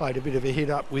played a bit of a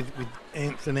hit up with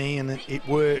Anthony, and it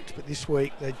worked. But this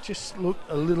week they just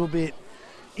looked a little bit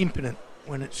impotent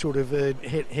when it's sort of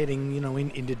heading, you know,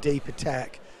 into deep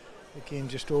attack. Again,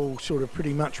 just all sort of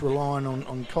pretty much relying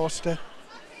on Costa.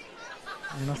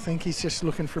 And I think he's just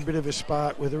looking for a bit of a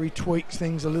spark. Whether he tweaks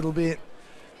things a little bit,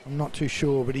 I'm not too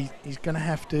sure, but he's going to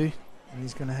have to, and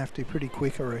he's going to have to pretty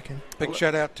quick, I reckon. Big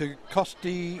shout out to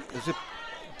Costi, is it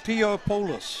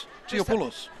Teopoulos?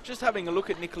 Just having a look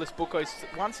at Nicholas Booker.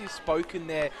 Once he's spoken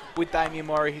there with Damien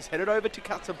Murray, he's headed over to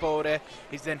Campbelltown.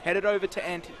 He's then headed over to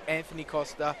Anthony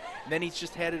Costa. And then he's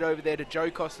just headed over there to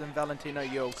Joe Costa and Valentino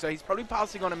Ewell. So he's probably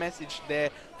passing on a message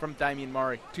there from Damien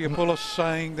Murray. Teopoulos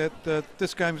saying that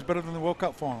this game is better than the World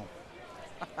Cup final.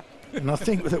 And I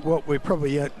think that what we're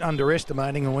probably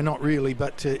underestimating, and we're not really,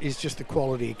 but is just the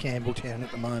quality of Campbelltown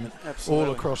at the moment. Absolutely.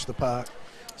 All across the park.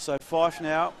 So Fife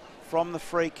now from the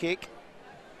free kick.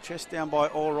 Chest down by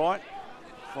Allright.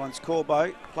 Finds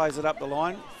Corbo. Plays it up the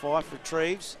line. Fife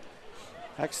retrieves.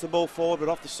 Hacks the ball forward, but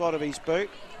off the side of his boot.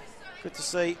 Good to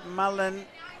see Mullen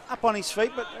up on his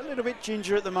feet, but a little bit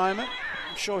ginger at the moment.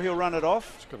 I'm sure he'll run it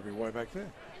off. It's got to be way back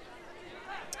there.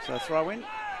 So throw in.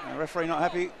 The referee not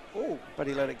happy. Oh, but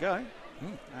he let it go.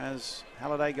 As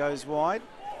Halliday goes wide.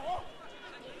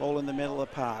 Ball in the middle of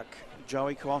the park.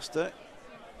 Joey Costa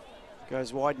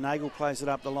goes wide. Nagel plays it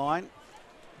up the line.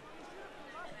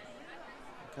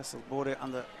 Campbelltown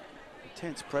under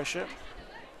intense pressure.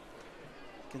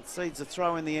 Concedes a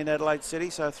throw in the end, Adelaide City.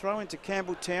 So a throw into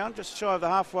Campbelltown, just shy of the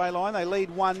halfway line. They lead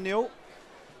 1-0.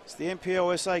 It's the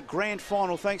NPL SA Grand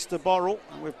Final thanks to Boral.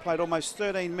 And we've played almost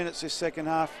 13 minutes this second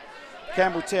half.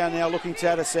 Campbelltown now looking to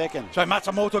add a second. So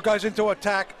Matsumoto goes into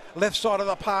attack, left side of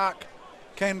the park.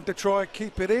 Can Detroit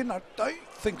keep it in? I don't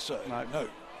think so. No.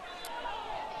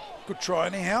 Good try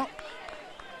anyhow.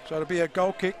 So it'll be a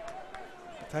goal kick.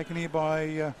 Taken here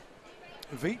by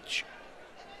Veach.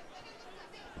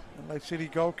 Adelaide City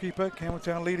goalkeeper.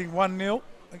 Campbelltown leading 1-0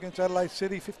 against Adelaide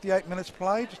City. 58 minutes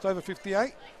played, just over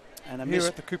 58. And here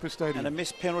at the Cooper Stadium. And a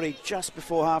missed penalty just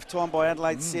before half-time by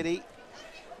Adelaide City.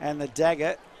 And the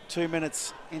dagger 2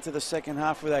 minutes into the second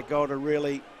half with that goal to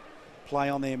really play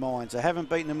on their minds. They haven't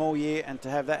beaten them all year, and to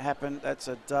have that happen, that's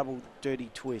a double dirty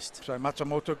twist. So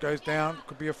Matsumoto goes down.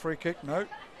 Could be a free kick. No.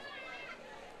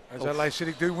 As Adelaide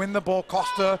City do win the ball.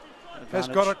 Costa has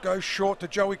got it, goes short to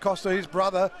Joey Costa, his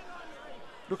brother.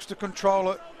 Looks to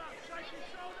control it.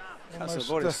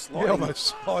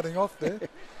 Almost sliding off there.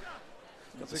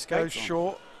 As it goes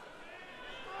short.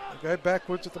 They go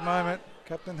backwards at the moment.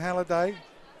 Captain Halliday.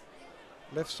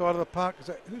 Left side of the park.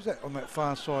 Who's that on that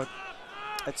far side?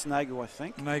 That's Nagel, I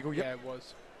think. Nagel, yep. Yeah, it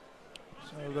was.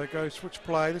 So they go switch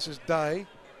play. This is Day.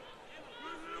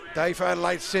 Day for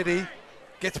Adelaide City.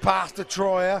 Gets past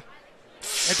Detroyer.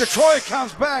 And Detroyer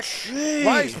comes back.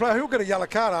 Race play. He'll get a yellow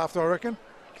card after, I reckon.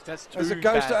 That's two as it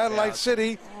goes to bad Adelaide fouls.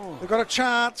 City. They've got a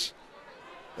chance.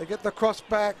 They get the cross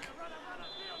back.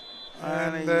 And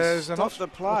And he there's an stopped the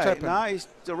what's play. happened? No,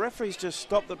 the referee's just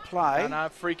stopped the play. No,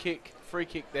 free kick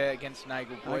there against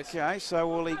Nagel, boys. Okay, so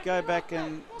will he go back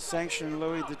and sanction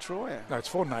Louis Detroyer? No, it's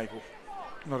for Nagel,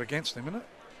 not against him, isn't it?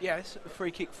 Yes, a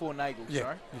free kick for Nagel, Yeah,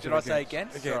 sorry. you Did said I say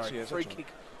against. against? Against, Sorry. yes, Free that's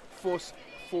kick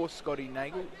for Scotty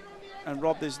Nagel. And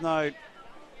Rob, there's no...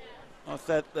 I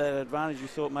thought that advantage you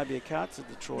thought maybe a card to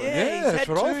Detroit. Yeah, that's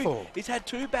what I thought. He's had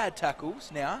 2 bad tackles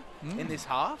now in this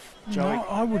half. No,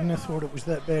 I wouldn't have thought it was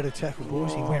that bad a tackle,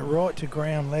 boys. He went right to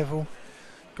ground level,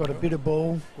 got a bit of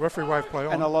ball. Referee wave play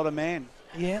on. And a lot of man.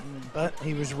 Yeah, but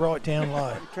he was right down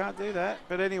low. You can't do that.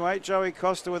 But anyway, Joey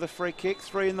Costa with a free kick,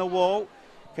 3 in the wall.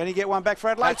 Can he get one back for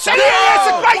Adelaide? That's Yes,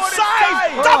 a great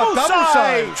save! Double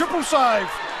save! Triple save!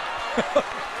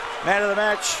 Man of the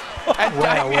match. And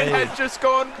Wow, Damien wow. has just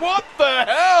gone, what the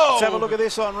hell? Let's have a look at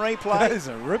this on replay. That is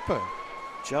a ripper.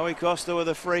 Joey Costa with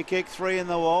a free kick, 3 in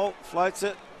the wall, floats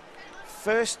it.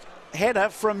 First header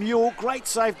from Mule, great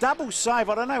save, double save.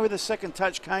 I don't know where the second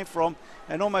touch came from,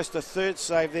 and almost a third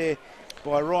save there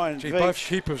by Ryan Gee, Veach. both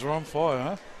keepers are on fire,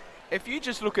 huh? If you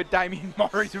just look at Damien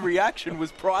Murray's reaction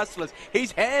was priceless.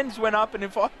 His hands went up, and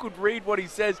if I could read what he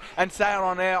says and say it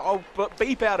on air, I'll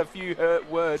beep out a few hurt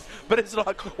words. But it's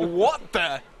like, what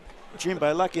the?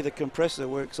 Jimbo, lucky the compressor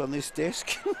works on this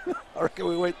desk. I reckon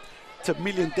we went to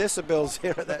million decibels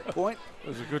here at that point. It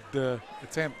was a good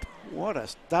attempt. What a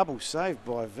double save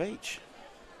by Veach.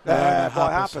 Harper,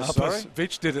 by Harper, sorry.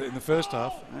 Veach did it in the first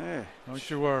half. Yeah. Don't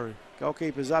you worry.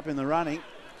 Goalkeeper's up in the running.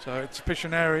 So it's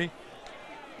Pictionary.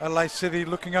 Adelaide City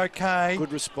looking okay.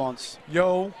 Good response.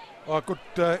 Good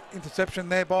interception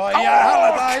there by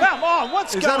Oh, come on,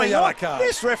 what's Is that a going yellow on? card?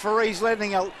 This referee's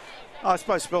letting a... I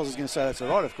suppose Spells is going to say that's all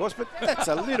right, of course, but that's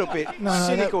a little bit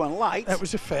cynical and late. That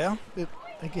was a foul. But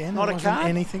again, Not there a wasn't card?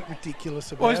 anything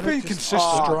ridiculous about Well, it. he's been Just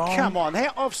consistent. strong. Come on,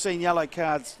 I've seen yellow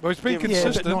cards Well, he's been given-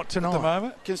 consistent but not at tonight. the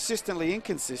moment. consistently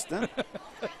inconsistent.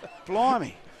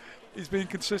 Blimey. He's been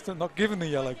consistent, not giving the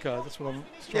yellow card. That's what I'm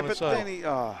trying to but say. then he...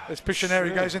 Oh, As Pictionary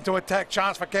sure. goes into attack,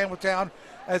 chance for Campbelltown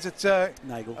as it's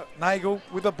Nagel. Nagel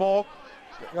with the ball.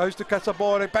 Goes to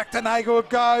Casaborde, back to Nagel it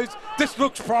goes. This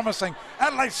looks promising.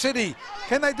 Adelaide City,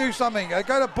 can they do something? They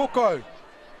go to Bucco.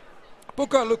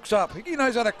 Bucco looks up. He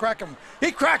knows how to crack him.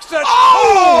 He cracks it.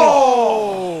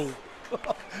 Oh!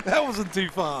 That wasn't too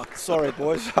far. Sorry,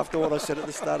 boys, after what I said at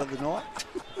the start of the night.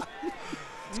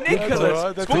 Nicholas That's all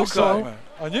right. That's Bucco. excitement.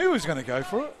 I knew he was going to go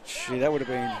for it. Gee, that would have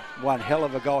been one hell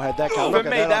of a goal had that gone. For me,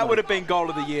 that would have been goal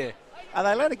of the year. Are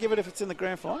they allowed to give it if it's in the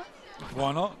grand final?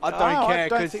 Why not? I don't Oh, care. I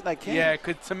don't 'cause- think they can. Yeah,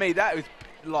 because to me, that was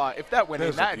like, if that went in,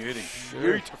 There's a that's beauty.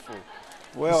 beautiful.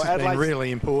 Well, This has been Adelaide,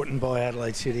 really important by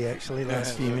Adelaide City, actually,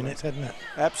 last few minutes, hasn't it?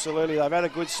 absolutely. They've had a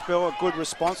good spell, a good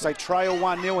response. They trail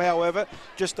 1-0, however.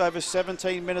 Just over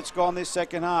 17 minutes gone this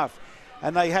second half.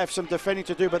 And they have some defending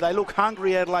to do, but they look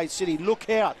hungry, Adelaide City. Look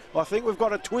out. I think we've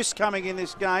got a twist coming in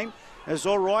this game. It's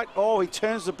all right. Oh, he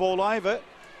turns the ball over.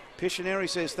 Pictionary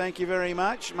says, thank you very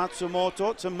much.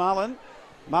 Matsumoto to Mullen.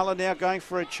 Mullen now going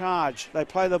for a charge. They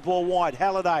play the ball wide.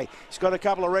 Halliday, he's got a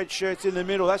couple of red shirts in the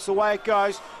middle. That's the way it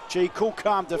goes. Gee, cool,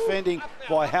 calm defending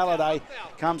by Halliday.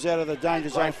 Comes out of the danger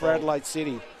zone for Adelaide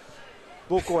City.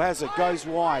 Bucco has it, goes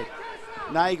wide.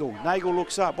 Nagel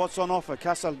looks up. What's on offer?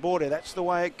 Casaborde, that's the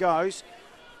way it goes.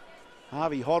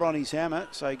 Harvey hot on his hammer,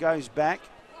 so he goes back.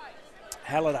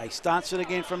 Halliday starts it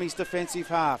again from his defensive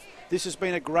half. This has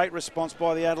been a great response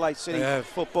by the Adelaide City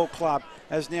Football Club,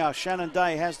 as now Shannon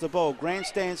Day has the ball.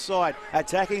 Grandstand side,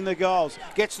 attacking the goals.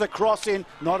 Gets the cross in.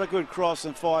 Not a good cross,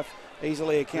 and Fife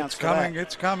easily accounts for that.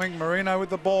 It's coming. Marino with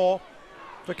the ball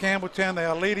for Campbelltown. They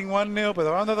are leading 1-0, but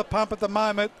they're under the pump at the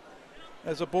moment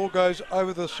as the ball goes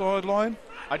over the sideline.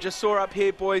 I just saw up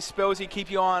here, boys, Spellsy, keep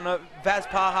your eye on it. Vaz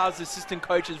Paha's assistant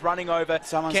coach is running over.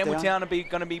 Someone's Campbelltown down. are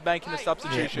going to be making a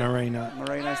substitution.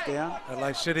 Marino's down.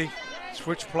 Adelaide City,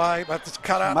 switch play, but it's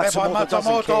cut out there by Matsumoto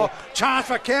doesn't Matsumoto. care. Chance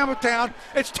for Campbelltown.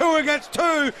 It's 2 against 2.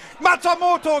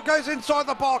 Matsumoto goes inside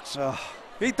the box.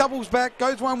 He doubles back,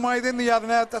 goes one way, then the other.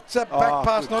 Now that's a back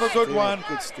pass, not a good steal, one.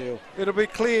 Good steal. It'll be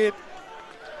cleared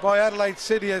by Adelaide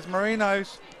City as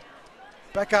Marino's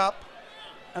back up.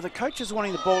 Are the coaches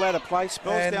wanting the ball out of play?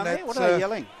 Spells And down there? that's, What are they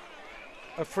yelling?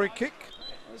 A free kick.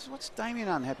 What's Damien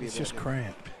unhappy It's about? just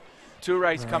cramped.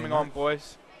 Two-race coming on,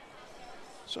 boys.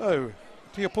 So,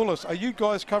 Teopoulos, are you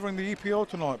guys covering the EPL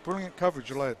tonight? Brilliant coverage,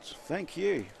 lads. Thank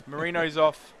you. Marino's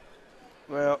off.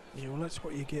 Well, Yeah, well, that's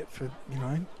what you get for,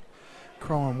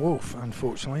 crying wolf,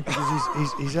 unfortunately, because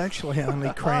he's actually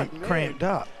only cramped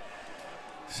up.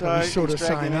 So he's sort of he's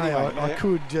dragged saying, him hey,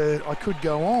 anyway, I could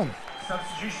go on.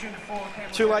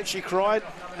 Too late, she cried,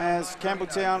 as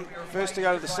Campbelltown first to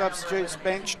go to the substitutes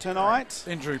bench tonight.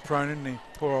 Injury prone, isn't he?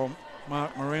 Poor old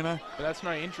Mark Marino. But that's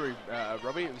no injury,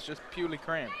 Robbie. It was just purely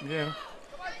cramp. Yeah.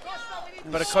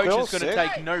 But a coach is going to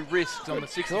take no risks on the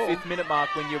 65th minute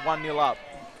mark when you're 1-0 up.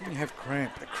 You have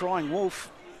cramp. The crying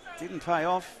wolf didn't pay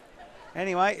off.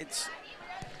 Anyway, it's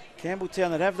Campbelltown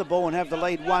that have the ball and have the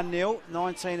lead 1-0.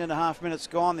 19 and a half minutes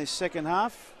gone this second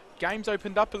half. Game's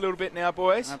opened up a little bit now,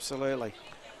 boys. Absolutely.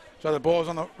 So the ball's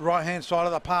on the right-hand side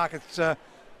of the park. It's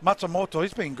Matsumoto.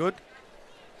 He's been good.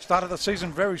 Started the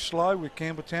season very slow with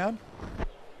Campbelltown.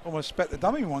 Almost spat the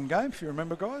dummy in one game, if you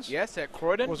remember, guys. Yes, at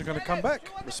Croydon. Wasn't going to come back.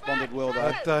 Responded well,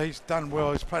 though. But he's done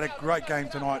well. He's played a great game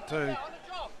tonight, too,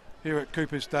 here at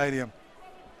Cooper Stadium.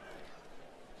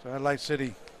 So Adelaide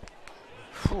City.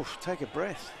 Whew, take a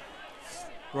breath.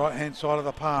 Right-hand side of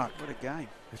the park. What a game.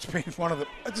 It's been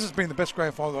this has been the best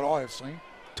grand final that I have seen.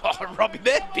 Oh, Robbie,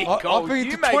 they're big goals. I've been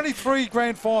to 23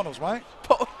 grand finals, mate.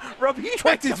 Robbie, you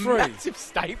 23. Make a massive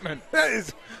statement. That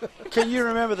is. Can you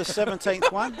remember the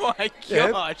 17th one? Oh my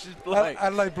gosh, it's Blake.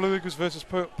 Adelaide Blue Eagles versus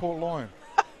Port Lion.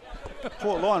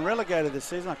 Port Lion relegated this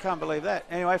season. I can't believe that.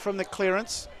 Anyway, from the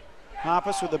clearance,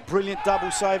 Harpus with a brilliant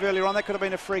double save earlier on. That could have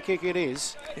been a free kick. It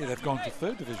is. Yeah, they've gone to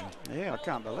third division. Yeah, I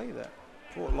can't believe that.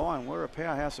 Port Lion were a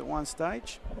powerhouse at one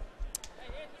stage.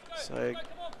 So,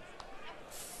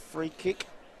 free kick.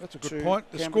 That's a good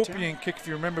point. The Scorpion kick, if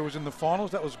you remember, was in the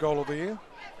finals. That was goal of the year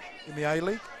in the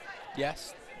A-League.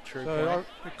 Yes, true. So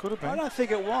it could have been. I don't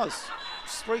think it was.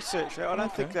 Just research that. I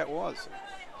don't think that was.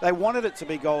 They wanted it to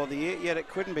be goal of the year, yet it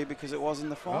couldn't be because it was in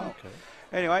the final. Oh, okay.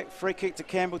 Anyway, free kick to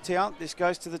Campbelltown. This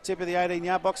goes to the tip of the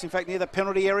 18-yard box. In fact, near the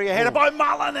penalty area, headed by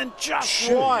Mullen and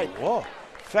just wide. Whoa. In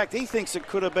fact, he thinks it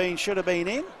could have been, should have been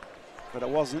in, but it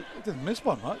wasn't. It didn't miss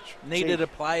by much. Needed a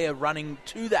player running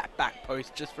to that back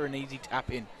post just for an easy tap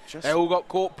in. They all got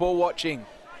caught ball watching.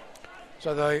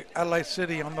 So the Adelaide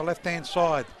City on the left-hand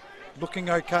side, looking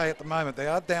okay at the moment. They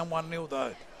are down 1-0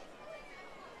 though.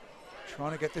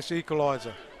 Trying to get this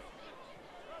equaliser.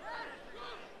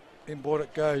 Inboard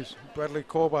it goes. Bradley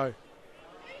Corbo.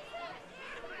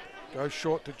 Goes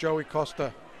short to Joey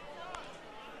Costa.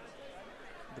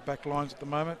 The back lines at the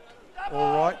moment.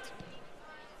 All right.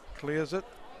 Clears it.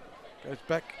 Goes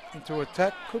back into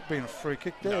attack. Could have been a free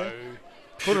kick there. No.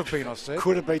 Could have been, I said.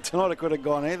 Could have been tonight. It could have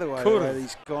gone either way. Could have.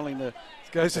 He's calling the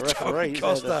goes to referee. Joey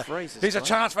Costa. Here's a time.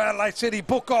 chance for Adelaide City.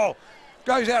 Bukol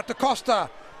goes out to Costa.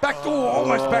 Back door,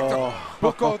 almost back to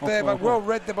Bukol there, but well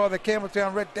read there by the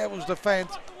Campbelltown Red Devils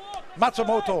defence.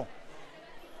 Matsumoto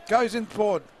goes in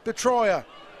forward. Detroyer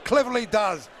cleverly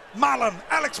does. Mullen,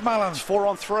 Alex Mullen. It's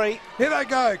 4-on-3. Here they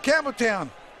go. Campbelltown.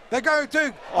 They go to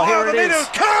here the it middle. is.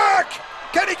 Kirk!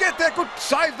 Can he get there? Good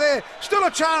save there. Still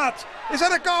a chance. Is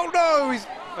that a goal? No.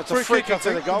 It's a free kick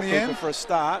to the goalkeeper for a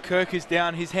start. Kirk is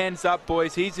down. His hands up,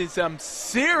 boys. He's in some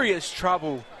serious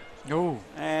trouble. Oh.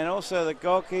 And also the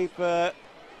goalkeeper.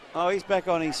 Oh, he's back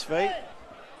on his feet.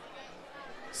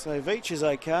 So Veach is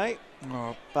okay,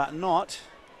 but not.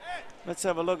 Let's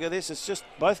have a look at this. It's just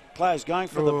both players going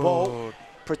for the ball,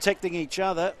 protecting each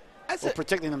other, or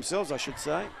protecting themselves, I should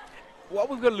say. Well,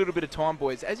 we've got a little bit of time,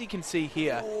 boys. As you can see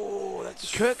here,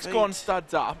 Kirk's gone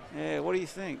studs up. Yeah, what do you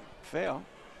think? Foul?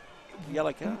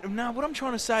 Yellow card? No, what I'm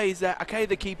trying to say is that, okay,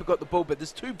 the keeper got the ball, but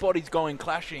there's two bodies going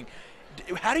clashing.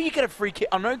 How do you get a free kick?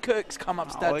 I know Kirk's come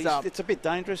up, studs up. It's a bit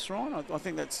dangerous, Ryan. I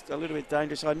think that's a little bit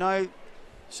dangerous. I know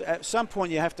at some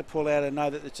point you have to pull out and know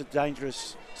that it's a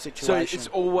dangerous situation. So it's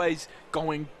always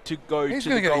going to go He's to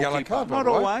going the to get a goalkeeper. yellow card. Not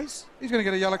always. He's going to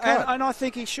get a yellow card. And I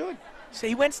think he should. So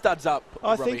he went studs up.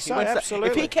 I Robbie. think so,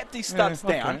 absolutely. If he kept his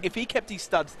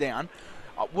studs down,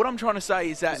 what I'm trying to say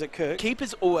is that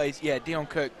keepers always, Dion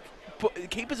Kirk,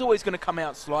 keeper's always going to come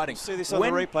out sliding. See this on the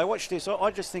replay. Watch this. I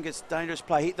just think it's dangerous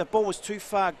play. The ball was too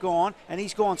far gone, and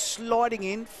he's gone sliding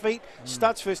in, feet,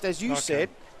 studs first, as you said.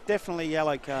 Definitely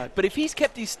yellow card. But if he's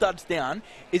kept his studs down,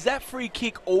 is that free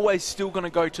kick always still going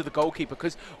to go to the goalkeeper?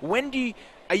 Because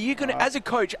are you going to, as a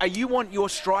coach, you want your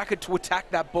striker to attack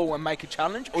that ball and make a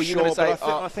challenge, or are you going to say,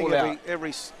 I think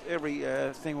every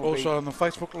thing will also on the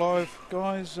Facebook Live,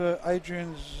 guys,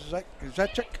 Adrian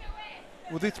Zacek.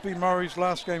 Will this be Murray's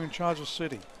last game in charge of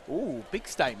City? Ooh, big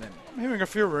statement. I'm hearing a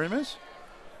few rumours.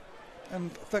 And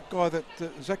that guy that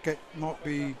Zacek might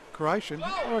be Croatian,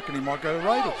 I reckon he might go to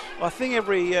Raiders. I think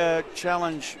every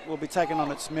challenge will be taken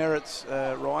on its merits,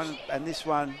 Ryan, and this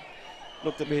one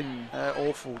looked a bit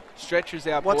awful. Stretchers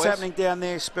out, What's boys. happening down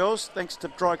there, Spells, thanks to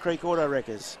Dry Creek Auto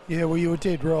Wreckers? Yeah, well, you were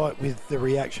dead right with the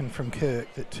reaction from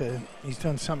Kirk that he's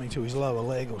done something to his lower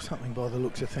leg or something by the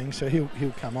looks of things, so he'll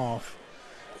come off.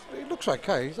 He looks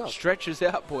okay. He's up. Stretchers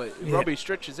out, boy. Yeah. Robbie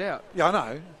stretches out. Yeah, I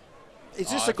know. Is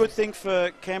this a good thing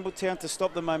for Campbelltown to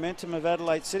stop the momentum of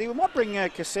Adelaide City? We might bring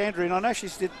Cassandra in. I know she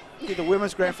did the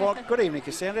women's grand final. Good evening,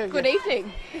 Cassandra. Good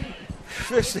evening.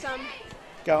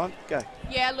 Go on, go.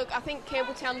 Yeah, look, I think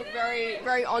Campbelltown looked very,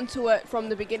 very onto it from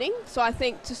the beginning. So I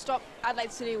think to stop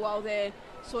Adelaide City while they're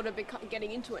sort of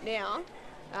getting into it now,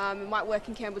 it might work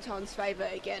in Campbelltown's favour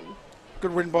again.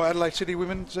 Good win by Adelaide City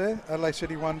women's there. Adelaide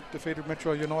City won, defeated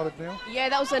Metro United now. Yeah,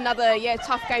 that was another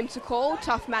tough game to call,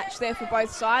 tough match there for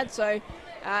both sides. So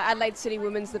Adelaide City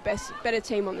women's the better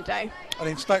team on the day. And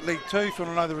in State League 2, if you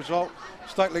want to know the result,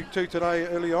 State League 2 today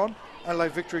early on,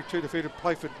 Adelaide Victory 2 defeated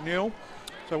Playford 0.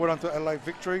 So well done to Adelaide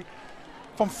Victory.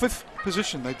 From 5th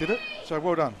position they did it, so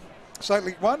well done. State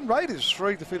League 1, Raiders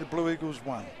 3 defeated Blue Eagles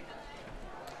 1.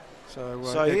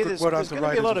 So here there's going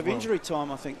to be a lot of injury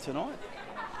time, I think, tonight.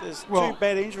 There's two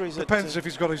bad injuries. Depends if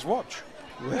he's got his watch.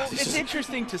 Well, it's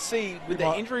interesting to see with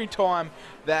the injury time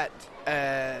that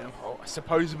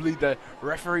supposedly the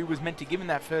referee was meant to give in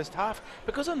that first half,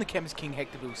 because on the Chemist King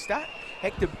Hectorville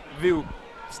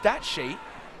stat sheet,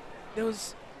 there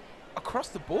was across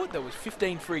the board there was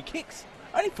 15 free kicks,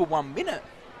 only for 1 minute.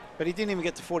 But he didn't even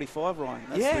get to 45, Ryan.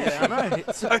 That's I know.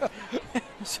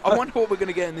 So I wonder what we're going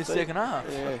to get in this second half.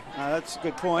 Yeah, that's a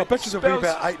good point. I bet you there'll be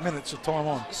about 8 minutes of time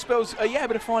on. Spells, are you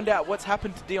able to find out what's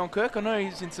happened to Dion Kirk? I know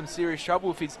he's in some serious trouble.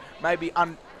 If he's maybe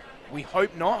we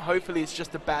hope not. Hopefully it's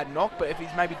just a bad knock. But if he's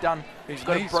maybe he's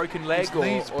got a broken leg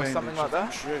or something like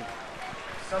that. True.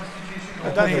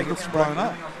 I don't think it's blown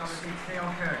up.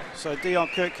 So Dion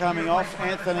Kirk coming off,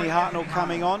 Anthony Hartnell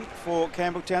coming on for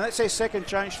Campbelltown. That's their second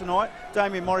change tonight.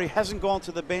 Damien Murray hasn't gone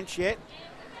to the bench yet.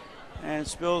 And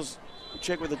Spells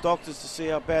check with the doctors to see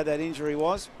how bad that injury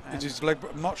was. It's his leg,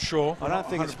 I'm not sure. I don't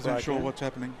think it's 100% sure what's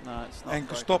happening. No, it's not. And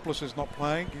Kostopoulos is not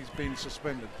playing. He's been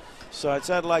suspended. So it's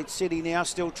Adelaide City now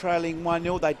still trailing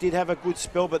 1-0. They did have a good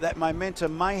spell, but that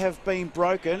momentum may have been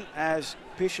broken as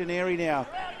Piscineri now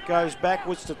goes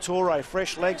backwards to Torre.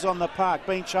 Fresh legs on the park,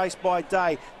 being chased by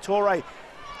Day. Torre,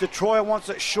 Detroit wants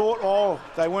it short. Oh,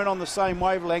 they weren't on the same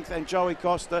wavelength, and Joey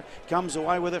Costa comes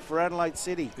away with it for Adelaide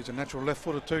City. He's a natural left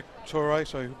footer too, Torre,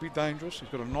 so he'll be dangerous. He's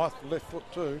got a nice left foot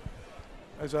too.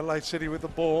 As Adelaide City with the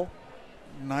ball.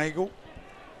 Nagel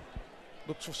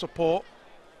looks for support.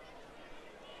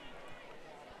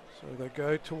 So they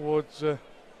go towards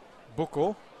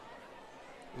Bukor.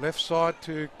 Left side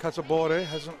to Casabore.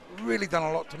 Hasn't really done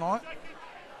a lot tonight.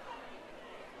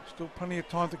 Still plenty of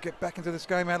time to get back into this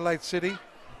game. Adelaide City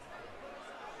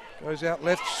goes out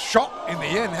left. Shot in the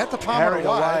end. Had to palm it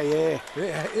away.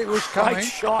 Yeah, it was coming. Great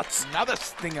shots. Another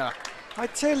stinger. I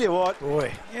tell you what,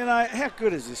 boy, you know, how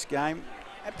good is this game?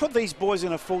 Put these boys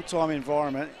in a full-time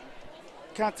environment.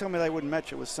 Can't tell me they wouldn't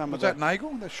match it with some of the... Was that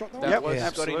Nagel? That shot? Yep, was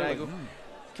absolutely. Nagel.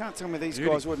 Can't tell me these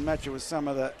guys wouldn't match it with some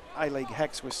of the A-League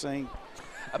hacks we're seeing.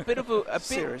 A bit of a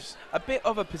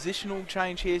positional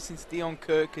change here since Dion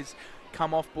Kirk has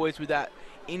come off, boys, with that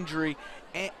injury.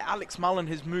 Alex Mullen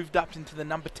has moved up into the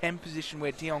number 10 position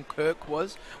where Dion Kirk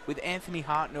was, with Anthony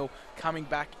Hartnell coming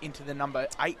back into the number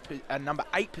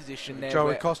 8 position there.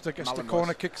 Joey Costa gets the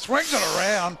corner kick, swings it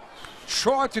around,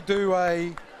 tried to do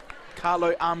a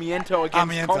Carlo Armiento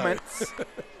against Comets.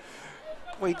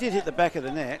 Well, he did hit the back of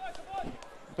the net,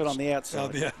 but on the outside.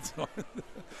 On the outside.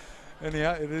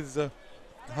 Anyhow, it is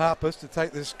Harpers to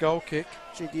take this goal kick.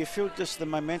 Gee, do you feel just the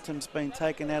momentum's been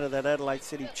taken out of that Adelaide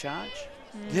City charge?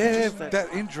 Yeah, that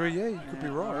injury, you could be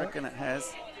right. I reckon it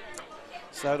has.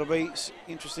 So it'll be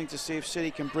interesting to see if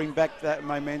City can bring back that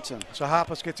momentum. So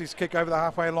Harpers gets his kick over the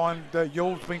halfway line.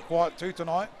 Yule's been quiet too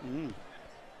tonight. He's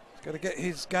got to get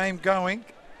his game going.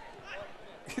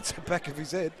 Hits the back of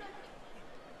his head.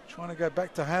 Trying to go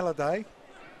back to Halliday.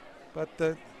 But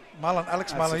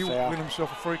Alex Mullen, he'll win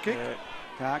himself a free kick. Yeah.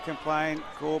 Can't complain,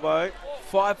 Corbo.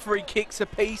 5 free kicks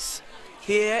apiece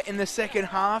here in the second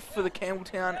half for the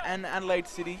Campbelltown and Adelaide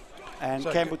City. And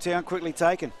so Campbelltown quickly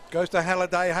taken. Goes to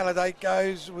Halliday. Halliday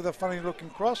goes with a funny looking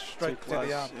cross straight to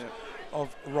the arms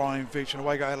of Ryan Veach, and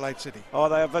away go Adelaide City. Oh,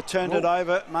 they have turned it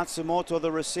over. Matsumoto,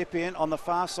 the recipient, on the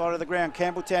far side of the ground.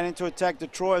 Campbelltown into attack.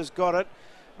 Detroit has got it.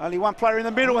 Only one player in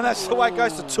the middle, and that's the way it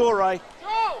goes to Torre.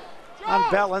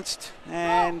 Unbalanced,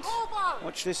 and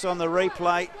watch this on the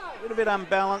replay. A little bit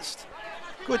unbalanced.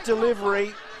 Good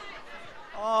delivery.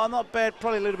 Oh, not bad.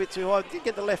 Probably a little bit too high. Did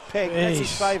get the left peg. That's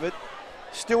his favourite.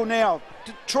 Still now,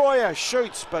 Troyer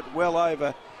shoots, but well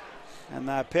over. And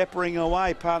they're peppering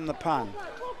away, pardon the pun.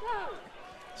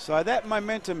 So that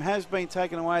momentum has been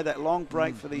taken away, that long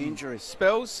break for the injuries.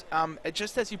 Spells,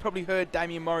 just as you probably heard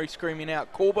Damien Murray screaming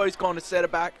out, Corbo's gone to centre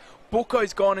back.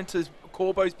 Bucco's gone into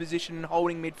Corbo's position and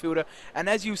holding midfielder. And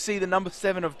as you see, the number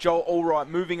 7 of Joel Allwright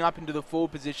moving up into the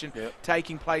forward position,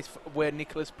 taking place where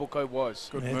Nicholas Bucco was.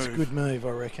 Good move. It's a good move, I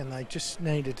reckon. They just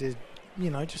needed to,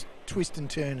 just twist and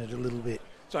turn it a little bit.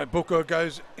 So Bucco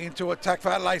goes into attack for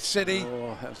Adelaide City.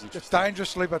 Oh, that was just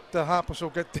dangerously, but Harpers will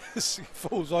get this. He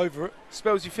falls over it.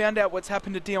 Spells, you found out what's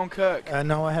happened to Dion Kirk?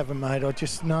 No, I haven't, mate. I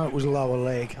just know it was a lower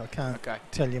leg. I can't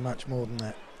tell you much more than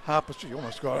that. Harpers, he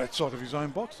almost got outside of his own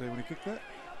box there when he kicked that.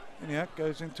 Anyhow,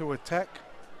 goes into attack.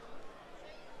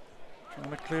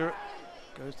 Trying to clear it.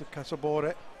 Goes to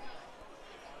Campbelltown.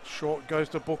 Short goes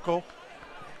to Bucco.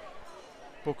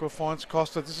 Bucco finds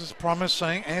Costa. This is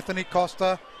promising. Anthony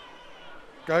Costa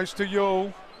goes to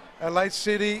Yule. Adelaide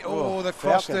City. Oh, the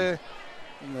cross there.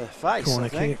 In the face, Corner I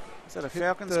think. kick. Is that a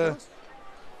Falcons?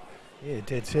 Yeah,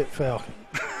 dead set Falcon.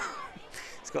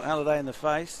 It's got Adelaide in the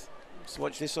face. Let's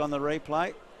watch this on the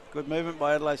replay. Good movement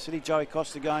by Adelaide City. Joey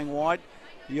Costa going wide.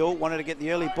 Yule wanted to get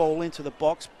the early ball into the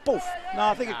box. Poof! No,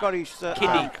 I think it got his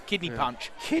kidney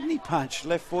punch. Kidney punch.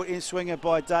 Left foot in swinger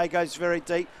by Day. Goes very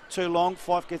deep. Too long.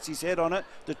 Fife gets his head on it.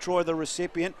 Detroit the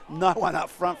recipient. No one up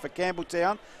front for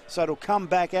Campbelltown. So it'll come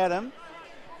back at him.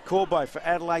 Corbo for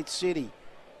Adelaide City.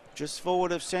 Just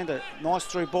forward of centre. Nice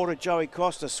through ball to Joey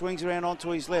Costa. Swings around onto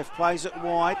his left. Plays it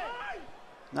wide.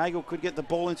 Nagel could get the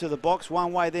ball into the box.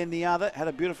 One way then the other. Had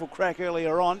a beautiful crack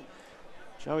earlier on.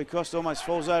 Joey Costa almost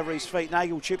falls over his feet.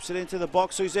 Nagel chips it into the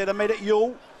box. Who's there to meet it?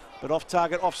 Yule. But off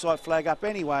target, offside flag up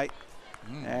anyway.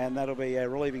 And that'll be a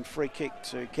relieving free kick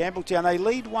to Campbelltown. They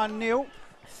lead 1-0.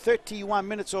 31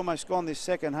 minutes almost gone this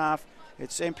second half.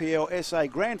 It's NPL SA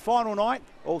Grand Final night,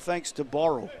 all thanks to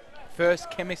Boral.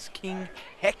 First Chemist King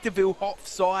Hectorville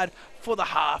offside for the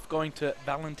half, going to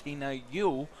Valentino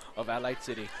Yule of Adelaide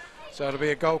City. So it'll be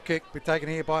a goal kick, be taken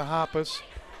here by Harpers.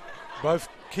 Both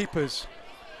keepers.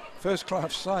 First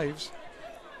class saves.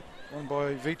 One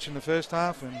by Veach in the first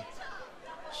half, and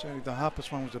certainly the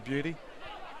Harpers one was a beauty.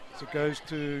 So it goes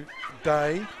to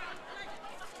Day.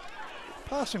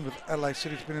 Passing with Adelaide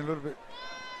City's been a little bit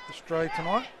astray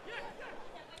tonight.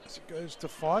 So it goes to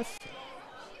Fife.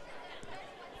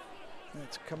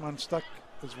 It's come unstuck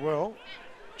as well.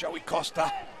 Joey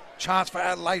Costa. Chance for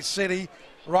Adelaide City.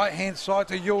 Right hand side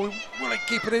to Yule. Will he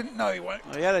keep it in? No, he won't.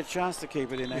 He had a chance to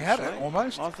keep it in, He actually. had it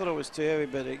almost. I thought it was too heavy,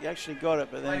 but he actually got it.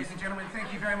 But then. Ladies and gentlemen,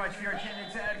 thank you very much for your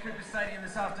attendance at Cooper Stadium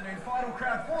this afternoon. Final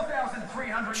crowd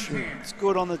 4,310. It's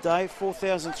good on the day.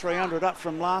 4,300 up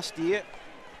from last year.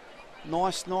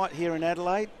 Nice night here in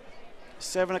Adelaide.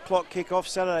 7 o'clock kick-off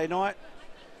Saturday night.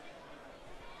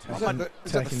 Is that the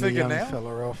Taking figure the young now?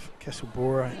 fella off,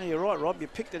 Campbelltown. Yeah, you're right, Rob. You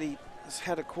picked it. He has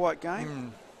had a quiet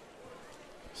game.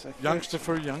 So Youngster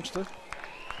for a youngster.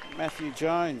 Matthew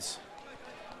Jones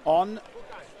on.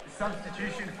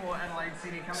 Substitution for Adelaide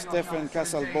City coming Stefan off.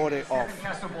 Campbelltown off.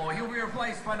 Stefan Campbelltown. He'll be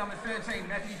replaced by number 13,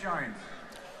 Matthew Jones.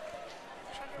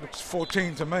 Looks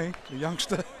 14 to me, the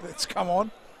youngster that's come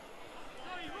on.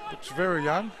 Looks very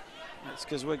young. That's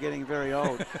because we're getting very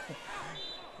old.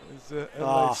 There's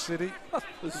Adelaide City.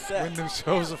 Was that? Win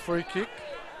themselves a free kick.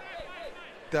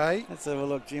 Day. Let's have a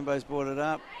look. Jimbo's brought it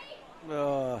up.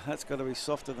 Oh, that's got to be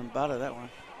softer than butter, that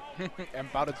one.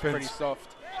 And butter's pretty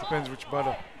soft. Depends which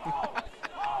butter.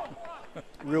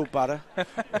 Real butter.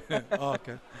 Oh,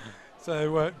 okay.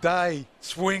 So Day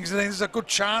swings, and then there's a good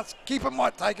chance. Keeper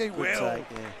might take it. Good take,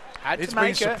 yeah. Had It's to been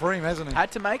make it. supreme, hasn't it?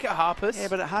 Had to make it, Harpers. Yeah,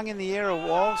 but it hung in the air a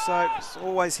while, so it's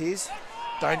always his.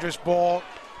 Dangerous ball.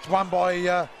 It's won by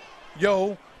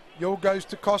Yule. Yule goes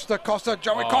to Costa. Costa,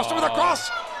 Joey Costa with a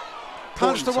cross.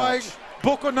 Punched away. Touch.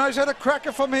 Booker knows how to crack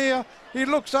it from here. He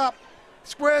looks up,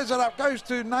 squares it up, goes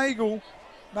to Nagel.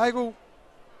 Nagel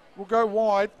will go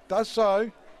wide, does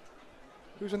so.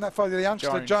 Who's in that photo? The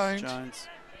youngster, Jones.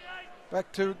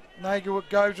 Back to Nagel,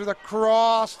 it goes with a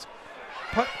cross.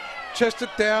 Chest it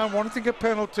down, wanted to get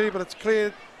penalty, but it's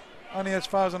cleared only as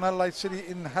far as an Adelaide City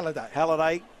in Halliday.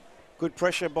 Halliday, good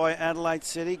pressure by Adelaide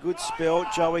City, good spell.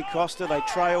 Joey Costa, they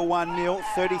trail 1-0,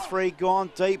 33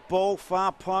 gone, deep ball,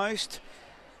 far post.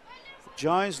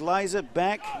 Jones lays it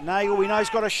back. Nagel, we know he's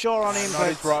got a shot on him. Not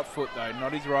his right foot, though.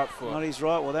 Not his right foot. Not his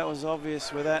right. Well, that was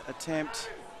obvious with that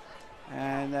attempt.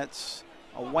 And that's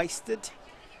a wasted.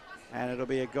 And it'll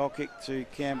be a goal kick to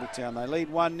Campbelltown. They lead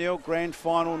 1-0, grand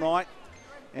final night.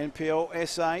 NPL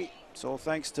SA. It's all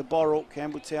thanks to Boral.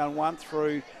 Campbelltown won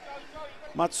through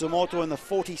Matsumoto in the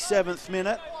 47th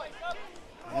minute.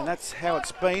 And that's how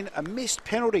it's been. A missed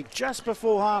penalty just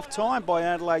before half-time by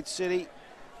Adelaide City.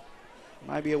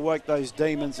 Maybe awoke those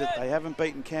demons that they haven't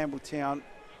beaten Campbelltown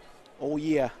all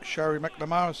year. Sherry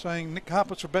McNamara saying Nick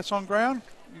Harper's for best on ground.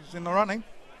 He's in the running.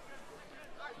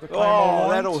 Oh,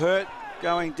 that'll hurt.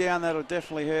 Going down, that'll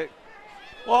definitely hurt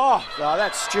Oh, no,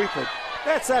 that's stupid.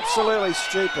 That's absolutely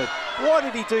stupid. Why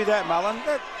did he do that, Mullen?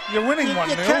 You're winning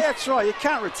 1-0. That's right. You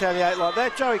can't retaliate like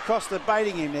that. Joey Costa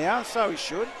baiting him now, so he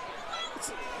should.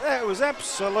 That was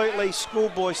absolutely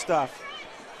schoolboy stuff.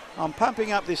 I'm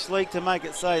pumping up this league to make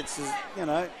it say it's, you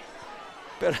know,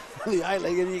 better than the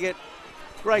A-League, and you get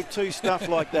Grade 2 stuff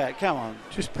like that. Come on.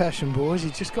 Just passion, boys. He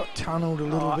just got tunnelled a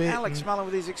little bit. Alex Mullen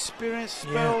with his experience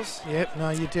spells. Yep, no,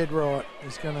 you're dead right.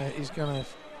 He's gonna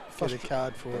get a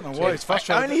card for it. Why he's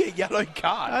frustrated. Only a yellow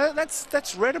card.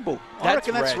 That's readable. I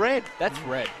reckon that's red. That's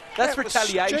red. That's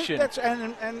retaliation. That's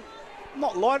and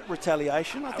not light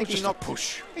retaliation. I think he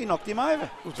knocked him over.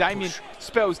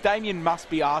 Damien must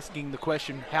be asking the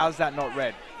question, how's that not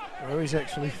red? Well, he's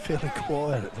actually fairly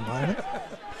quiet at the moment.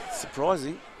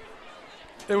 Surprising.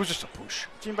 It was just a push.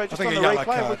 Jimbo, just on the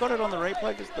replay. We got it on the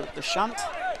replay. Just the shunt.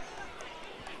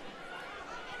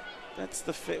 That's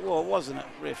the well, it wasn't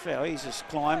a foul. He's just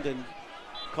climbed and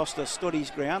Costa stood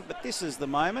his ground. But this is the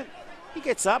moment. He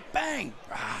gets up, bang.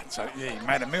 So yeah, he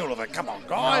made a meal of it. Come on,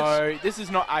 guys. No, this is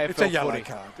not AFL It's a yellow footy.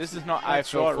 card. This is not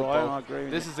That's AFL right, football. Ryan, I agree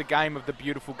with this you. is a game of the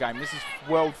beautiful game. This is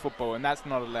world football, and that's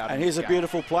not allowed. And here's a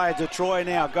beautiful player. Detroit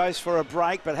now goes for a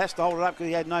break, but has to hold it up because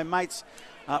he had no mates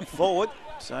up forward.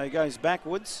 So he goes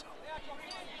backwards.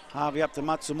 Harvey up to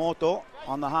Matsumoto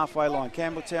on the halfway line.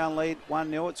 Campbelltown lead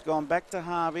 1-0. It's gone back to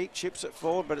Harvey. Chips it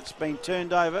forward, but it's been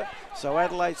turned over. So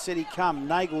Adelaide City come.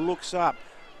 Nagel looks up.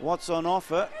 What's on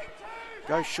offer?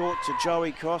 Goes short to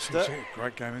Joey Costa.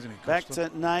 Great game, isn't he, Costa? Back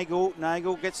to Nagel.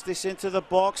 Nagel gets this into the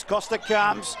box. Costa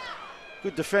comes.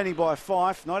 Good defending by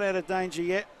Fife. Not out of danger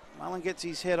yet. Mullen gets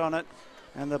his head on it.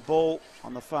 And the ball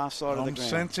on the far side of the ground. I'm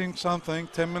sensing something.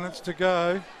 10 minutes to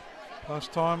go. Plus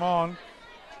time on.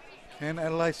 Can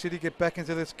Adelaide City get back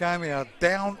into this game? They are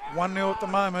down 1-0 at the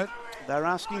moment. They're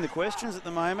asking the questions at the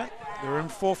moment. They're in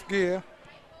fourth gear.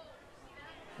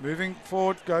 Moving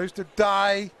forward, goes to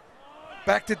Day.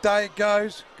 Back to Day it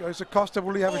goes. Goes to Costa.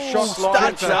 Will he have a shot?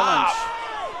 Slide challenge.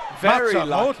 Very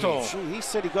lucky. Gee, he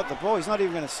said he got the ball. He's not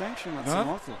even going to sanction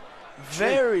Matsumoto.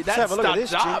 Very. Let's have a look at this,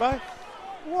 Jimbo.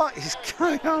 What is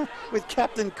going on with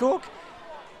Captain Cook?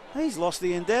 He's lost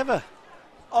the endeavour.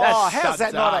 Oh, how's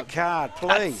that not a card,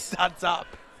 please? Studs up.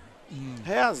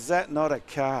 How's that not a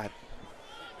card?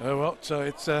 Oh, well, so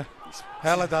it's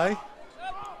Halliday.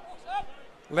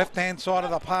 Left-hand side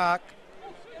of the park.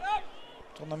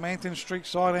 It's on the Manton Street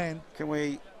side end. Can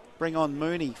we bring on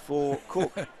Mooney for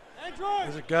Cook?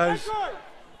 As it goes.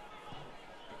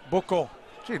 Buckle.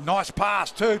 Gee, nice pass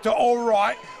too to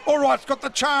Allright. Allright's got the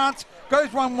chance.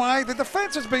 Goes one way. The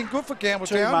defence has been good for Campbelltown.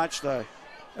 Too much, though.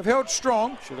 Have held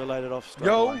strong. Should have laid it off straight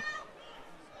away.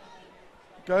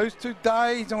 Goes to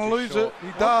Day. He's going to lose it. He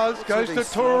does. Goes to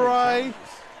Toure.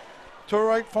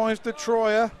 Toure finds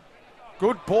Detroyer.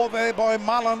 Good ball there by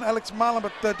Mullen, Alex Mullen,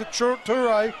 but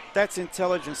Toure. That's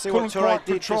intelligent. See what Toure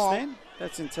did just then?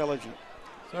 That's intelligent.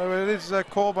 So it is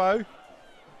Corbo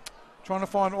trying to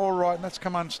find Allright, and that's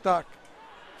come unstuck.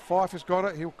 Fife has got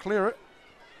it. He'll clear it.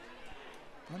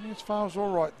 Only as far as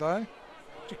Allright, though.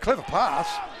 It's a clever pass.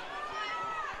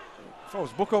 If I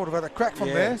was Booker, I would have had a crack from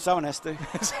there. Someone has to.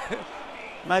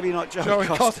 Maybe not Joey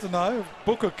Costa, no.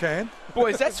 Booker can.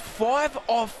 Boys, that's 5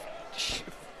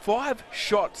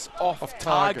 shots off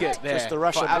target there. Just a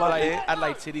rush of blood there.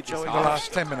 Adelaide City in the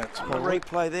last 10 minutes. The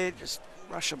replay there, just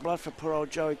rush of blood for poor old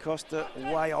Joey Costa,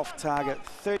 way off target.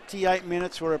 38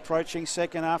 minutes we're approaching,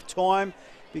 second half. Time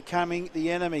becoming the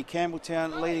enemy.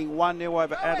 Campbelltown leading 1-0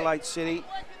 over Adelaide City.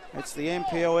 It's the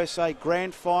NPL SA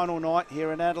grand final night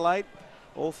here in Adelaide.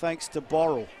 All thanks to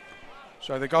Boral.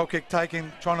 So the goal kick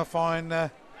taken, trying to find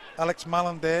Alex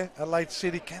Mullen there. Adelaide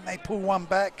City, can they pull one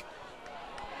back?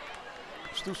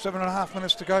 Still 7.5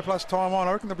 minutes to go plus time on.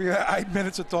 I reckon there'll be 8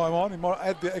 minutes of time on. He might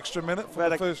add the extra minute for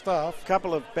the first half. A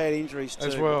couple of bad injuries too.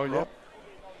 As well, yep.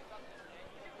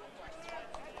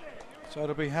 So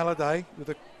it'll be Halliday with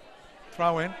a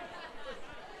throw in.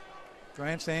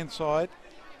 Grandstand side.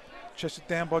 Chested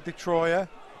down by Detroyer.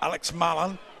 Alex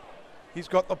Mullen. He's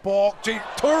got the ball. Gee,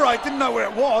 Toure didn't know where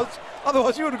it was.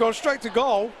 Otherwise, he would have gone straight to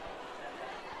goal.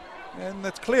 And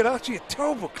that's cleared. Actually, a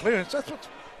terrible clearance. That's what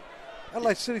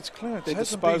Adelaide City's clearance Their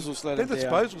hasn't disposals been. let Their him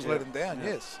down. disposals let him down,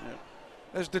 yes. Yeah.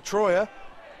 There's Detroyer.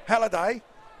 Halliday.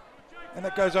 And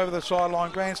that goes over the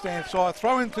sideline. Grandstand side.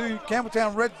 Throw into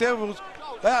Campbelltown Red Devils.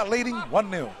 They are leading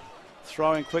 1-0.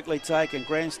 Throwing quickly taken.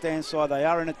 Grandstand side. They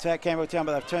are in attack, Campbelltown,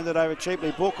 but they've turned it over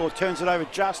cheaply. Booker turns it over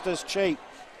just as cheap.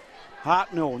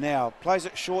 Hartnell now plays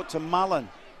it short to Mullen.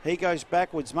 He goes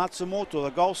backwards. Matsumoto,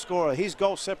 the goal scorer. His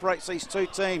goal separates these two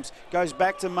teams. Goes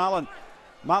back to Mullen.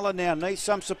 Mullen now needs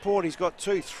some support. He's got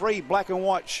 2, 3 black and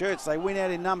white shirts. They win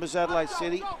out in numbers, Adelaide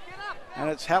City. And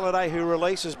it's Halliday who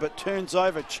releases but turns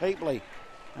over cheaply.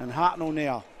 And Hartnell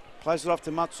now plays it off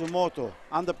to Matsumoto.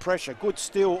 Under pressure. Good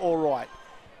steal, all right.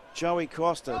 Joey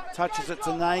Costa touches it to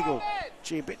Nagel.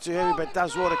 Gee, a bit too heavy, but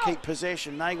does well to keep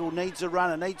possession. Nagel needs a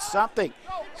runner, needs something.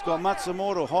 He's got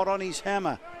Matsumoto hot on his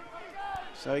hammer.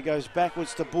 So he goes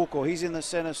backwards to Buko. He's in the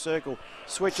centre circle.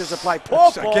 Switches the play.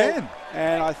 Poor ball. Again.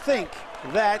 And I think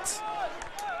that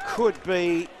could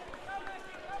be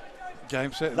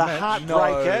game, set, the match.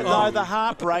 heartbreaker. No, the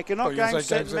heartbreaker. Not game,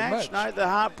 set, match. No, the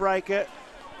heartbreaker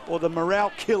or the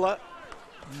morale killer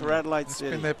for Adelaide City.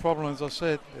 It's been their problem, as I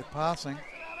said. They're passing.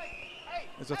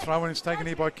 There's a throw-in. It's taken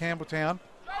here by Campbelltown.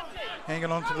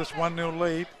 Hanging on to this 1-0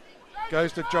 lead.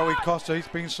 Goes to Joey Costa. He's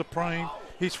been supreme.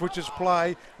 He switches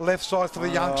play. Left side for the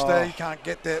youngster. He can't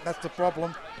get there. That's the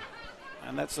problem.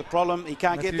 And that's the problem. He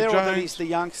can't Matthew get there, Jones. or that he's the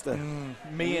youngster.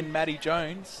 Me and Matty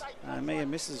Jones. Me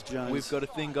and Mrs. Jones. We've got a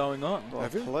thing going on. Oh,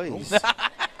 please. Oh.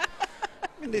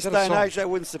 In this day and age, that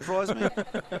wouldn't surprise me.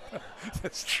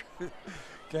 That's true.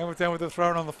 Campbelltown with the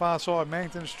throw on the far side.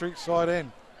 Mannington Street side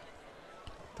end.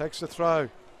 Takes the throw.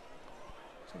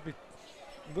 It's going to be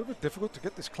a little bit difficult to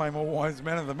get this Claymore Wines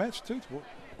man of the match too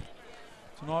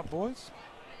tonight, boys.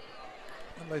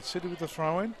 Adelaide City with the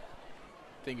throw in.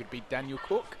 I think it'd be Daniel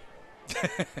Cook.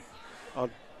 I'd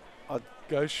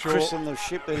go short. Christen the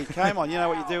ship that he came on. You know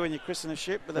what you do when you christen a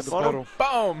ship with a bottle?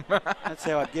 Boom! That's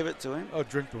how I'd give it to him. I'd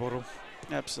drink the bottle.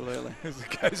 Absolutely. As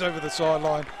it goes over the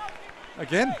sideline.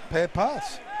 Again, paired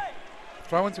pass.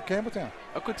 Throw into Campbelltown.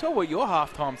 I could tell what your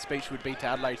halftime speech would be to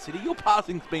Adelaide City. Your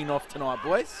passing's been off tonight,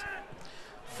 boys.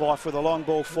 Fife with a long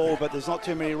ball forward, but there's not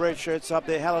too many red shirts up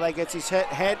there. Halliday gets his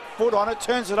foot on it,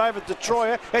 turns it over to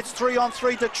Troyer. It's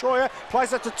 3-on-3 to Troyer.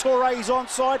 Plays it to Torre. He's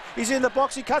onside. He's in the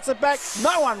box. He cuts it back.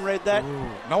 No one read that. Ooh,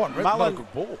 no one read that. Not a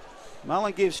good ball.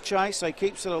 Mullen gives chase, so he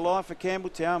keeps it alive for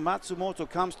Campbelltown. Matsumoto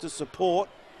comes to support.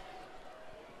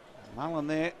 Mullen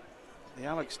there. The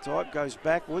Alex type goes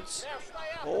backwards.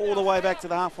 All the way back to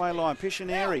the halfway line.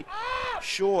 Pishineri.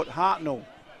 Short. Hartnell.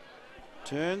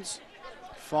 Turns.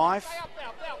 Fife.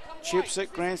 Chips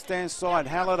it. Grandstand side.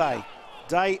 Halliday.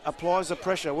 Day applies the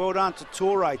pressure. Well done to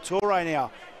Torre. Torre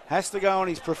now has to go on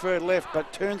his preferred left,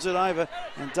 but turns it over,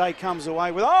 and Day comes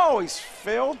away with, he's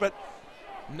fouled, but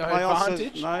no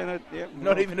advantage.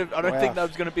 Not even. I don't think that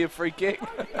was going to be a free kick.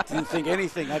 Didn't think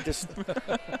anything. I just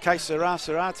case Sarah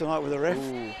tonight with a ref.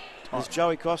 There's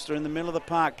Joey Costa in the middle of the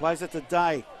park. Plays it to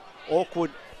Day.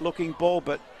 Awkward looking ball,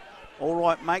 but all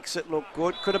right, makes it look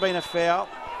good. Could have been a foul,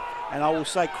 and I will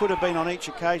say could have been on each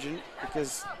occasion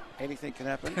because anything can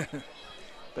happen.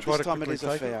 But this time it is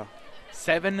a foul.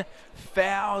 7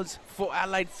 fouls for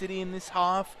Adelaide City in this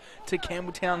half to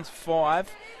Campbelltown's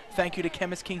 5. Thank you to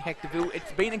Chemist King Hectorville.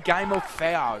 It's been a game of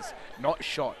fouls, not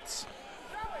shots.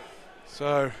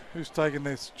 So, who's taking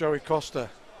this? Joey Costa.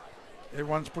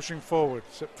 Everyone's pushing forward,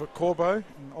 except for Corbo,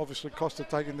 and obviously Costa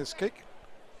taking this kick.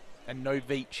 And no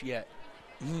Veach yet.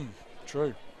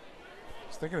 True.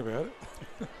 Just thinking about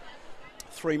it.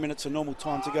 3 minutes of normal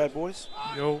time to go, boys.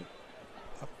 Yule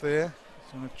up there.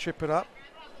 He's going to chip it up.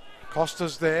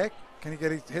 Costa's there. Can he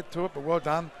get his head to it? But well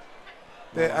done.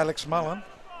 There, Alex Mullen.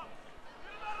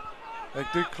 They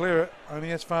do clear it,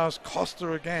 only as far as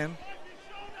Costa again.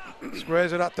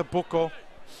 Squares it up to Buko.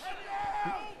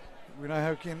 We know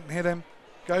how he can hit him.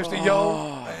 Goes to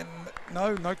Yule.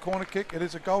 And no corner kick. It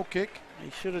is a goal kick. He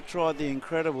should have tried the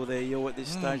incredible there, Yule, at this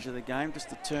stage of the game, just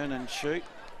to turn and shoot.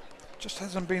 Just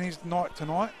hasn't been his night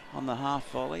tonight. On the half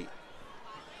volley.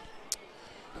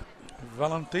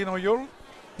 Valentino Yule.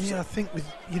 Yeah, I think with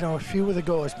a few of the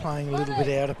guys playing a little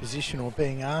bit out of position or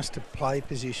being asked to play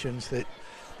positions that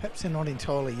perhaps they're not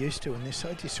entirely used to, and they're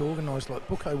so disorganised. Like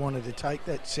Buko wanted to take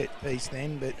that set piece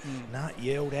then, but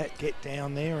yelled at, get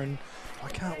down there, and I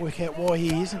can't work out why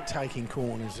he isn't taking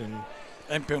corners and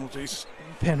penalties.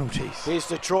 Here's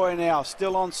to Troy now,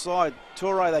 still onside.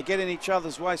 Torre, they get in each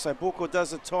other's way, so Buko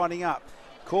does the tidying up.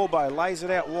 Corbo lays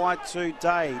it out wide to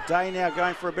Day. Day now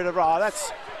going for a bit of...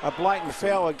 that's a blatant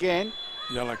foul again.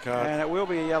 Yellow card. And it will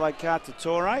be a yellow card to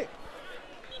Torre.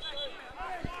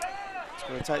 He's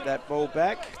going to take that ball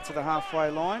back to the halfway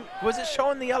line. Was it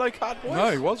showing the yellow card, boys? No,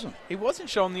 he wasn't. He wasn't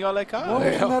showing the yellow card.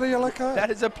 Why wasn't that a yellow card?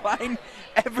 That is a plain,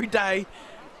 every day,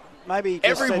 maybe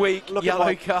every week,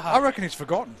 yellow card. I reckon he's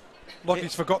forgotten.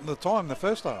 He's forgotten the time in the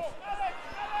first half.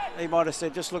 He might have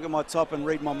said, just look at my top and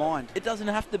read my mind. It doesn't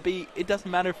have to be, it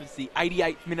doesn't matter if it's the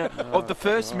 88th minute or the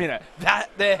first minute. That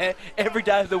there, every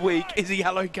day of the week, is a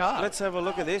yellow card. Let's have a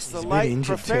look at this. He's the late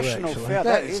professional foul.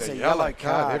 That is a yellow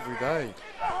card every day.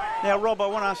 Now, Rob, I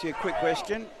want to ask you a quick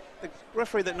question. the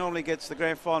referee that normally gets the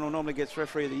grand final normally gets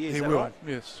referee of the year. Is He that will, right?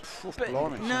 yes.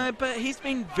 But he's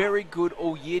been very good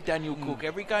all year, Daniel Cook.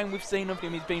 Every game we've seen of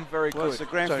him, he's been very Well, good. it's the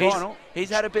grand He's- final. He's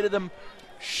had a bit of them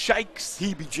shakes.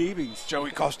 Heebie-jeebies.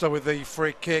 Joey Costa with the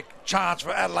free kick. Chance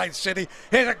for Adelaide City.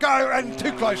 Here to go, and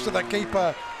too close to the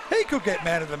keeper. He could get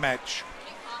man of the match.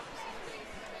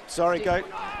 Sorry, Goat.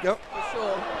 Yep. For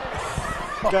sure.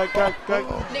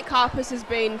 Go. Nick Harpers has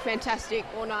been fantastic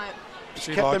all night.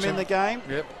 She kept them in the game.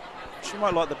 Yep. She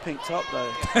might like the pink top,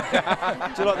 though.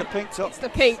 Do you like the pink top? It's the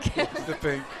pink. It's the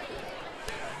pink.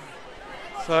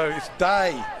 So it's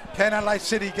Day. Can Adelaide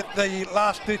City get the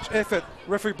last-ditch effort?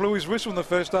 Referee blew his whistle in the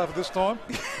first half of this time.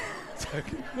 So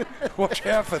watch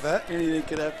out for that. Anything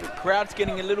could happen. Crowd's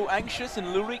getting a little anxious and a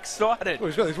little excited. Well,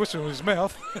 he's got his whistle in his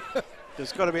mouth.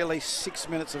 There's got to be at least 6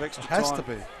 minutes of extra It time. has to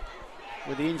be.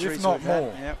 With the injuries If not we've had.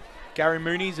 more. Yep. Gary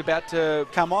Mooney's about to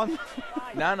come on.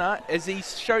 No. As he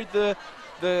showed the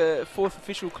fourth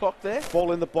official clock there.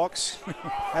 Ball in the box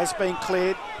has been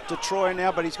cleared to Troy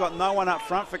now, but he's got no one up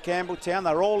front for Campbelltown.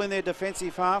 They're all in their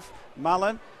defensive half.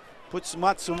 Mullen puts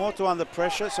Matsumoto under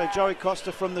pressure, so Joey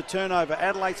Costa from the turnover.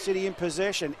 Adelaide City in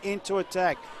possession, into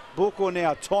attack. Buko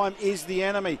now, time is the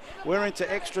enemy. We're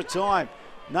into extra time.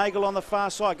 Nagel on the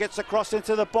far side, gets across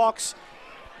into the box.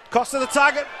 Costa the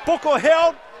target, Buko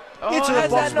held into the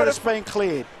box, but it's been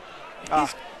cleared.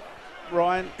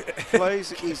 Ryan,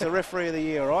 please, he's the referee of the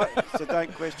year, right? So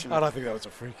don't question it. I don't think that was a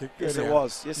free kick. Yes, Anyhow. it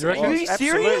was. Yes, You it reckon? was. Are you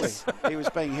Absolutely. serious? He was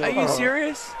being held. Are you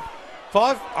serious?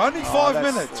 Only 5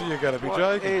 that's- minutes. You're going to be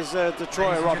joking. Here's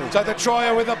Detroit Robbie. So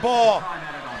Detroit with the ball.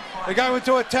 They go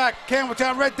into attack.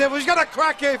 Campbelltown Red Devils. He's going to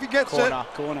crack it if he gets it.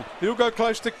 Corner. He'll go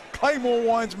close to Claymore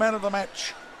Wine's man of the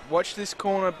match. Watch this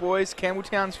corner, boys.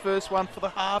 Campbelltown's first one for the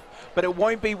half, but it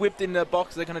won't be whipped in the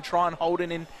box. They're going to try and hold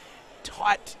it in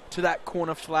tight to that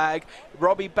corner flag.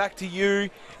 Robbie, back to you.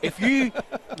 If you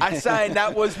are saying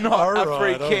that was not a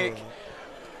free kick,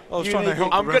 I was trying to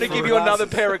help I'm the going to give you referee. another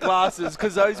pair of glasses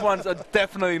because those ones are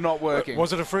definitely not working.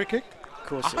 Was it a free kick? Of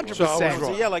course it was. 100%. So I was It was a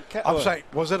wrong. yellow I'm saying,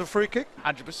 was it a free kick?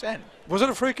 100%. Was it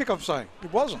a free kick? I'm saying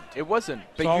it wasn't. It wasn't,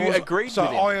 but So I you was- agreed so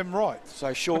with him. I am right.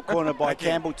 So short corner by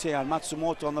Again. Campbelltown.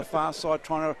 Matsumoto on the far side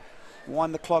trying to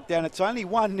wind the clock down. It's only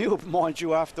 1-0, mind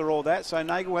you, after all that. So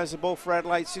Nagel has the ball for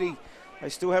Adelaide City. They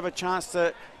still have a chance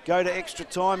to go to extra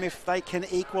time if they can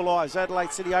equalise.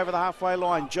 Adelaide City over the halfway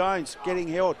line. Jones getting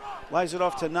held. Lays it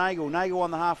off to Nagel. Nagel on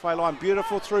the halfway line.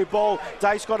 Beautiful through ball.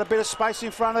 Dave's got a bit of space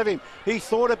in front of him. He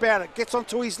thought about it. Gets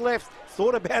onto his left.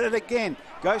 Thought about it again.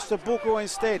 Goes to Buko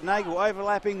instead. Nagel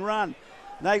overlapping run.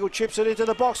 Nagel chips it into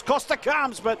the box. Costa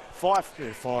comes, but Fife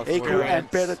equal and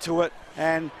better to it.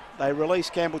 And they release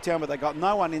Campbelltown, but they got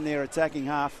no one in their attacking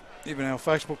half. Even our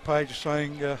Facebook page is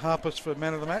saying Harpers for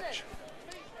man of the match.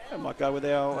 That might go with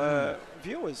our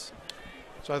viewers.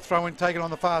 So throw in taken on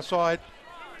the far side.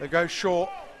 They go short.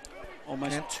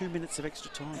 Almost 2 minutes of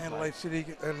extra time. Adelaide City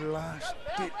get their last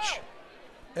ditch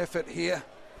effort here.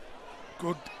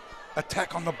 Good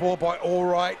attack on the ball by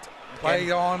Allright.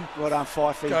 Play on. Well done,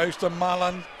 Fifey. Goes to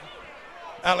Mullen.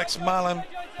 Alex Mullen.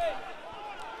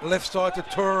 Left side to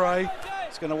Toure.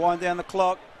 It's going to wind down the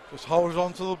clock. Just holds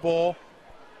on to the ball.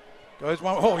 Goes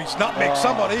one. Oh, he's nutmegged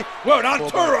somebody. Well done,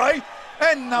 Toure.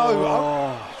 And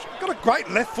no. Got a great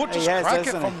left foot. Just crack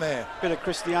it from there. Bit of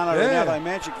Cristiano Yeah. Ronaldo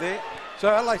magic there. So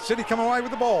Adelaide City come away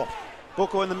with the ball.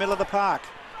 Buko in the middle of the park.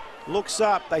 Looks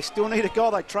up. They still need a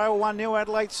goal. They trail 1-0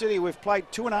 Adelaide City. We've played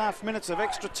 2.5 minutes of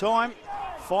extra time.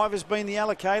 5 has been the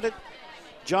allocated.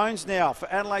 Jones now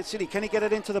for Adelaide City. Can he get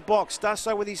it into the box? Does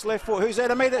so with his left foot. Who's there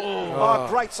to meet it? Oh,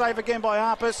 great save again by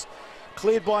Harpers.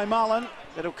 Cleared by Mullen.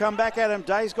 It'll come back at him.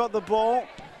 Day's got the ball.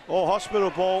 Hospital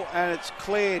ball, and it's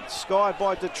cleared. Skied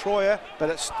by Detroit, but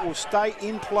it will stay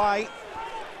in play.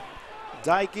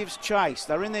 Day gives chase.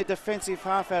 They're in their defensive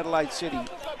half, Adelaide City.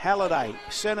 Halliday,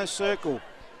 centre circle.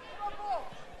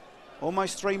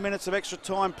 Almost 3 minutes of extra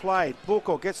time played.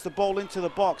 Buko gets the ball into the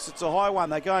box. It's a high one.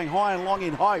 They're going high and long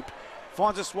in hope.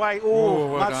 Finds its way.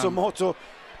 Well Matsumoto.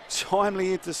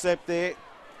 Timely intercept there.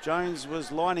 Jones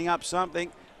was lining up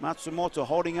something. Matsumoto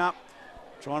holding up.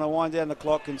 Trying to wind down the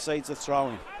clock, concedes a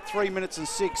throw-in. 3 minutes and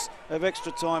 6 of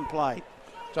extra time played.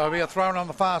 So it'll be a throw-in on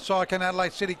the far side. Can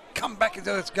Adelaide City come back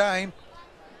into this game?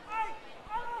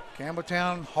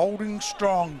 Campbelltown holding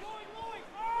strong.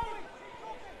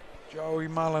 Joey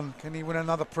Mullen, can he win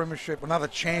another premiership, another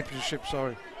championship,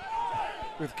 sorry,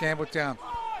 with Campbelltown?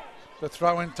 The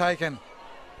throw-in taken.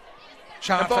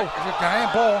 Chance.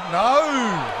 Handball.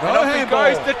 No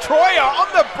handball. Goes Detroit on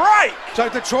the break. So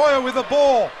Detroit with the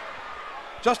ball.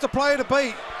 Just a player to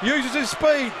beat. Uses his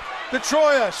speed.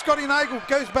 Detroit. Scotty Nagel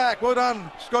goes back. Well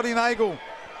done, Scotty Nagel.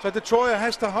 So Detroit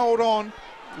has to hold on.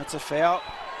 That's a foul.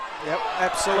 Yep,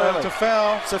 absolutely. It's a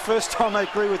foul. It's the first time I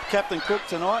agree with Captain Cook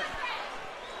tonight.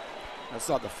 It's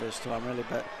not the first time really,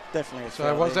 but definitely a foul.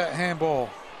 So was there. that handball?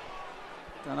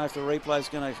 Don't know if the replay's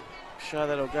going to show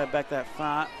that or go back that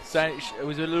far. So it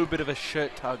was a little bit of a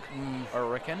shirt tug, I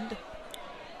reckoned.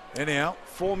 Anyhow.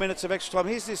 4 minutes of extra time.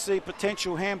 Here's this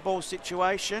potential handball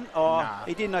situation. Oh, Nah.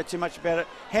 he didn't know too much about it.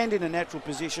 Hand in a natural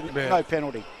position, Yeah. no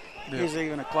penalty. Yeah. Here's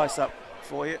even a close-up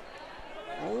for you.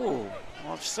 Oh,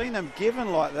 I've seen them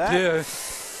given like that. Yeah,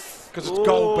 because it's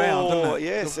goal bound, isn't it?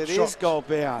 Yes, The it shots. is goal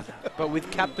bound. But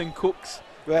with Captain Cook's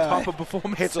Well, type of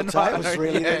performance heads or tonight, tails,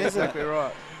 really, yeah, then, isn't exactly it?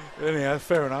 right. Anyhow,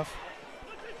 fair enough.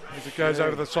 As it goes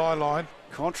over the sideline.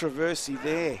 Controversy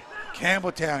there.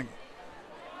 Campbelltown.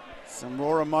 Some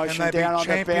raw Can emotion they be down on the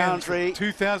champions for boundary.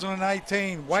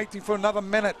 2018, waiting for another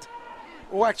minute.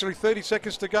 Oh, actually 30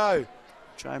 seconds to go.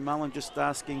 Joe Mullen just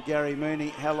asking Gary Mooney,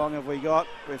 how long have we got?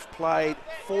 We've played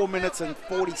 4 minutes and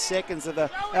 40 seconds of the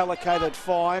allocated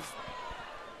 5.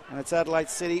 And it's Adelaide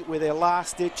City with their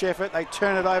last-ditch effort. They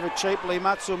turn it over cheaply.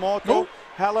 Matsumoto, Oh.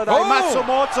 Halliday,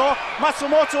 Oh.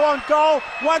 Matsumoto on goal.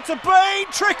 One to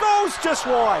beat, trickles just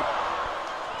wide.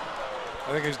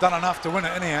 I think he's done enough to win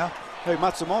it anyhow. Who,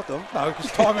 Matsumoto? No,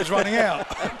 because time is running out.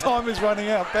 Time is running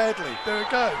out badly. There it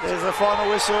goes. There's the final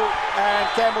whistle, and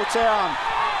Campbelltown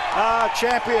are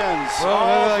champions Well,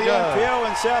 there of they the go. NPL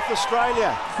in South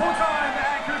Australia. Full-time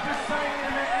at Cooper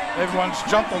Stadium. Everyone's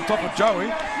jumped on top of Joey.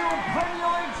 National Premier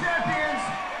League champions,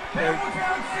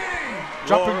 Campbelltown City.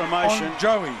 Jumping Raw emotion. on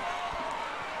Joey.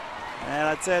 And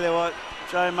I tell you what,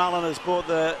 Joe Mullen has brought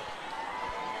the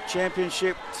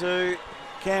championship to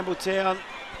Campbelltown.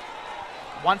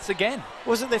 Once again.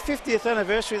 Was it their 50th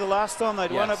anniversary the last time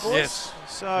they'd won it, boys? Yes.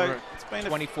 So Correct. it's been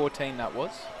 2014 that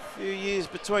was. few years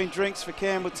between drinks for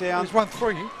Campbelltown. He's won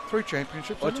three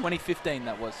championships. Or hasn't he? 2015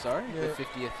 that was, sorry. Yeah. The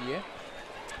 50th year.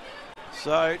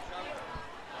 So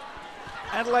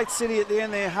Adelaide City at the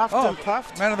end there, huffed and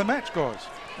puffed. Man of the match, guys.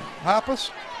 Harpers.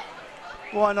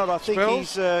 Why not? I think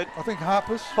Spells. he's I think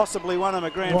Harpers. possibly won him a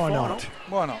grand Why final. not?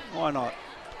 Why not? Why not?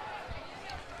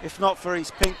 If not for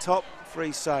his pink top, for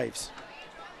his saves.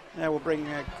 Now we'll bring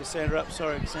Cassandra up.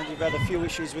 Sorry, Cassandra, you've had a few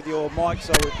issues with your mic,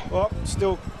 so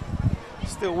still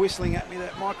whistling at me,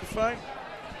 that microphone.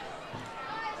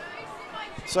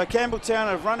 So Campbelltown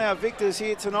have run our victors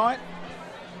here tonight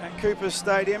at Cooper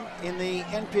Stadium in the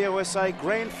NPLSA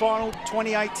Grand Final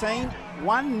 2018.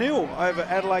 1-0 over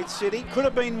Adelaide City. Could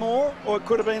have been more or it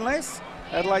could have been less.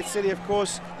 Adelaide City, of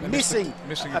course, missing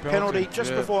a a penalty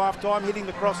just before half-time, hitting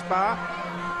the crossbar.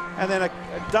 And then a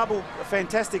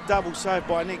fantastic double save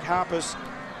by Nick Harpers.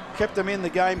 Kept them in the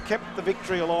game, kept the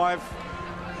victory alive,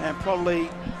 and probably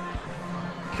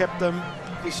kept them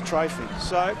this trophy.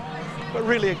 So, but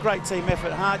really a great team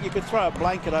effort. Hard, you could throw a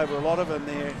blanket over a lot of them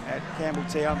there at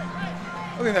Campbelltown.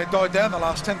 I think they died down the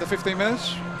last 10 to 15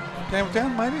 minutes.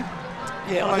 Campbelltown, maybe?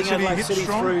 Yeah, I think Adelaide hit City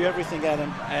strong. threw everything at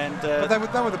them. And But they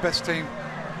were the best team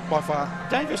by far.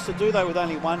 dangerous to do though with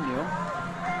only 1-0.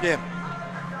 Yeah.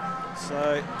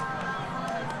 So,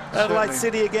 Adelaide Certainly.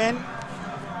 City again.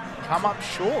 Come up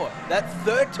short. That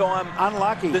third time,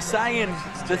 unlucky. The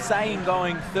saying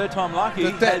going third time lucky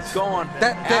The depth. has gone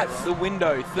That out depth. the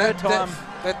window. Third time.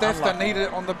 That depth they unlucky. needed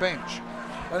it on the bench.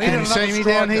 They Can needed you another see me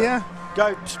down striker. here?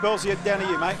 Go, Spells, down to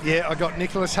you, mate. Yeah, I got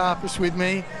Nicholas Harpers with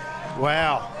me.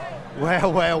 Wow.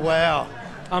 Wow.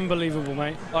 Unbelievable,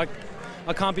 mate.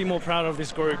 I can't be more proud of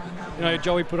this group. You know,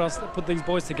 Joey put these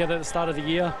boys together at the start of the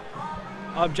year.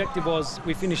 Our objective was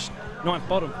we finished 9th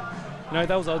bottom. You know,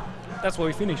 that's where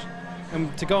we finished.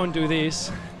 And to go and do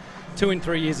this 2 in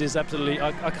 3 years is absolutely,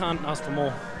 I can't ask for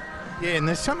more. Yeah, and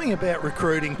there's something about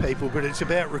recruiting people, but it's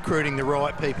about recruiting the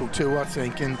right people too, I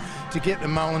think. And to get the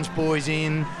Mullins boys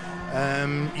in,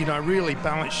 you know, really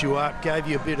balanced you up, gave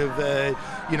you a bit of,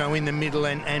 you know, in the middle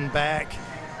and back.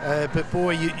 But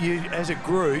boy, you as a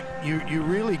group, you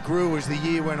really grew as the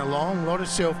year went along. A lot of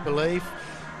self-belief,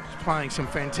 playing some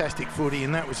fantastic footy,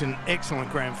 and that was an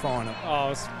excellent grand final. Oh, it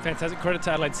was fantastic. Credit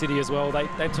to Adelaide City as well.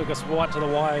 They took us right to the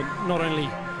wire, not only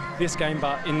this game,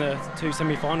 but in the 2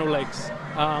 semi-final legs.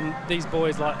 These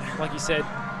boys, like you said,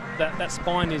 that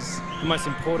spine is the most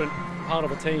important part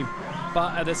of a team.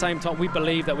 But at the same time, we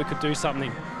believe that we could do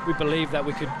something. We believe that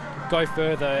we could go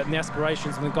further, and the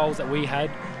aspirations and the goals that we had,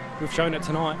 we've shown it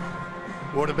tonight.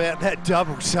 What about that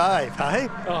double save, hey?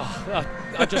 Oh,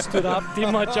 I just stood up, did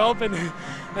my job, and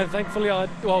thankfully,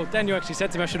 Daniel actually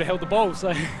said to me I should have held the ball.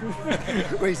 So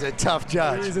he's a tough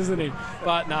judge, he is, isn't he?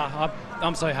 But nah,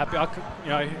 I'm so happy.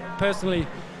 Personally,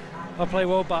 I play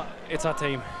well, but it's our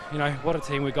team. you know, what a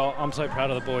team we got. I'm so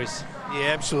proud of the boys.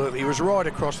 Yeah, absolutely. It was right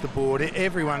across the board.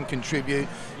 Everyone contribute.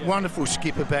 Yeah. Wonderful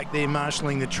skipper back there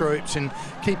marshalling the troops and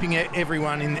keeping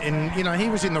everyone in, you know, he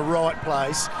was in the right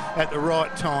place at the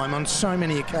right time on so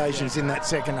many occasions in that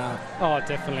second half. Oh,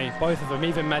 definitely. Both of them,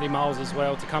 even Matty Miles as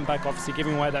well, to come back, obviously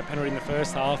giving away that penalty in the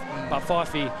first half. But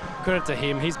Fifey, credit to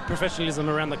him. His professionalism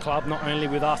around the club, not only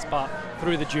with us, but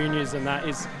through the juniors, and that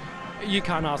is, you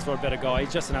can't ask for a better guy.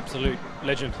 He's just an absolute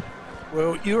legend.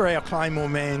 Well, you're our Claymore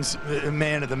man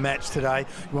of the match today.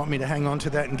 You want me to hang on to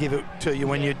that and give it to you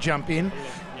when you jump in?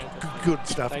 Good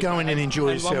stuff. Go in and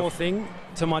enjoy yourself. One more thing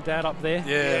to my dad up there.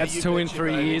 Yeah, that's 2 in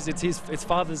 3 years. It's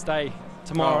Father's Day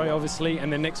tomorrow, obviously,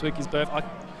 and then next week is birthday.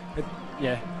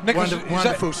 Yeah.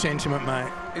 Wonderful sentiment, mate.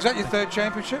 Is that your third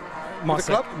championship my with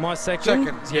the club? My second.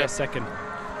 Second. Yeah, second.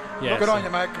 Yeah, good on you,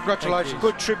 mate. Congratulations.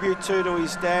 Good tribute to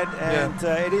his dad, and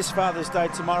it is Father's Day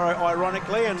tomorrow,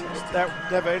 ironically, and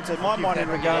that never entered my mind in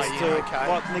regards to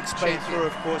what Nick's been through,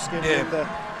 of course, getting the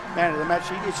man of the match.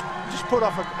 He's just put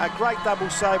off a great double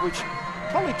save, which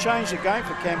probably changed the game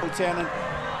for Campbelltown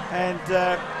and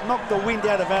knocked the wind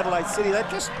out of Adelaide City.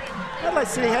 Adelaide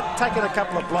City had taken a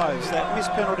couple of blows. That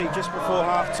missed penalty just before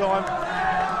half-time.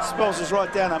 Spells is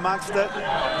right down amongst it,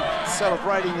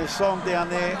 celebrating the song down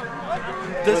there.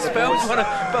 The Spells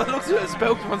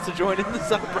Spells wants to join in the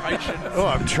celebration. Oh,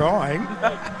 I'm trying.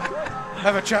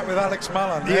 Have a chat with Alex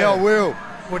Mullen. Yeah, I will.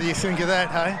 What do you think of that,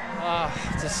 hey?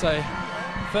 Just say,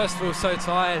 first of all, so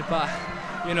tired, but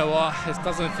you know what? It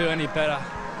doesn't feel any better.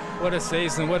 What a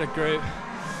season, what a group,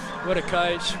 what a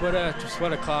coach, what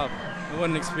a club. What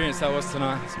an experience that was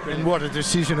tonight. And what a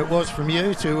decision it was from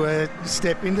you to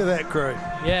step into that group.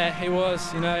 Yeah, it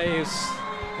was. You know, it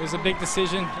was a big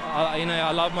decision.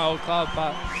 I love my old club,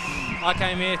 but I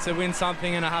came here to win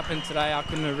something, and it happened today. I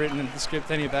couldn't have written the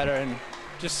script any better, and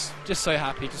just so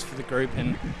happy just for the group,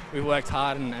 and we worked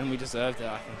hard and we deserved it,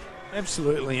 I think.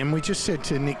 Absolutely, and we just said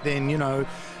to Nick then, you know,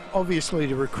 obviously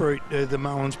to recruit the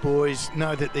Mullins boys,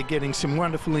 know that they're getting some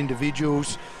wonderful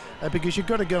individuals, because you've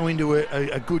got to go into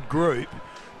a good group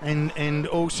and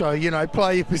also, you know,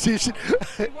 play your position.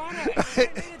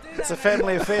 It's a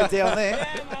family affair down there.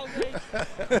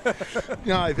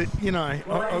 No, but, you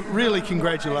know, really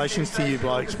congratulations to you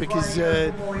blokes, because,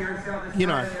 you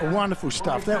know, wonderful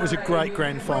stuff. That was a great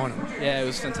grand final. Yeah, it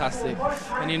was fantastic.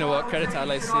 And you know what, credit to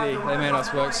Adelaide City. They made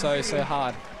us work so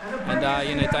hard. And,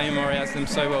 you know, Damien Murray has them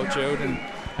so well drilled,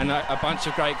 and a bunch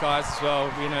of great guys as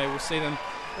well. You know, we'll see them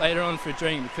later on for a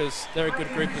drink, because they're a good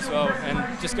group as well, and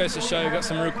just goes to show we've got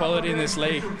some real quality in this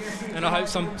league. And I hope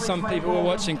some people were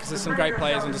watching, because there's some great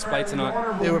players on display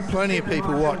tonight. There were plenty of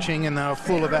people watching, and they were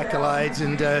full of accolades,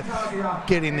 and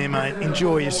get in there, mate.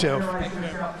 Enjoy yourself.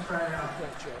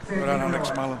 Well done,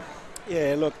 Alex Mullen.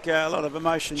 Yeah, look, a lot of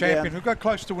emotion. Champion, who got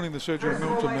close to winning the Sergio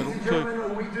Milton medal too.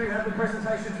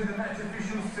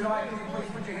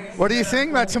 What do you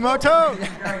think, Matsumoto?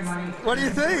 What do you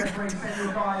think?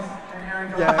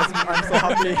 Yeah, I'm so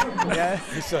happy. Yeah,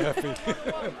 he's so happy.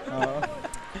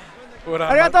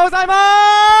 Arigatou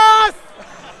gozaimasu!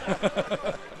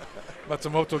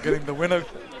 Matsumoto getting the winner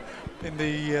in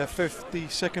the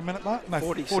 52nd minute mark? No,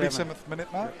 47th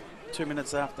minute mark. 2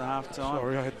 minutes after half time.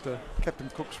 Sorry, I had Captain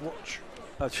Cook's watch.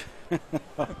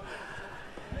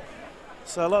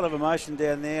 So a lot of emotion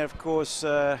down there, of course.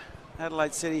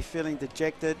 Adelaide City feeling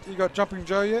dejected. You got Jumping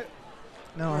Joe yet?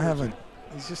 No, I haven't.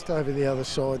 He's just over the other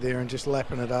side there and just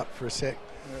lapping it up for a sec.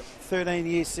 13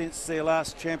 years since their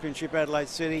last championship, Adelaide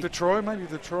City. Detroit, maybe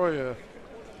Detroit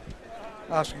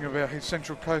asking about his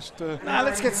Central Coast. No,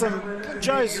 let's get some.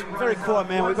 Joe's a very quiet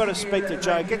man. We've got to speak to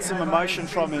Joe, get some emotion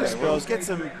from him, Spells, get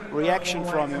some reaction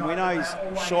from him. We know he's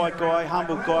a shy guy,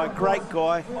 humble guy, great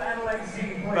guy,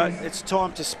 but it's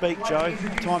time to speak, Joe.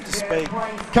 Time to speak.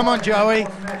 Come on, Joey.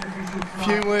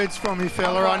 Few words from you,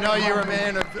 fella. I know you're a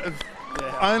man of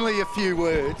only a few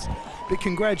words. But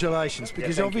congratulations,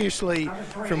 because obviously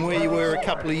from where you were a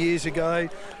couple of years ago,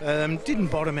 didn't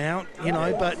bottom out, you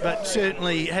know, but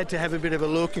certainly had to have a bit of a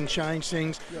look and change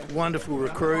things. Wonderful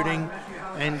recruiting,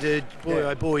 and boy,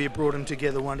 oh boy, you brought them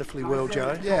together wonderfully well,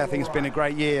 Joe. Yeah, I think it's been a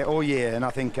great year all year, and I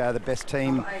think the best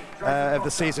team of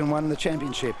the season won the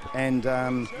championship. And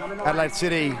Adelaide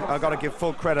City, I've got to give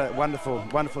full credit.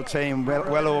 Wonderful team,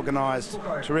 well organised,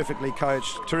 terrifically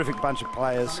coached, terrific bunch of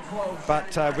players.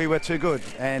 But we were too good,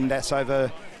 and that's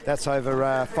over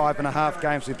 5.5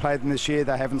 games we played them this year.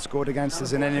 They haven't scored against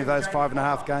us in any of those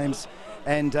 5.5 games,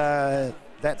 and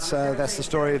that's the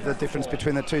story of the difference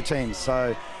between the two teams.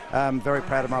 So very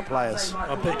proud of my players.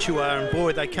 I bet you are, and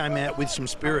boy, they came out with some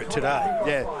spirit today.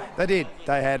 Yeah, they did.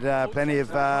 They had plenty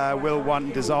of will, want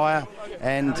and desire,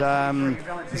 and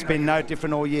it's been no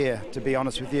different all year, to be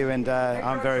honest with you, and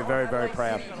I'm very, very, very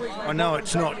proud. I know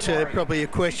it's not probably a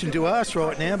question to ask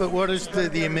right now, but what does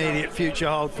the immediate future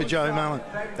hold for Joe Mullen?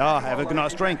 Oh, have a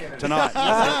nice drink tonight.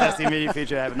 That's the immediate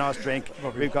future. Have a nice drink.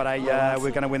 We've got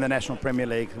we're going to win the National Premier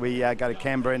League. We go to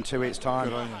Canberra in 2 weeks'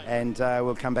 time, and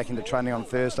we'll come back into training on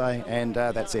Thursday, and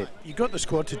that's it. You got the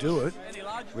squad to do it.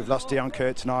 We've lost Dion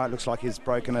Kurt tonight. Looks like he's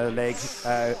broken a leg.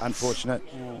 Unfortunate.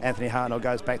 Anthony Hartnell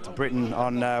goes back to Britain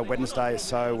on Wednesday,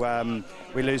 so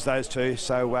we lose those two.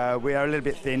 So we are a little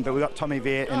bit thin, but we've got Tommy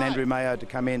Viet and Andrew Mayo to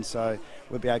come in, so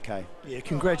we'll be okay. Yeah,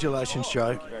 congratulations,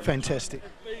 Joe. Fantastic.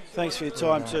 Thanks for your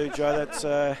time too, Joe. That's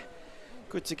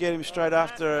good to get him straight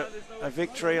after a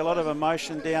victory. A lot of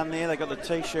emotion down there. They got the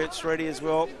T-shirts ready as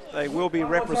well. They will be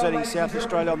representing South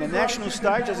Australia on the national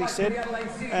stage, as he said.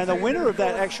 And the winner of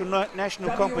that actual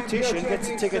national competition gets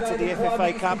a ticket to the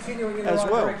FFA Cup as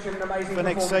well for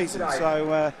next season.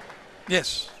 So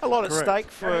yes, a lot at correct.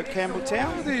 stake for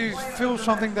Campbelltown. Do you feel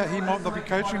something that he might not be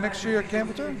coaching next year at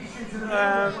Campbelltown?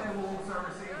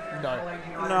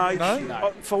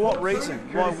 No. For what reason?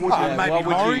 Why would you? Maybe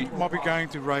Murray might be going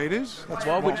to Raiders.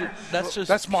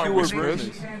 That's my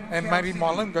whispers. And maybe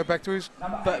Mullen go back to his.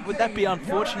 But would that be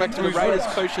unfortunate for the Raiders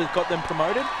coach has got them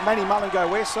promoted? Manny Mullen go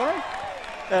where? Sorry,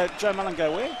 Joe Mullen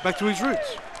go where? Back to his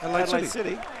roots. Adelaide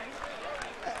City.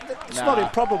 It's not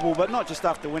improbable, but not just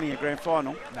after winning a grand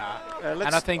final. And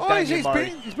I think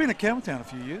he's been at Campbelltown a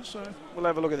few years, so we'll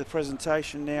have a look at the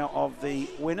presentation now of the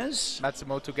winners.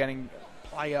 Matsumoto getting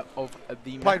player of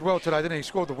the match. Played well today, didn't he? He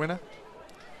scored the winner.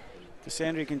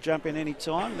 Cassandra can jump in any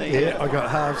time. Yeah, I got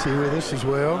halves here with us as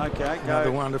well. Okay, go.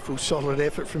 Another wonderful, solid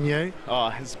effort from you.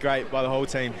 Oh, it's great by the whole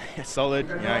team. It's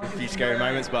solid, a few scary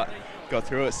moments, but got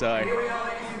through it, so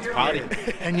it's a party.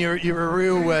 And you're a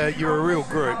real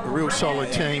group, a real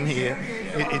solid team here.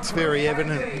 It's very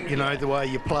evident, the way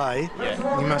you play.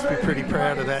 Yeah. You must be pretty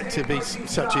proud of that, to be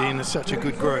such a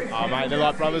good group. Oh mate, they're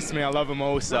like brothers to me. I love them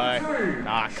all, so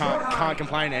I can't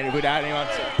complain without anyone.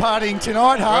 Partying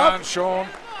tonight, Harp. Sean.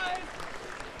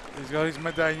 He's got his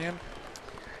medallion.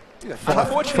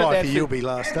 Fife, you'll be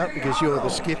last up because you're the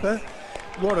skipper.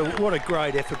 What a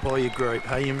great effort by your group.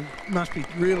 Hey, you must be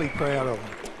really proud of them.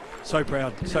 So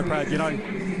proud, so proud.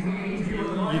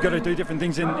 You've got to do different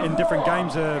things in different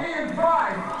games.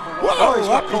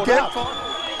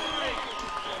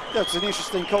 That's an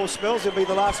interesting call, Spells. He'll be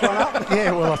the last one up.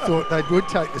 Yeah, well, I thought they would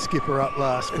take the skipper up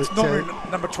last. It's but, not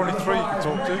number 23 you can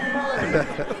talk to.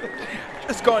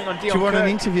 Just going on Dion. Do you want an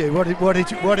interview?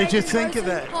 What did you think of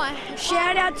that? Hi.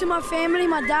 Shout out to my family,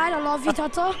 my dad. I love you,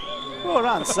 Tata. Well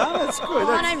done, son. That's good.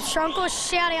 My name's Shankar.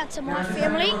 Shout out to my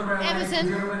family. Everton.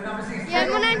 Yeah,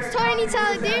 my name's Tony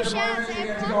Taylor. Shout out to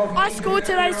Everton. I scored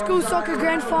today's school soccer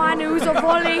grand final. It was a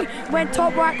volley. Went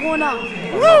top right corner.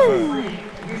 Woo!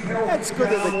 That's good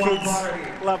that the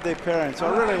kids love their parents.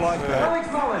 I really like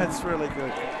that. That's really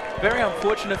good. Very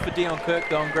unfortunate for Dion Kirk,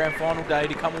 though, on grand final day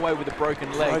to come away with a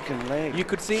broken leg. You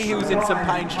could see he was in some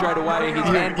pain straight away. His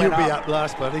hand You'll went be up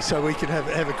last, buddy, so we can have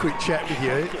a quick chat with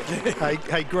you.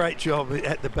 hey, great job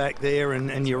at the back there,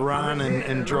 and your run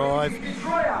and drive.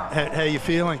 How are you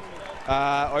feeling?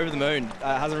 Over the moon.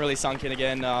 Hasn't really sunk in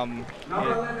again. A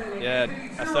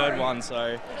third one,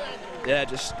 so yeah,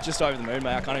 just over the moon,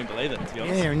 mate. I can't even believe it, to be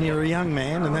honest. Yeah, and you're a young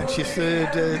man, and that's your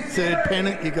third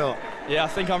pennant you got. Yeah, I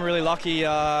think I'm really lucky.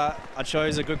 I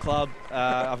chose a good club.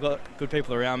 I've got good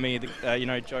people around me.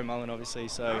 Joe Mullen, obviously.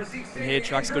 So from here,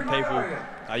 attracts good people.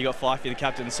 You got Fifey, the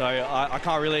captain. So I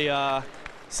can't really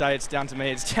say it's down to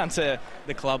me. It's down to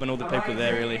the club and all the people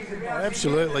there, really.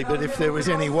 Absolutely, but if there was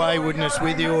any waywardness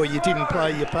with you or you didn't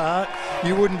play your part,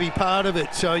 you wouldn't be part of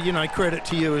it. So, credit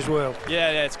to you as well.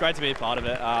 Yeah, it's great to be a part of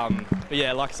it. But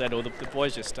yeah, like I said, all the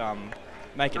boys just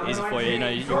make it easy for you.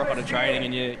 You rock on a training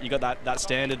and you got that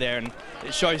standard there, and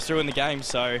it shows through in the game.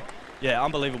 So yeah,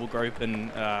 unbelievable group, and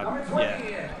can't wait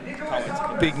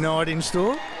to big night in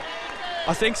store.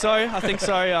 I think so.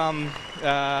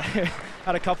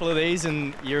 Had a couple of these,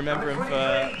 and you remember him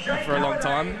for a long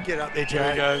time. Get up there, Joe.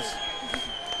 There he goes.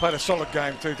 Played a solid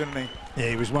game too, didn't he? Yeah,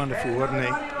 he was wonderful, wasn't he?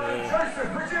 Yeah.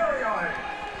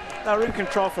 They were in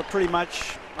control for pretty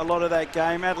much a lot of that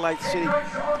game. Adelaide City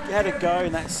had a go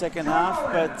in that second half,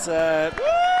 but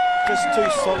just too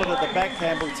solid at the back,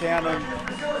 Campbelltown, and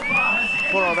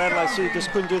poor old Adelaide City just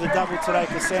couldn't do the double today.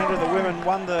 Cassandra, the women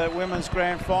won the women's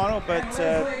grand final, but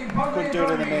couldn't do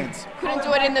it in the men's. Couldn't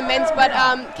do it in the men's, but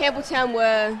Campbelltown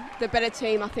were the better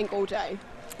team, I think, all day.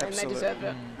 And they deserved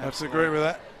it. I have to agree with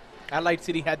that. Adelaide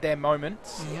City had their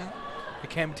moments.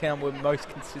 Campbelltown were most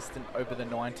consistent over the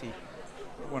 90.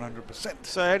 100%.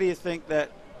 So how do you think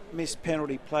that missed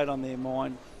penalty played on their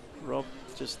mind, Rob?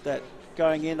 Just that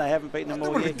going in, they haven't beaten them all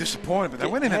They would yet. have been disappointed, but they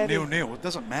went in at 0-0. It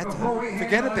doesn't matter.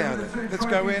 Forget about it. Let's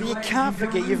go in. You can't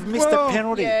forget. You've missed a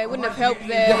penalty. Yeah, it wouldn't have helped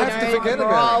there. You have to forget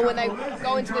about it. When they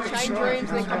go into the change rooms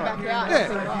and they come back out. Yeah.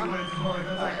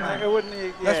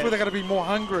 That's where they're going to be more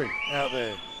hungry out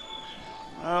there.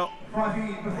 Well,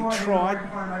 Before they tried.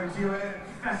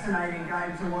 Fascinating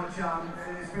game to watch,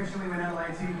 especially when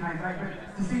Adelaide City came back.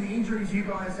 But to see the injuries you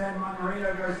guys had, Mike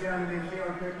Marino goes down and then Theo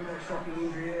Kirk with that shocking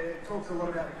injury, it talks a lot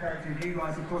about the character of you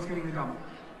guys, of course, getting the double.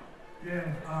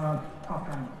 Yeah, tough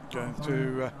game. Going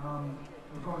to... It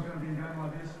was always going to be a game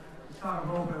like this. It started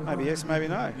well, but it was Maybe yes, maybe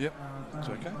no. Yep, it's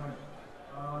okay.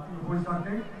 I think the boys done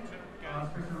big,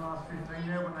 especially in the last 15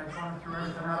 there when they kind of threw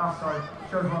everything at us. So it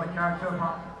shows a lot of character,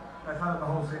 but they've had it the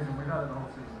whole season. We've had it the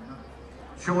whole season.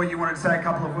 Sure, you wanted to say a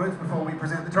couple of words before we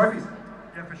present the trophies?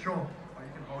 Yeah, for sure. Oh,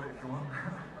 you can hold it if you want.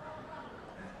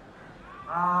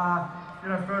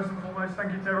 First and foremost,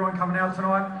 thank you to everyone coming out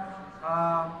tonight,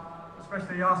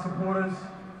 especially our supporters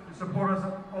who support us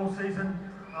all season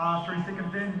through thick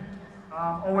and thin.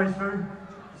 Always do.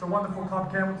 It's a wonderful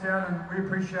club, Campbelltown, and we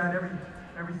appreciate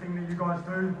everything that you guys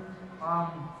do.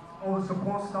 All the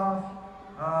support staff,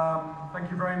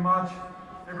 thank you very much.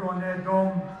 Everyone there,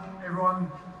 Dom,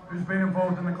 everyone who's been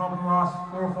involved in the club in the last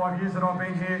 4 or 5 years that I've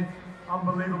been here.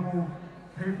 Unbelievable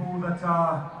people that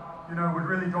would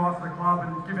really die for the club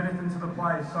and give anything to the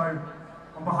players. So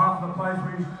on behalf of the players,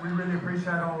 we really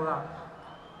appreciate all of that.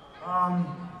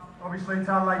 Obviously it's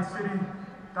Adelaide City,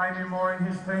 Damien Moore and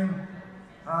his team.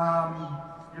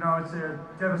 It's a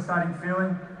devastating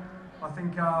feeling. I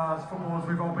think as footballers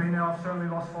we've all been there. I've certainly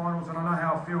lost finals and I know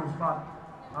how it feels, but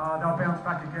they'll bounce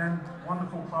back again.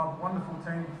 Wonderful club, wonderful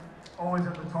team. Always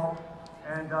at the top,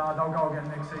 and they'll go again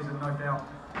next season, no doubt.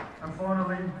 And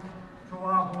finally, to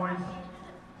our boys,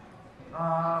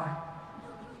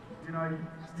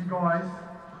 you guys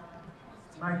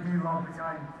make me love the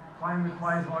game. Playing with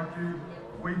players like you,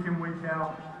 week in, week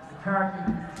out, the character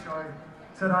that you show.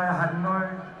 Today I had no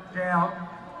doubt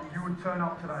that you would turn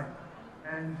up today.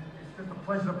 And it's just a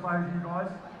pleasure to play with you guys.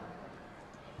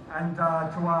 And to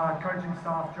our coaching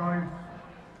staff, Joe,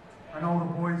 and all the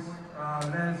boys,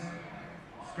 Les,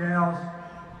 Scales,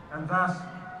 and Vass,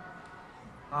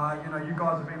 you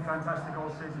guys have been fantastic all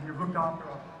season. You've looked after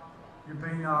us. You've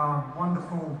been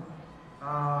wonderful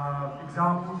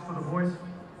examples for the boys,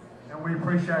 and we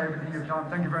appreciate everything you've done.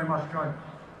 Thank you very much, Joe.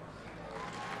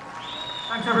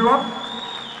 Thanks, everyone.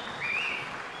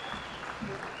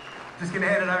 Just going to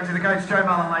hand it over to the coach, Joe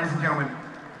Mullen, ladies and gentlemen.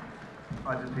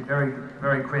 I'll just be very,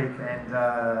 very quick, and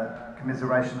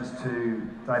commiserations to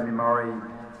Damien Murray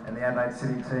and the Adelaide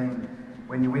City team.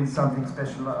 When you win something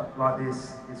special like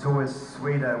this, it's always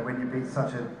sweeter when you beat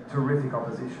such a terrific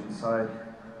opposition. So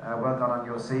well done on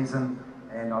your season,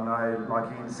 and I know, like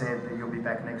Ian said, that you'll be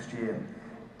back next year.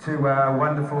 To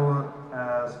wonderful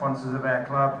sponsors of our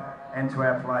club and to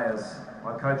our players,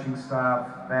 my coaching staff,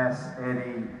 Bass,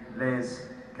 Eddie, Les,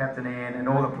 Captain Ian, and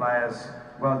all the players,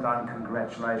 well done,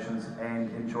 congratulations, and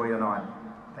enjoy your night.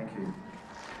 Thank you.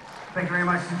 Thank you very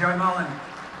much to Joe Mullen.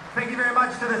 Thank you very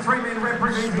much to the 3 men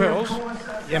representing. Spells.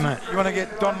 Yeah, mate. You want to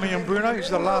get Don Leon Bruno? He's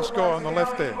the last guy on the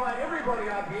left there,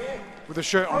 with the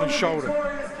shirt on his shoulder.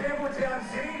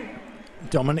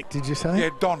 Dominic, did you say? Yeah,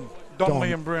 Don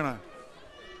Leon Bruno.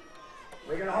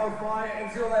 We're going to hold fire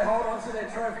until they hold on to their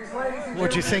trophies, ladies and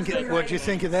What do you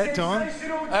think of that, Don?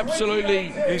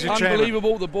 Absolutely He's a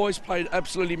unbelievable. The boys played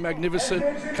absolutely magnificent.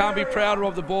 Can't be prouder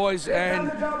of the boys, and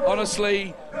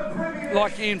honestly,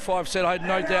 like Ian Five said, I had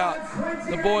no doubt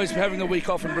the boys having the week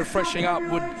off and refreshing up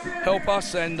would help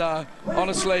us, and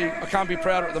honestly, I can't be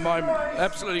prouder at the moment.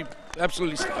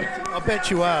 Absolutely stoked. I bet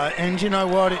you are, and you know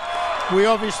what? We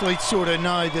obviously sort of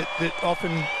know that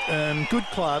often good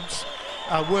clubs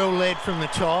are well led from the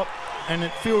top, and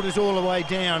it filters all the way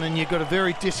down, and you've got a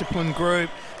very disciplined group.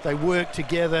 They work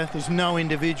together. There's no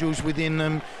individuals within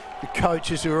them. The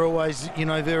coaches are always,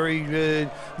 very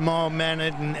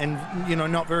mild-mannered and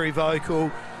not very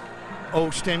vocal.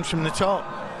 All stems from the top.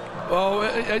 Well,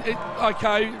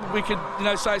 okay, we could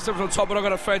say something from the top, but I've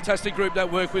got a fantastic group that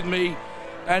work with me,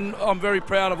 and I'm very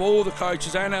proud of all the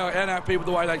coaches and our people,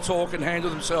 the way they talk and handle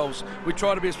themselves. We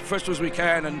try to be as professional as we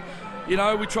can, and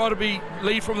we try to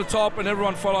lead from the top, and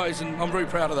everyone follows, and I'm very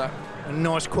proud of that. A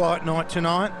nice quiet night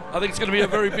tonight. I think it's going to be a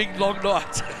very big, long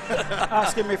night.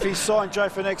 Ask him if he's signed Joe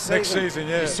for next season. Next season,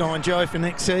 yeah. He's signed Joe for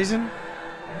next season.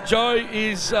 Joe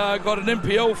is got an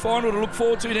NPL final to look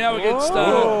forward to now against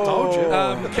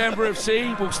Canberra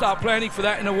FC. We'll start planning for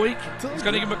that in a week. It's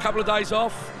going to give him a couple of days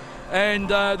off. And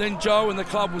then Joe and the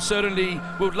club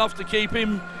would love to keep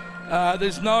him.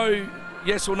 There's no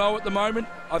yes or no at the moment.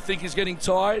 I think he's getting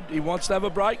tired. He wants to have a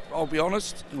break, I'll be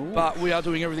honest. Ooh. But we are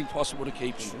doing everything possible to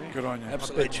keep him. Good on you.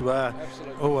 Absolutely. I bet you are.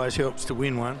 Always helps to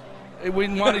win one. He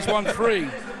won one, he's won 3.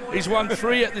 He's won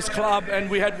 3 at this club, and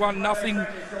we had won nothing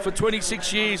for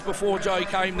 26 years before Joe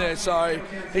came there. So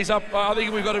he's up. I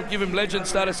think we've got to give him legend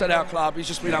status at our club. He's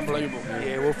just been unbelievable.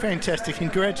 Yeah, well, fantastic.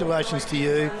 Congratulations to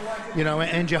you,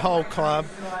 and your whole club.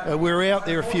 We were out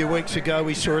there a few weeks ago.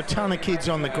 We saw a ton of kids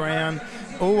on the ground.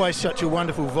 Always such a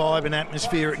wonderful vibe and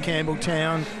atmosphere at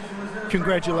Campbelltown.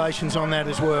 Congratulations on that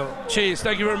as well. Cheers,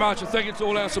 thank you very much, and thank you to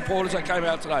all our supporters that came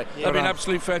out today. They've been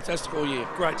absolutely fantastic all year.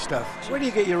 Great stuff. Where do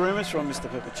you get your rumours from, Mr.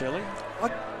 Pipicelli?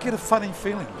 I get a funny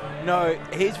feeling. No,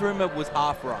 his rumour was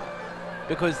half right,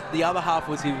 because the other half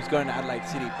was he was going to Adelaide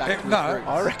City back to his roots.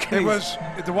 I reckon it was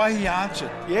the way he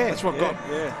answered. Yeah, that's what got.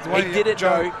 Yeah. The way he did it,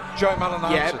 Joe Mullen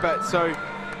answered. Yeah, but so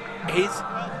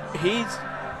he's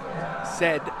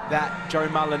said that Joe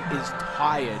Mullen is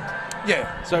tired.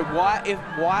 Yeah. So why,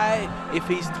 if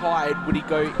he's tired, would he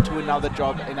go to another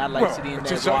job in Adelaide City and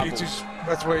their rivals?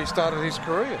 That's where he started his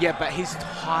career. Yeah, but he's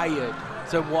tired.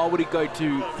 So why would he go to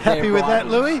Happy their with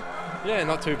rivals? that, Louis? Yeah,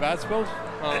 not too bad, Spells.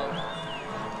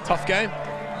 Tough game,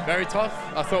 very tough.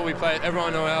 I thought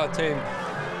everyone on our team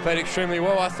played extremely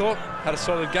well, I thought. Had a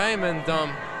solid game, and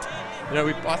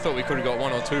I thought we could have got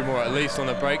 1 or 2 more at least on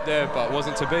the break there, but it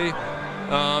wasn't to be.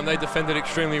 They defended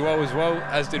extremely well as well,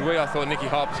 as did we. I thought Nicky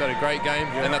Harper's had a great game,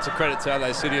 and that's a credit to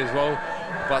Adelaide City as well.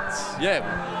 But yeah,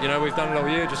 we've done it all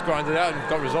year, just grinded out and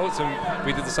got results, and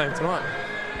we did the same tonight.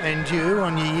 And you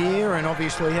on your year, and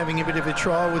obviously having a bit of a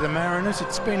trial with the Mariners,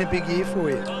 it's been a big year for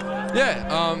you.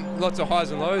 Yeah, lots of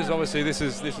highs and lows. Obviously, this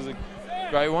is a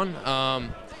great one. I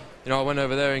went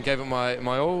over there and gave it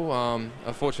my all.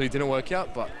 Unfortunately, it didn't work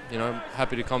out, but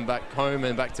happy to come back home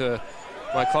and back to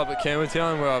my club at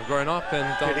Campbelltown, where I've grown up. And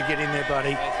better get in there,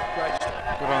 buddy. Great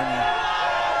stuff. Good on you.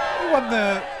 Who won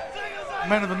the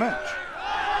man of the match?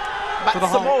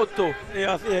 Matsumoto.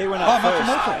 Yeah, he went up first.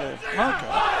 Matsumoto.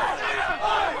 Okay.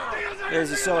 There's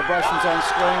the celebrations on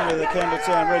screen with the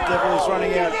Campbelltown Red Devils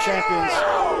running out champions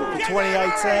for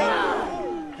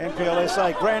 2018 NPL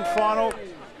SA Grand Final.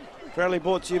 Proudly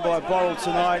brought to you by Boral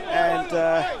tonight, and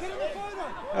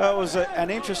it was an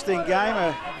interesting game,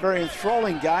 a very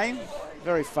enthralling game.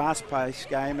 Very fast-paced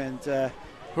game, and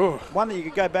one that you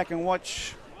could go back and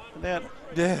watch without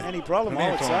any problem, I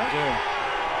would say. Yeah.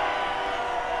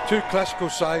 2 classical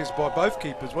saves by both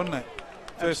keepers, wasn't it?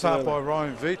 First half by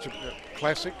Ryan Veach, a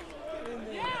classic,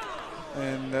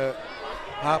 and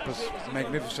Harper's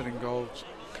magnificent in goals.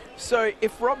 So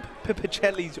if Rob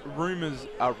Pipicelli's rumours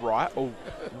are right, or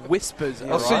whispers are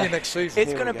right, I'll see you next season.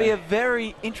 It's going to be a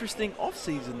very interesting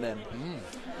off-season then.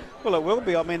 Well, it will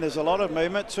be. I mean, there's a lot of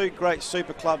movement. 2 great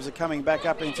super clubs are coming back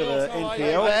up into the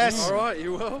NPL. All right,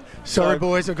 you will. Sorry,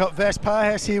 boys, I've got Vas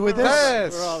Parhas here with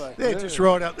us. Yes. They're just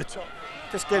right up the top.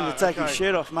 Just get him to take his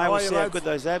shirt off, mate. We'll see how good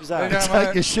those abs are.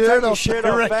 Take your shirt off. Shirt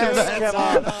off, Baz. Come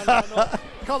on.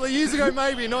 A couple of years ago,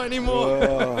 maybe, not anymore.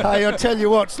 Hey, I'll tell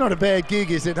you what, it's not a bad gig,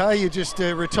 is it? Hey, you just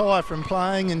retire from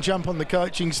playing and jump on the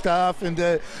coaching staff,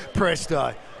 and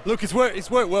presto. Look, it's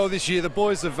worked well this year. The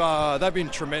boys have they've been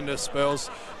tremendous spells.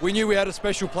 We knew we had a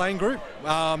special playing group,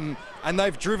 and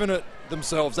they've driven it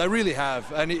themselves. They really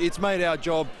have, and it's made our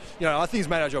job. I think it's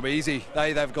made our job easy.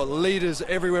 They've got leaders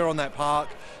everywhere on that park.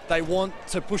 They want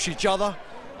to push each other.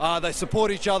 They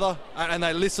support each other, and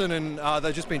they listen, and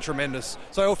they've just been tremendous.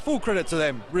 So full credit to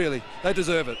them, really. They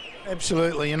deserve it.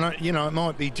 Absolutely, and it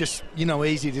might be just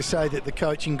easy to say that the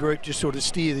coaching group just sort of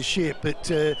steer the ship,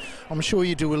 but I'm sure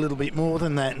you do a little bit more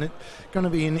than that, and it's going to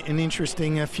be an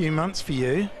interesting few months for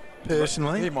you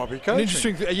personally. He might be coaching.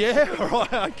 Interesting, yeah.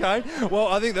 Right. Okay. Well,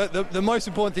 I think that the most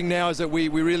important thing now is that we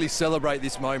really celebrate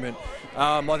this moment.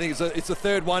 I think it's the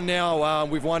 3rd one now.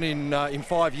 We've won in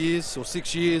 5 years or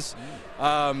 6 years.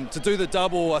 To do the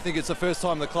double, I think it's the first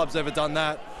time the club's ever done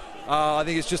that. I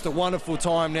think it's just a wonderful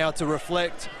time now to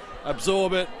reflect,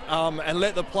 absorb it, and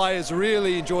let the players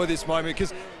really enjoy this moment,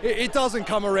 because it doesn't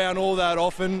come around all that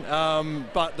often,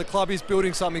 but the club is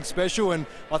building something special, and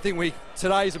I think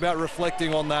today is about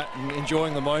reflecting on that and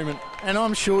enjoying the moment. And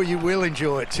I'm sure you will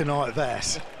enjoy it tonight,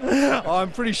 Vas.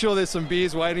 I'm pretty sure there's some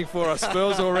beers waiting for us,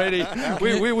 Spurs, already.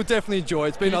 We will definitely enjoy it.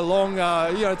 It's been a long,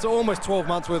 it's almost 12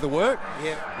 months worth of work.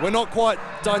 Yep. We're not quite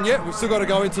done yet. We've still got to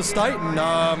go into state,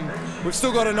 and we've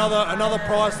still got another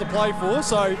prize to play for.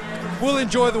 So we'll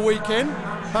enjoy the weekend,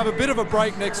 have a bit of a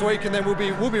break next week, and then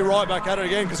we'll be right back at it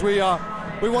again, because we are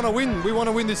we want to win. We want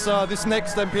to win this this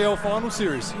next NPL final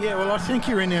series. Yeah, well, I think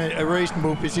you're in a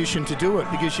reasonable position to do it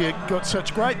because you've got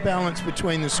such great balance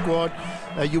between the squad.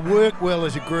 You work well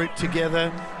as a group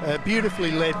together,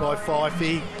 beautifully led by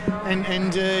Fifey, and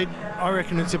I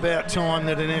reckon it's about time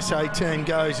that an SA team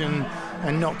goes and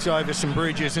knocks over some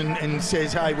bridges and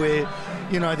says, hey, we're,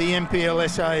 the NPL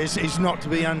SA is not to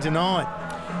be undenied.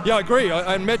 Yeah, I agree.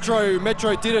 And Metro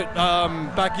did it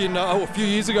back in a few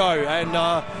years ago, and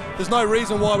there's no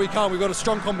reason why we can't. We've got a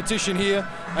strong competition here,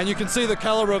 and you can see the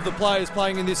calibre of the players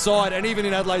playing in this side, and even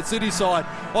in Adelaide City side.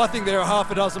 I think there are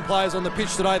half a dozen players on the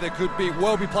pitch today that could be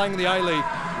playing in the A-League,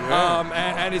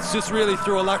 and it's just really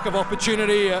through a lack of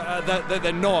opportunity that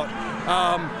they're not.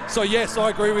 So yes, I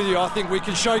agree with you. I think we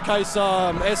can showcase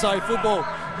SA football,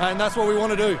 and that's what we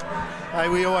want to do. Hey,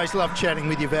 we always love chatting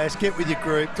with you, Vas. Get with your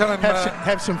group. Tell him,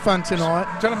 have some fun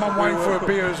tonight. Tell him I'm waiting for a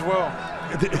beer as well.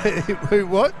 Who,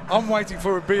 what? I'm waiting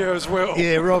for a beer as well.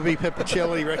 Yeah, Robbie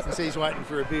Peppicelli reckons he's waiting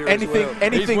for a beer as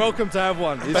well. He's welcome to have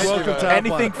one. He's welcome to have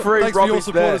anything one. free. Thanks Robbie's for your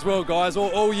support as well, guys,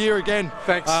 all year again.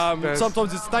 Thanks.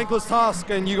 Sometimes it's a thankless task,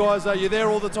 and you guys, you're there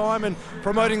all the time and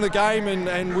promoting the game,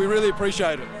 and we really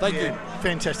appreciate it. Thank you.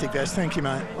 Fantastic, Vas. Thank you,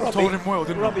 mate. I told him well,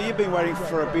 didn't Robbie, you've been waiting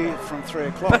for a beer from 3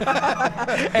 o'clock.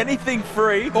 Anything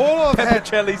free.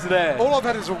 Peppicelli's there. All I've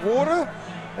had is a water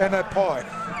and a pie.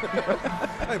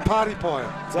 A party pie.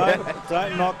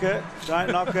 Don't knock it.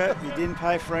 Don't knock it. You didn't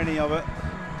pay for any of it.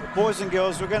 Boys and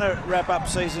girls, we're going to wrap up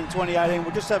season 2018.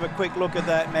 We'll just have a quick look at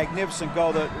that magnificent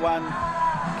goal that won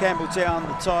Campbelltown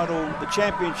the title, the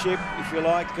championship, if you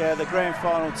like, the grand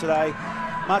final today.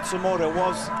 Matsumoto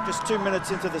was just 2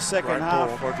 minutes into the second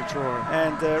half. By Detroit.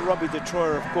 And Robbie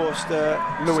Detroit, of course,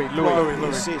 Louis.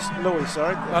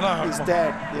 Sorry. I know. His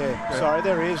dad, yeah. Sorry,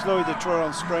 there he is, Louis Detroit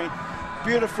on screen.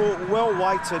 Beautiful,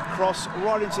 well-weighted cross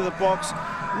right into the box.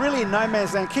 Really in no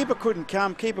man's land. Keeper couldn't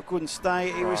come, keeper couldn't stay.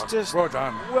 It was just well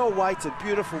done. Well-weighted,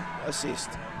 beautiful assist.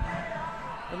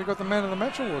 And he got the man of the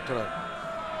match award today.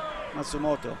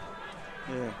 Matsumoto.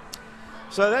 Yeah.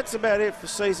 So that's about it for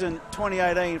season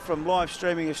 2018 from Live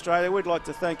Streaming Australia. We'd like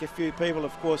to thank a few people,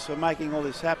 of course, for making all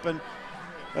this happen.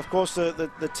 Of course,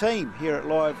 the team here at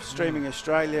Live Streaming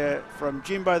Australia, from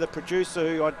Jimbo, the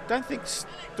producer, who I don't think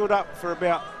stood up for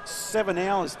about 7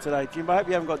 hours today. Jimbo, I hope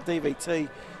you haven't got DVT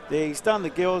there. He's done the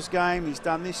girls' game, he's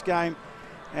done this game,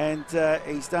 and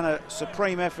he's done a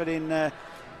supreme effort in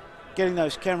getting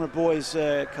those camera boys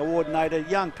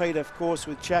coordinated. Young Pete, of course,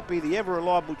 with Chappie, the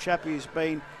ever-reliable Chappie, who's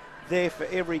been there for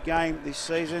every game this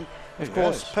season. Of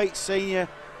course, Pete Senior,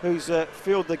 who's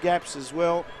filled the gaps as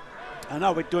well. I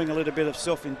know we're doing a little bit of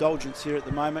self-indulgence here at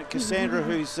the moment. Cassandra,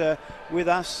 who's with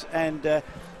us, and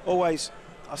always,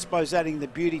 I suppose, adding the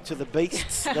beauty to the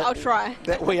beasts. I'll try.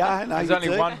 That we are. No, There's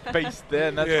only one beast there,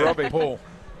 and that's Robbie. Paul.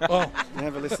 Oh,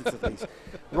 never listen to these.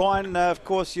 Ryan, of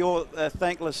course, your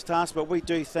thankless task, but we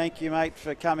do thank you, mate,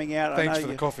 for coming out. Thanks I know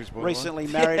for the coffees, boy. Recently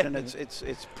married, and it's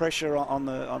pressure on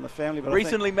the family. But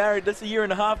recently married. That's a year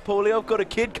and a half, Paulie. I've got a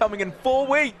kid coming in 4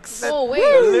 weeks. 4 weeks.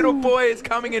 A little boy is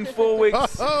coming in 4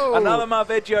 weeks. Another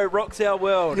Marveggio rocks our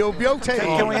world. You'll be okay.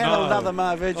 Can we handle another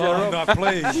Marveggio? Oh, no,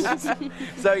 please.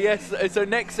 So yes, so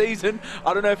next season,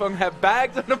 I don't know if I'm going to have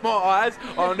bags under my eyes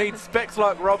or I'll need specs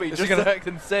like Robbie so I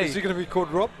can see. Is he going to be called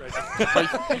Rob?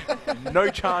 No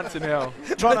chance in hell.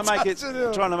 Trying to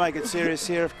make it serious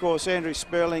here. Of course, Andrew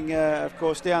Sperling, of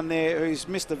course, down there, who's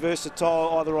Mr.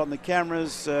 Versatile, either on the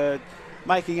cameras,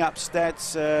 making up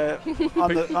stats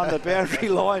on the boundary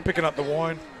line, picking up the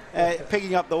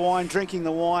wine, drinking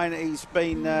the wine. He's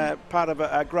been part of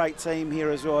a great team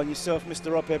here as well. And yourself,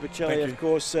 Mr. Rob Peppicelli, of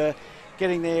course,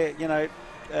 getting there,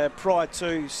 prior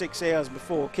to 6 hours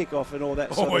before kickoff and all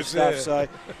that sort of stuff. So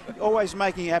always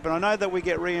making it happen. I know that we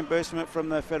get reimbursement from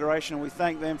the Federation, and we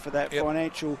thank them for that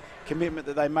financial commitment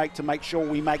that they make to make sure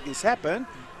we make this happen.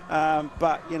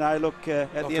 But, look,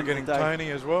 at the end of the day.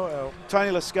 Tony as well.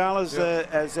 Tony Lascala's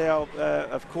as our,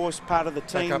 of course, part of the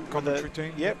team. Backup commentary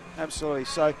team. Yep, absolutely.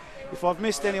 So if I've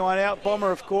missed anyone out,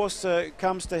 Bomber, of course,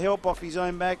 comes to help off his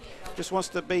own back. Just wants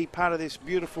to be part of this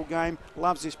beautiful game,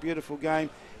 loves this beautiful game.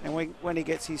 And when he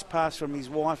gets his pass from his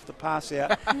wife to pass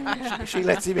out, she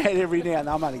lets him out every now and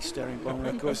then. I'm only stirring, Bomber,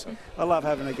 of course. I love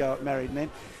having a go at married men.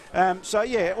 So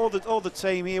yeah, all the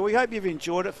team here. We hope you've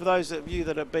enjoyed it. For those of you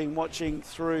that have been watching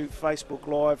through Facebook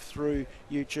Live, through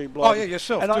YouTube Live. Oh yeah,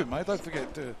 yourself too, mate. Don't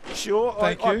forget to. Sure,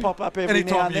 I pop up every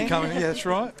now and then. Anytime you come in, yeah, that's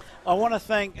right. I want to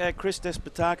thank Chris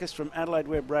Despotakis from Adelaide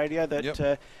Web Radio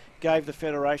that gave the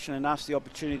Federation and us the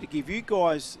opportunity to give you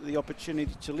guys the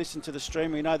opportunity to listen to the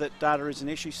stream. We know that data is an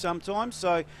issue sometimes,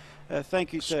 so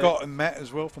thank you to Scott and Matt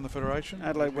as well from the Federation.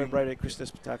 Adelaide Web Radio, Chris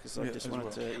Despotakis. I just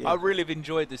wanted to. I really have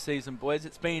enjoyed the season, boys.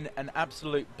 It's been an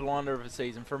absolute blinder of a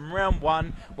season. From round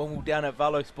one, when we were down at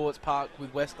Valo Sports Park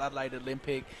with West Adelaide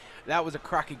Olympic, that was a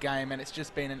cracker game, and it's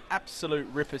just been an absolute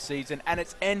ripper season. And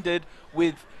it's ended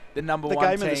with the number one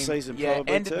game team. of the season, yeah,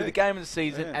 probably ended too. with the game of the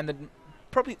season, and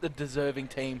probably the deserving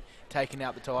team taking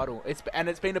out the title.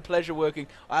 It's been a pleasure working.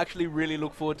 I actually really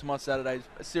look forward to my Saturdays.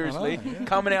 Seriously,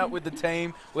 coming out with the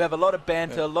team. We have a lot of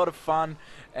banter, a lot of fun,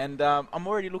 and I'm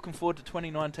already looking forward to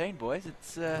 2019, boys.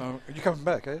 It's. Are you coming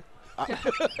back, eh?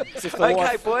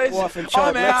 Okay, boys. Wife and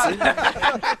child I'm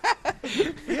out.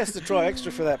 He has to try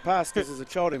extra for that pass because there's a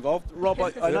child involved. Rob,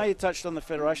 I know you touched on the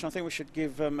Federation. I think we should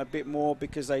give them a bit more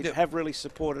because they have really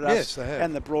supported us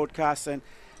and the broadcast and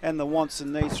the wants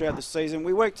and needs throughout the season.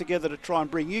 We work together to try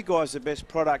and bring you guys the best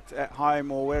product at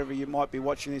home or wherever you might be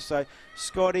watching this. So,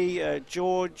 Scotty,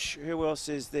 George, who else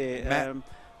is there?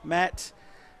 Matt.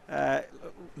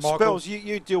 Spells,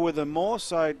 you deal with them more,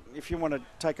 so if you want to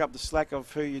take up the slack of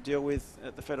who you deal with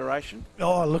at the Federation.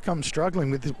 Oh, look, I'm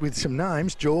struggling with some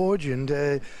names, George and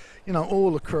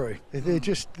all the crew. They're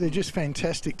just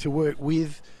fantastic to work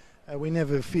with. We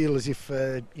never feel as if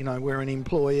we're an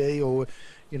employee or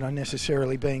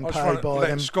necessarily being paid by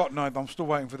them. Scott know, but I'm still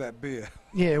waiting for that beer.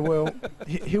 Yeah, well,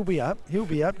 he'll be up. Give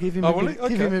him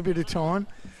give him a bit of time.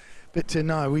 But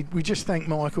no, we just thank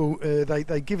Michael.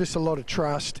 They give us a lot of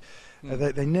trust.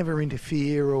 They never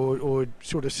interfere or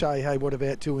sort of say, hey, what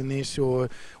about doing this, or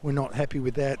we're not happy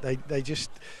with that. They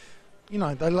just,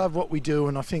 they love what we do,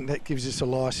 and I think that gives us a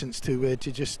licence to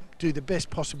just do the best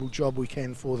possible job we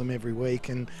can for them every week.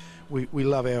 And we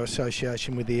love our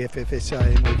association with the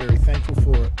FFSA, and we're very thankful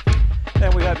for it.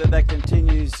 And we hope that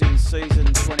continues in season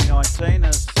 2019,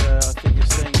 as I think you're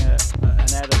seeing an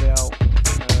ad of our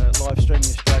live streaming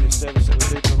Australia service that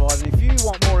we do provide. And if you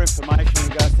want more information in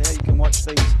regards to how you can watch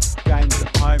these games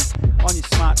at home on your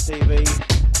smart TV,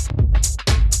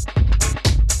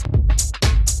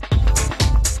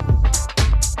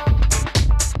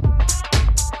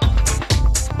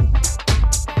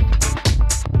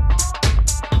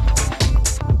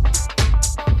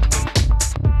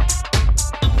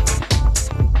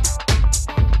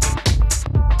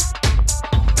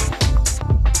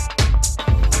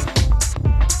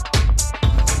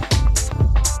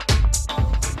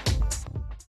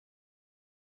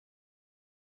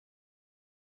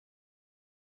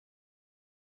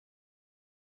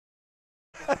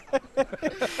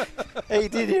 he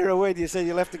did hear a word. You said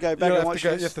you'll have to go back and watch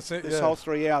this whole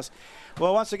 3 hours.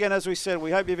 Well, once again, as we said,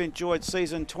 we hope you've enjoyed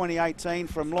season 2018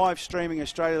 from Live Streaming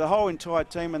Australia, the whole entire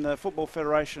team and the Football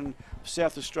Federation of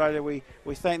South Australia. We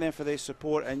thank them for their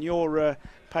support and your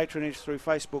patronage through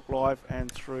Facebook Live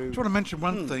and through... I just want to mention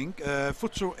one thing.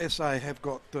 Futsal SA have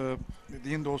got the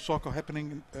indoor soccer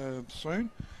happening soon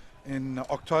in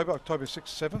October 6th,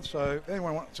 7th. So if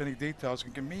anyone wants any details,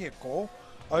 can give me a call.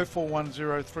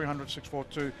 0410 300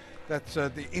 642. That's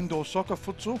the indoor soccer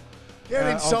futsal. Get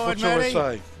inside,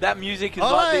 Matty. That music is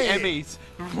like the Emmys.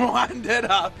 Wind it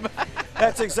up.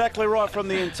 That's exactly right, from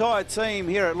the entire team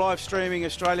here at Live Streaming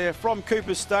Australia from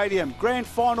Cooper Stadium. Grand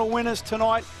final winners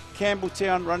tonight,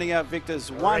 Campbelltown running out victors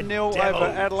 1-0 over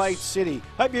Adelaide City.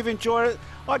 Hope you've enjoyed it.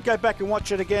 I'd go back and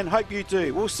watch it again. Hope you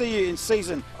do. We'll see you in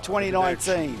season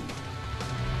 2019.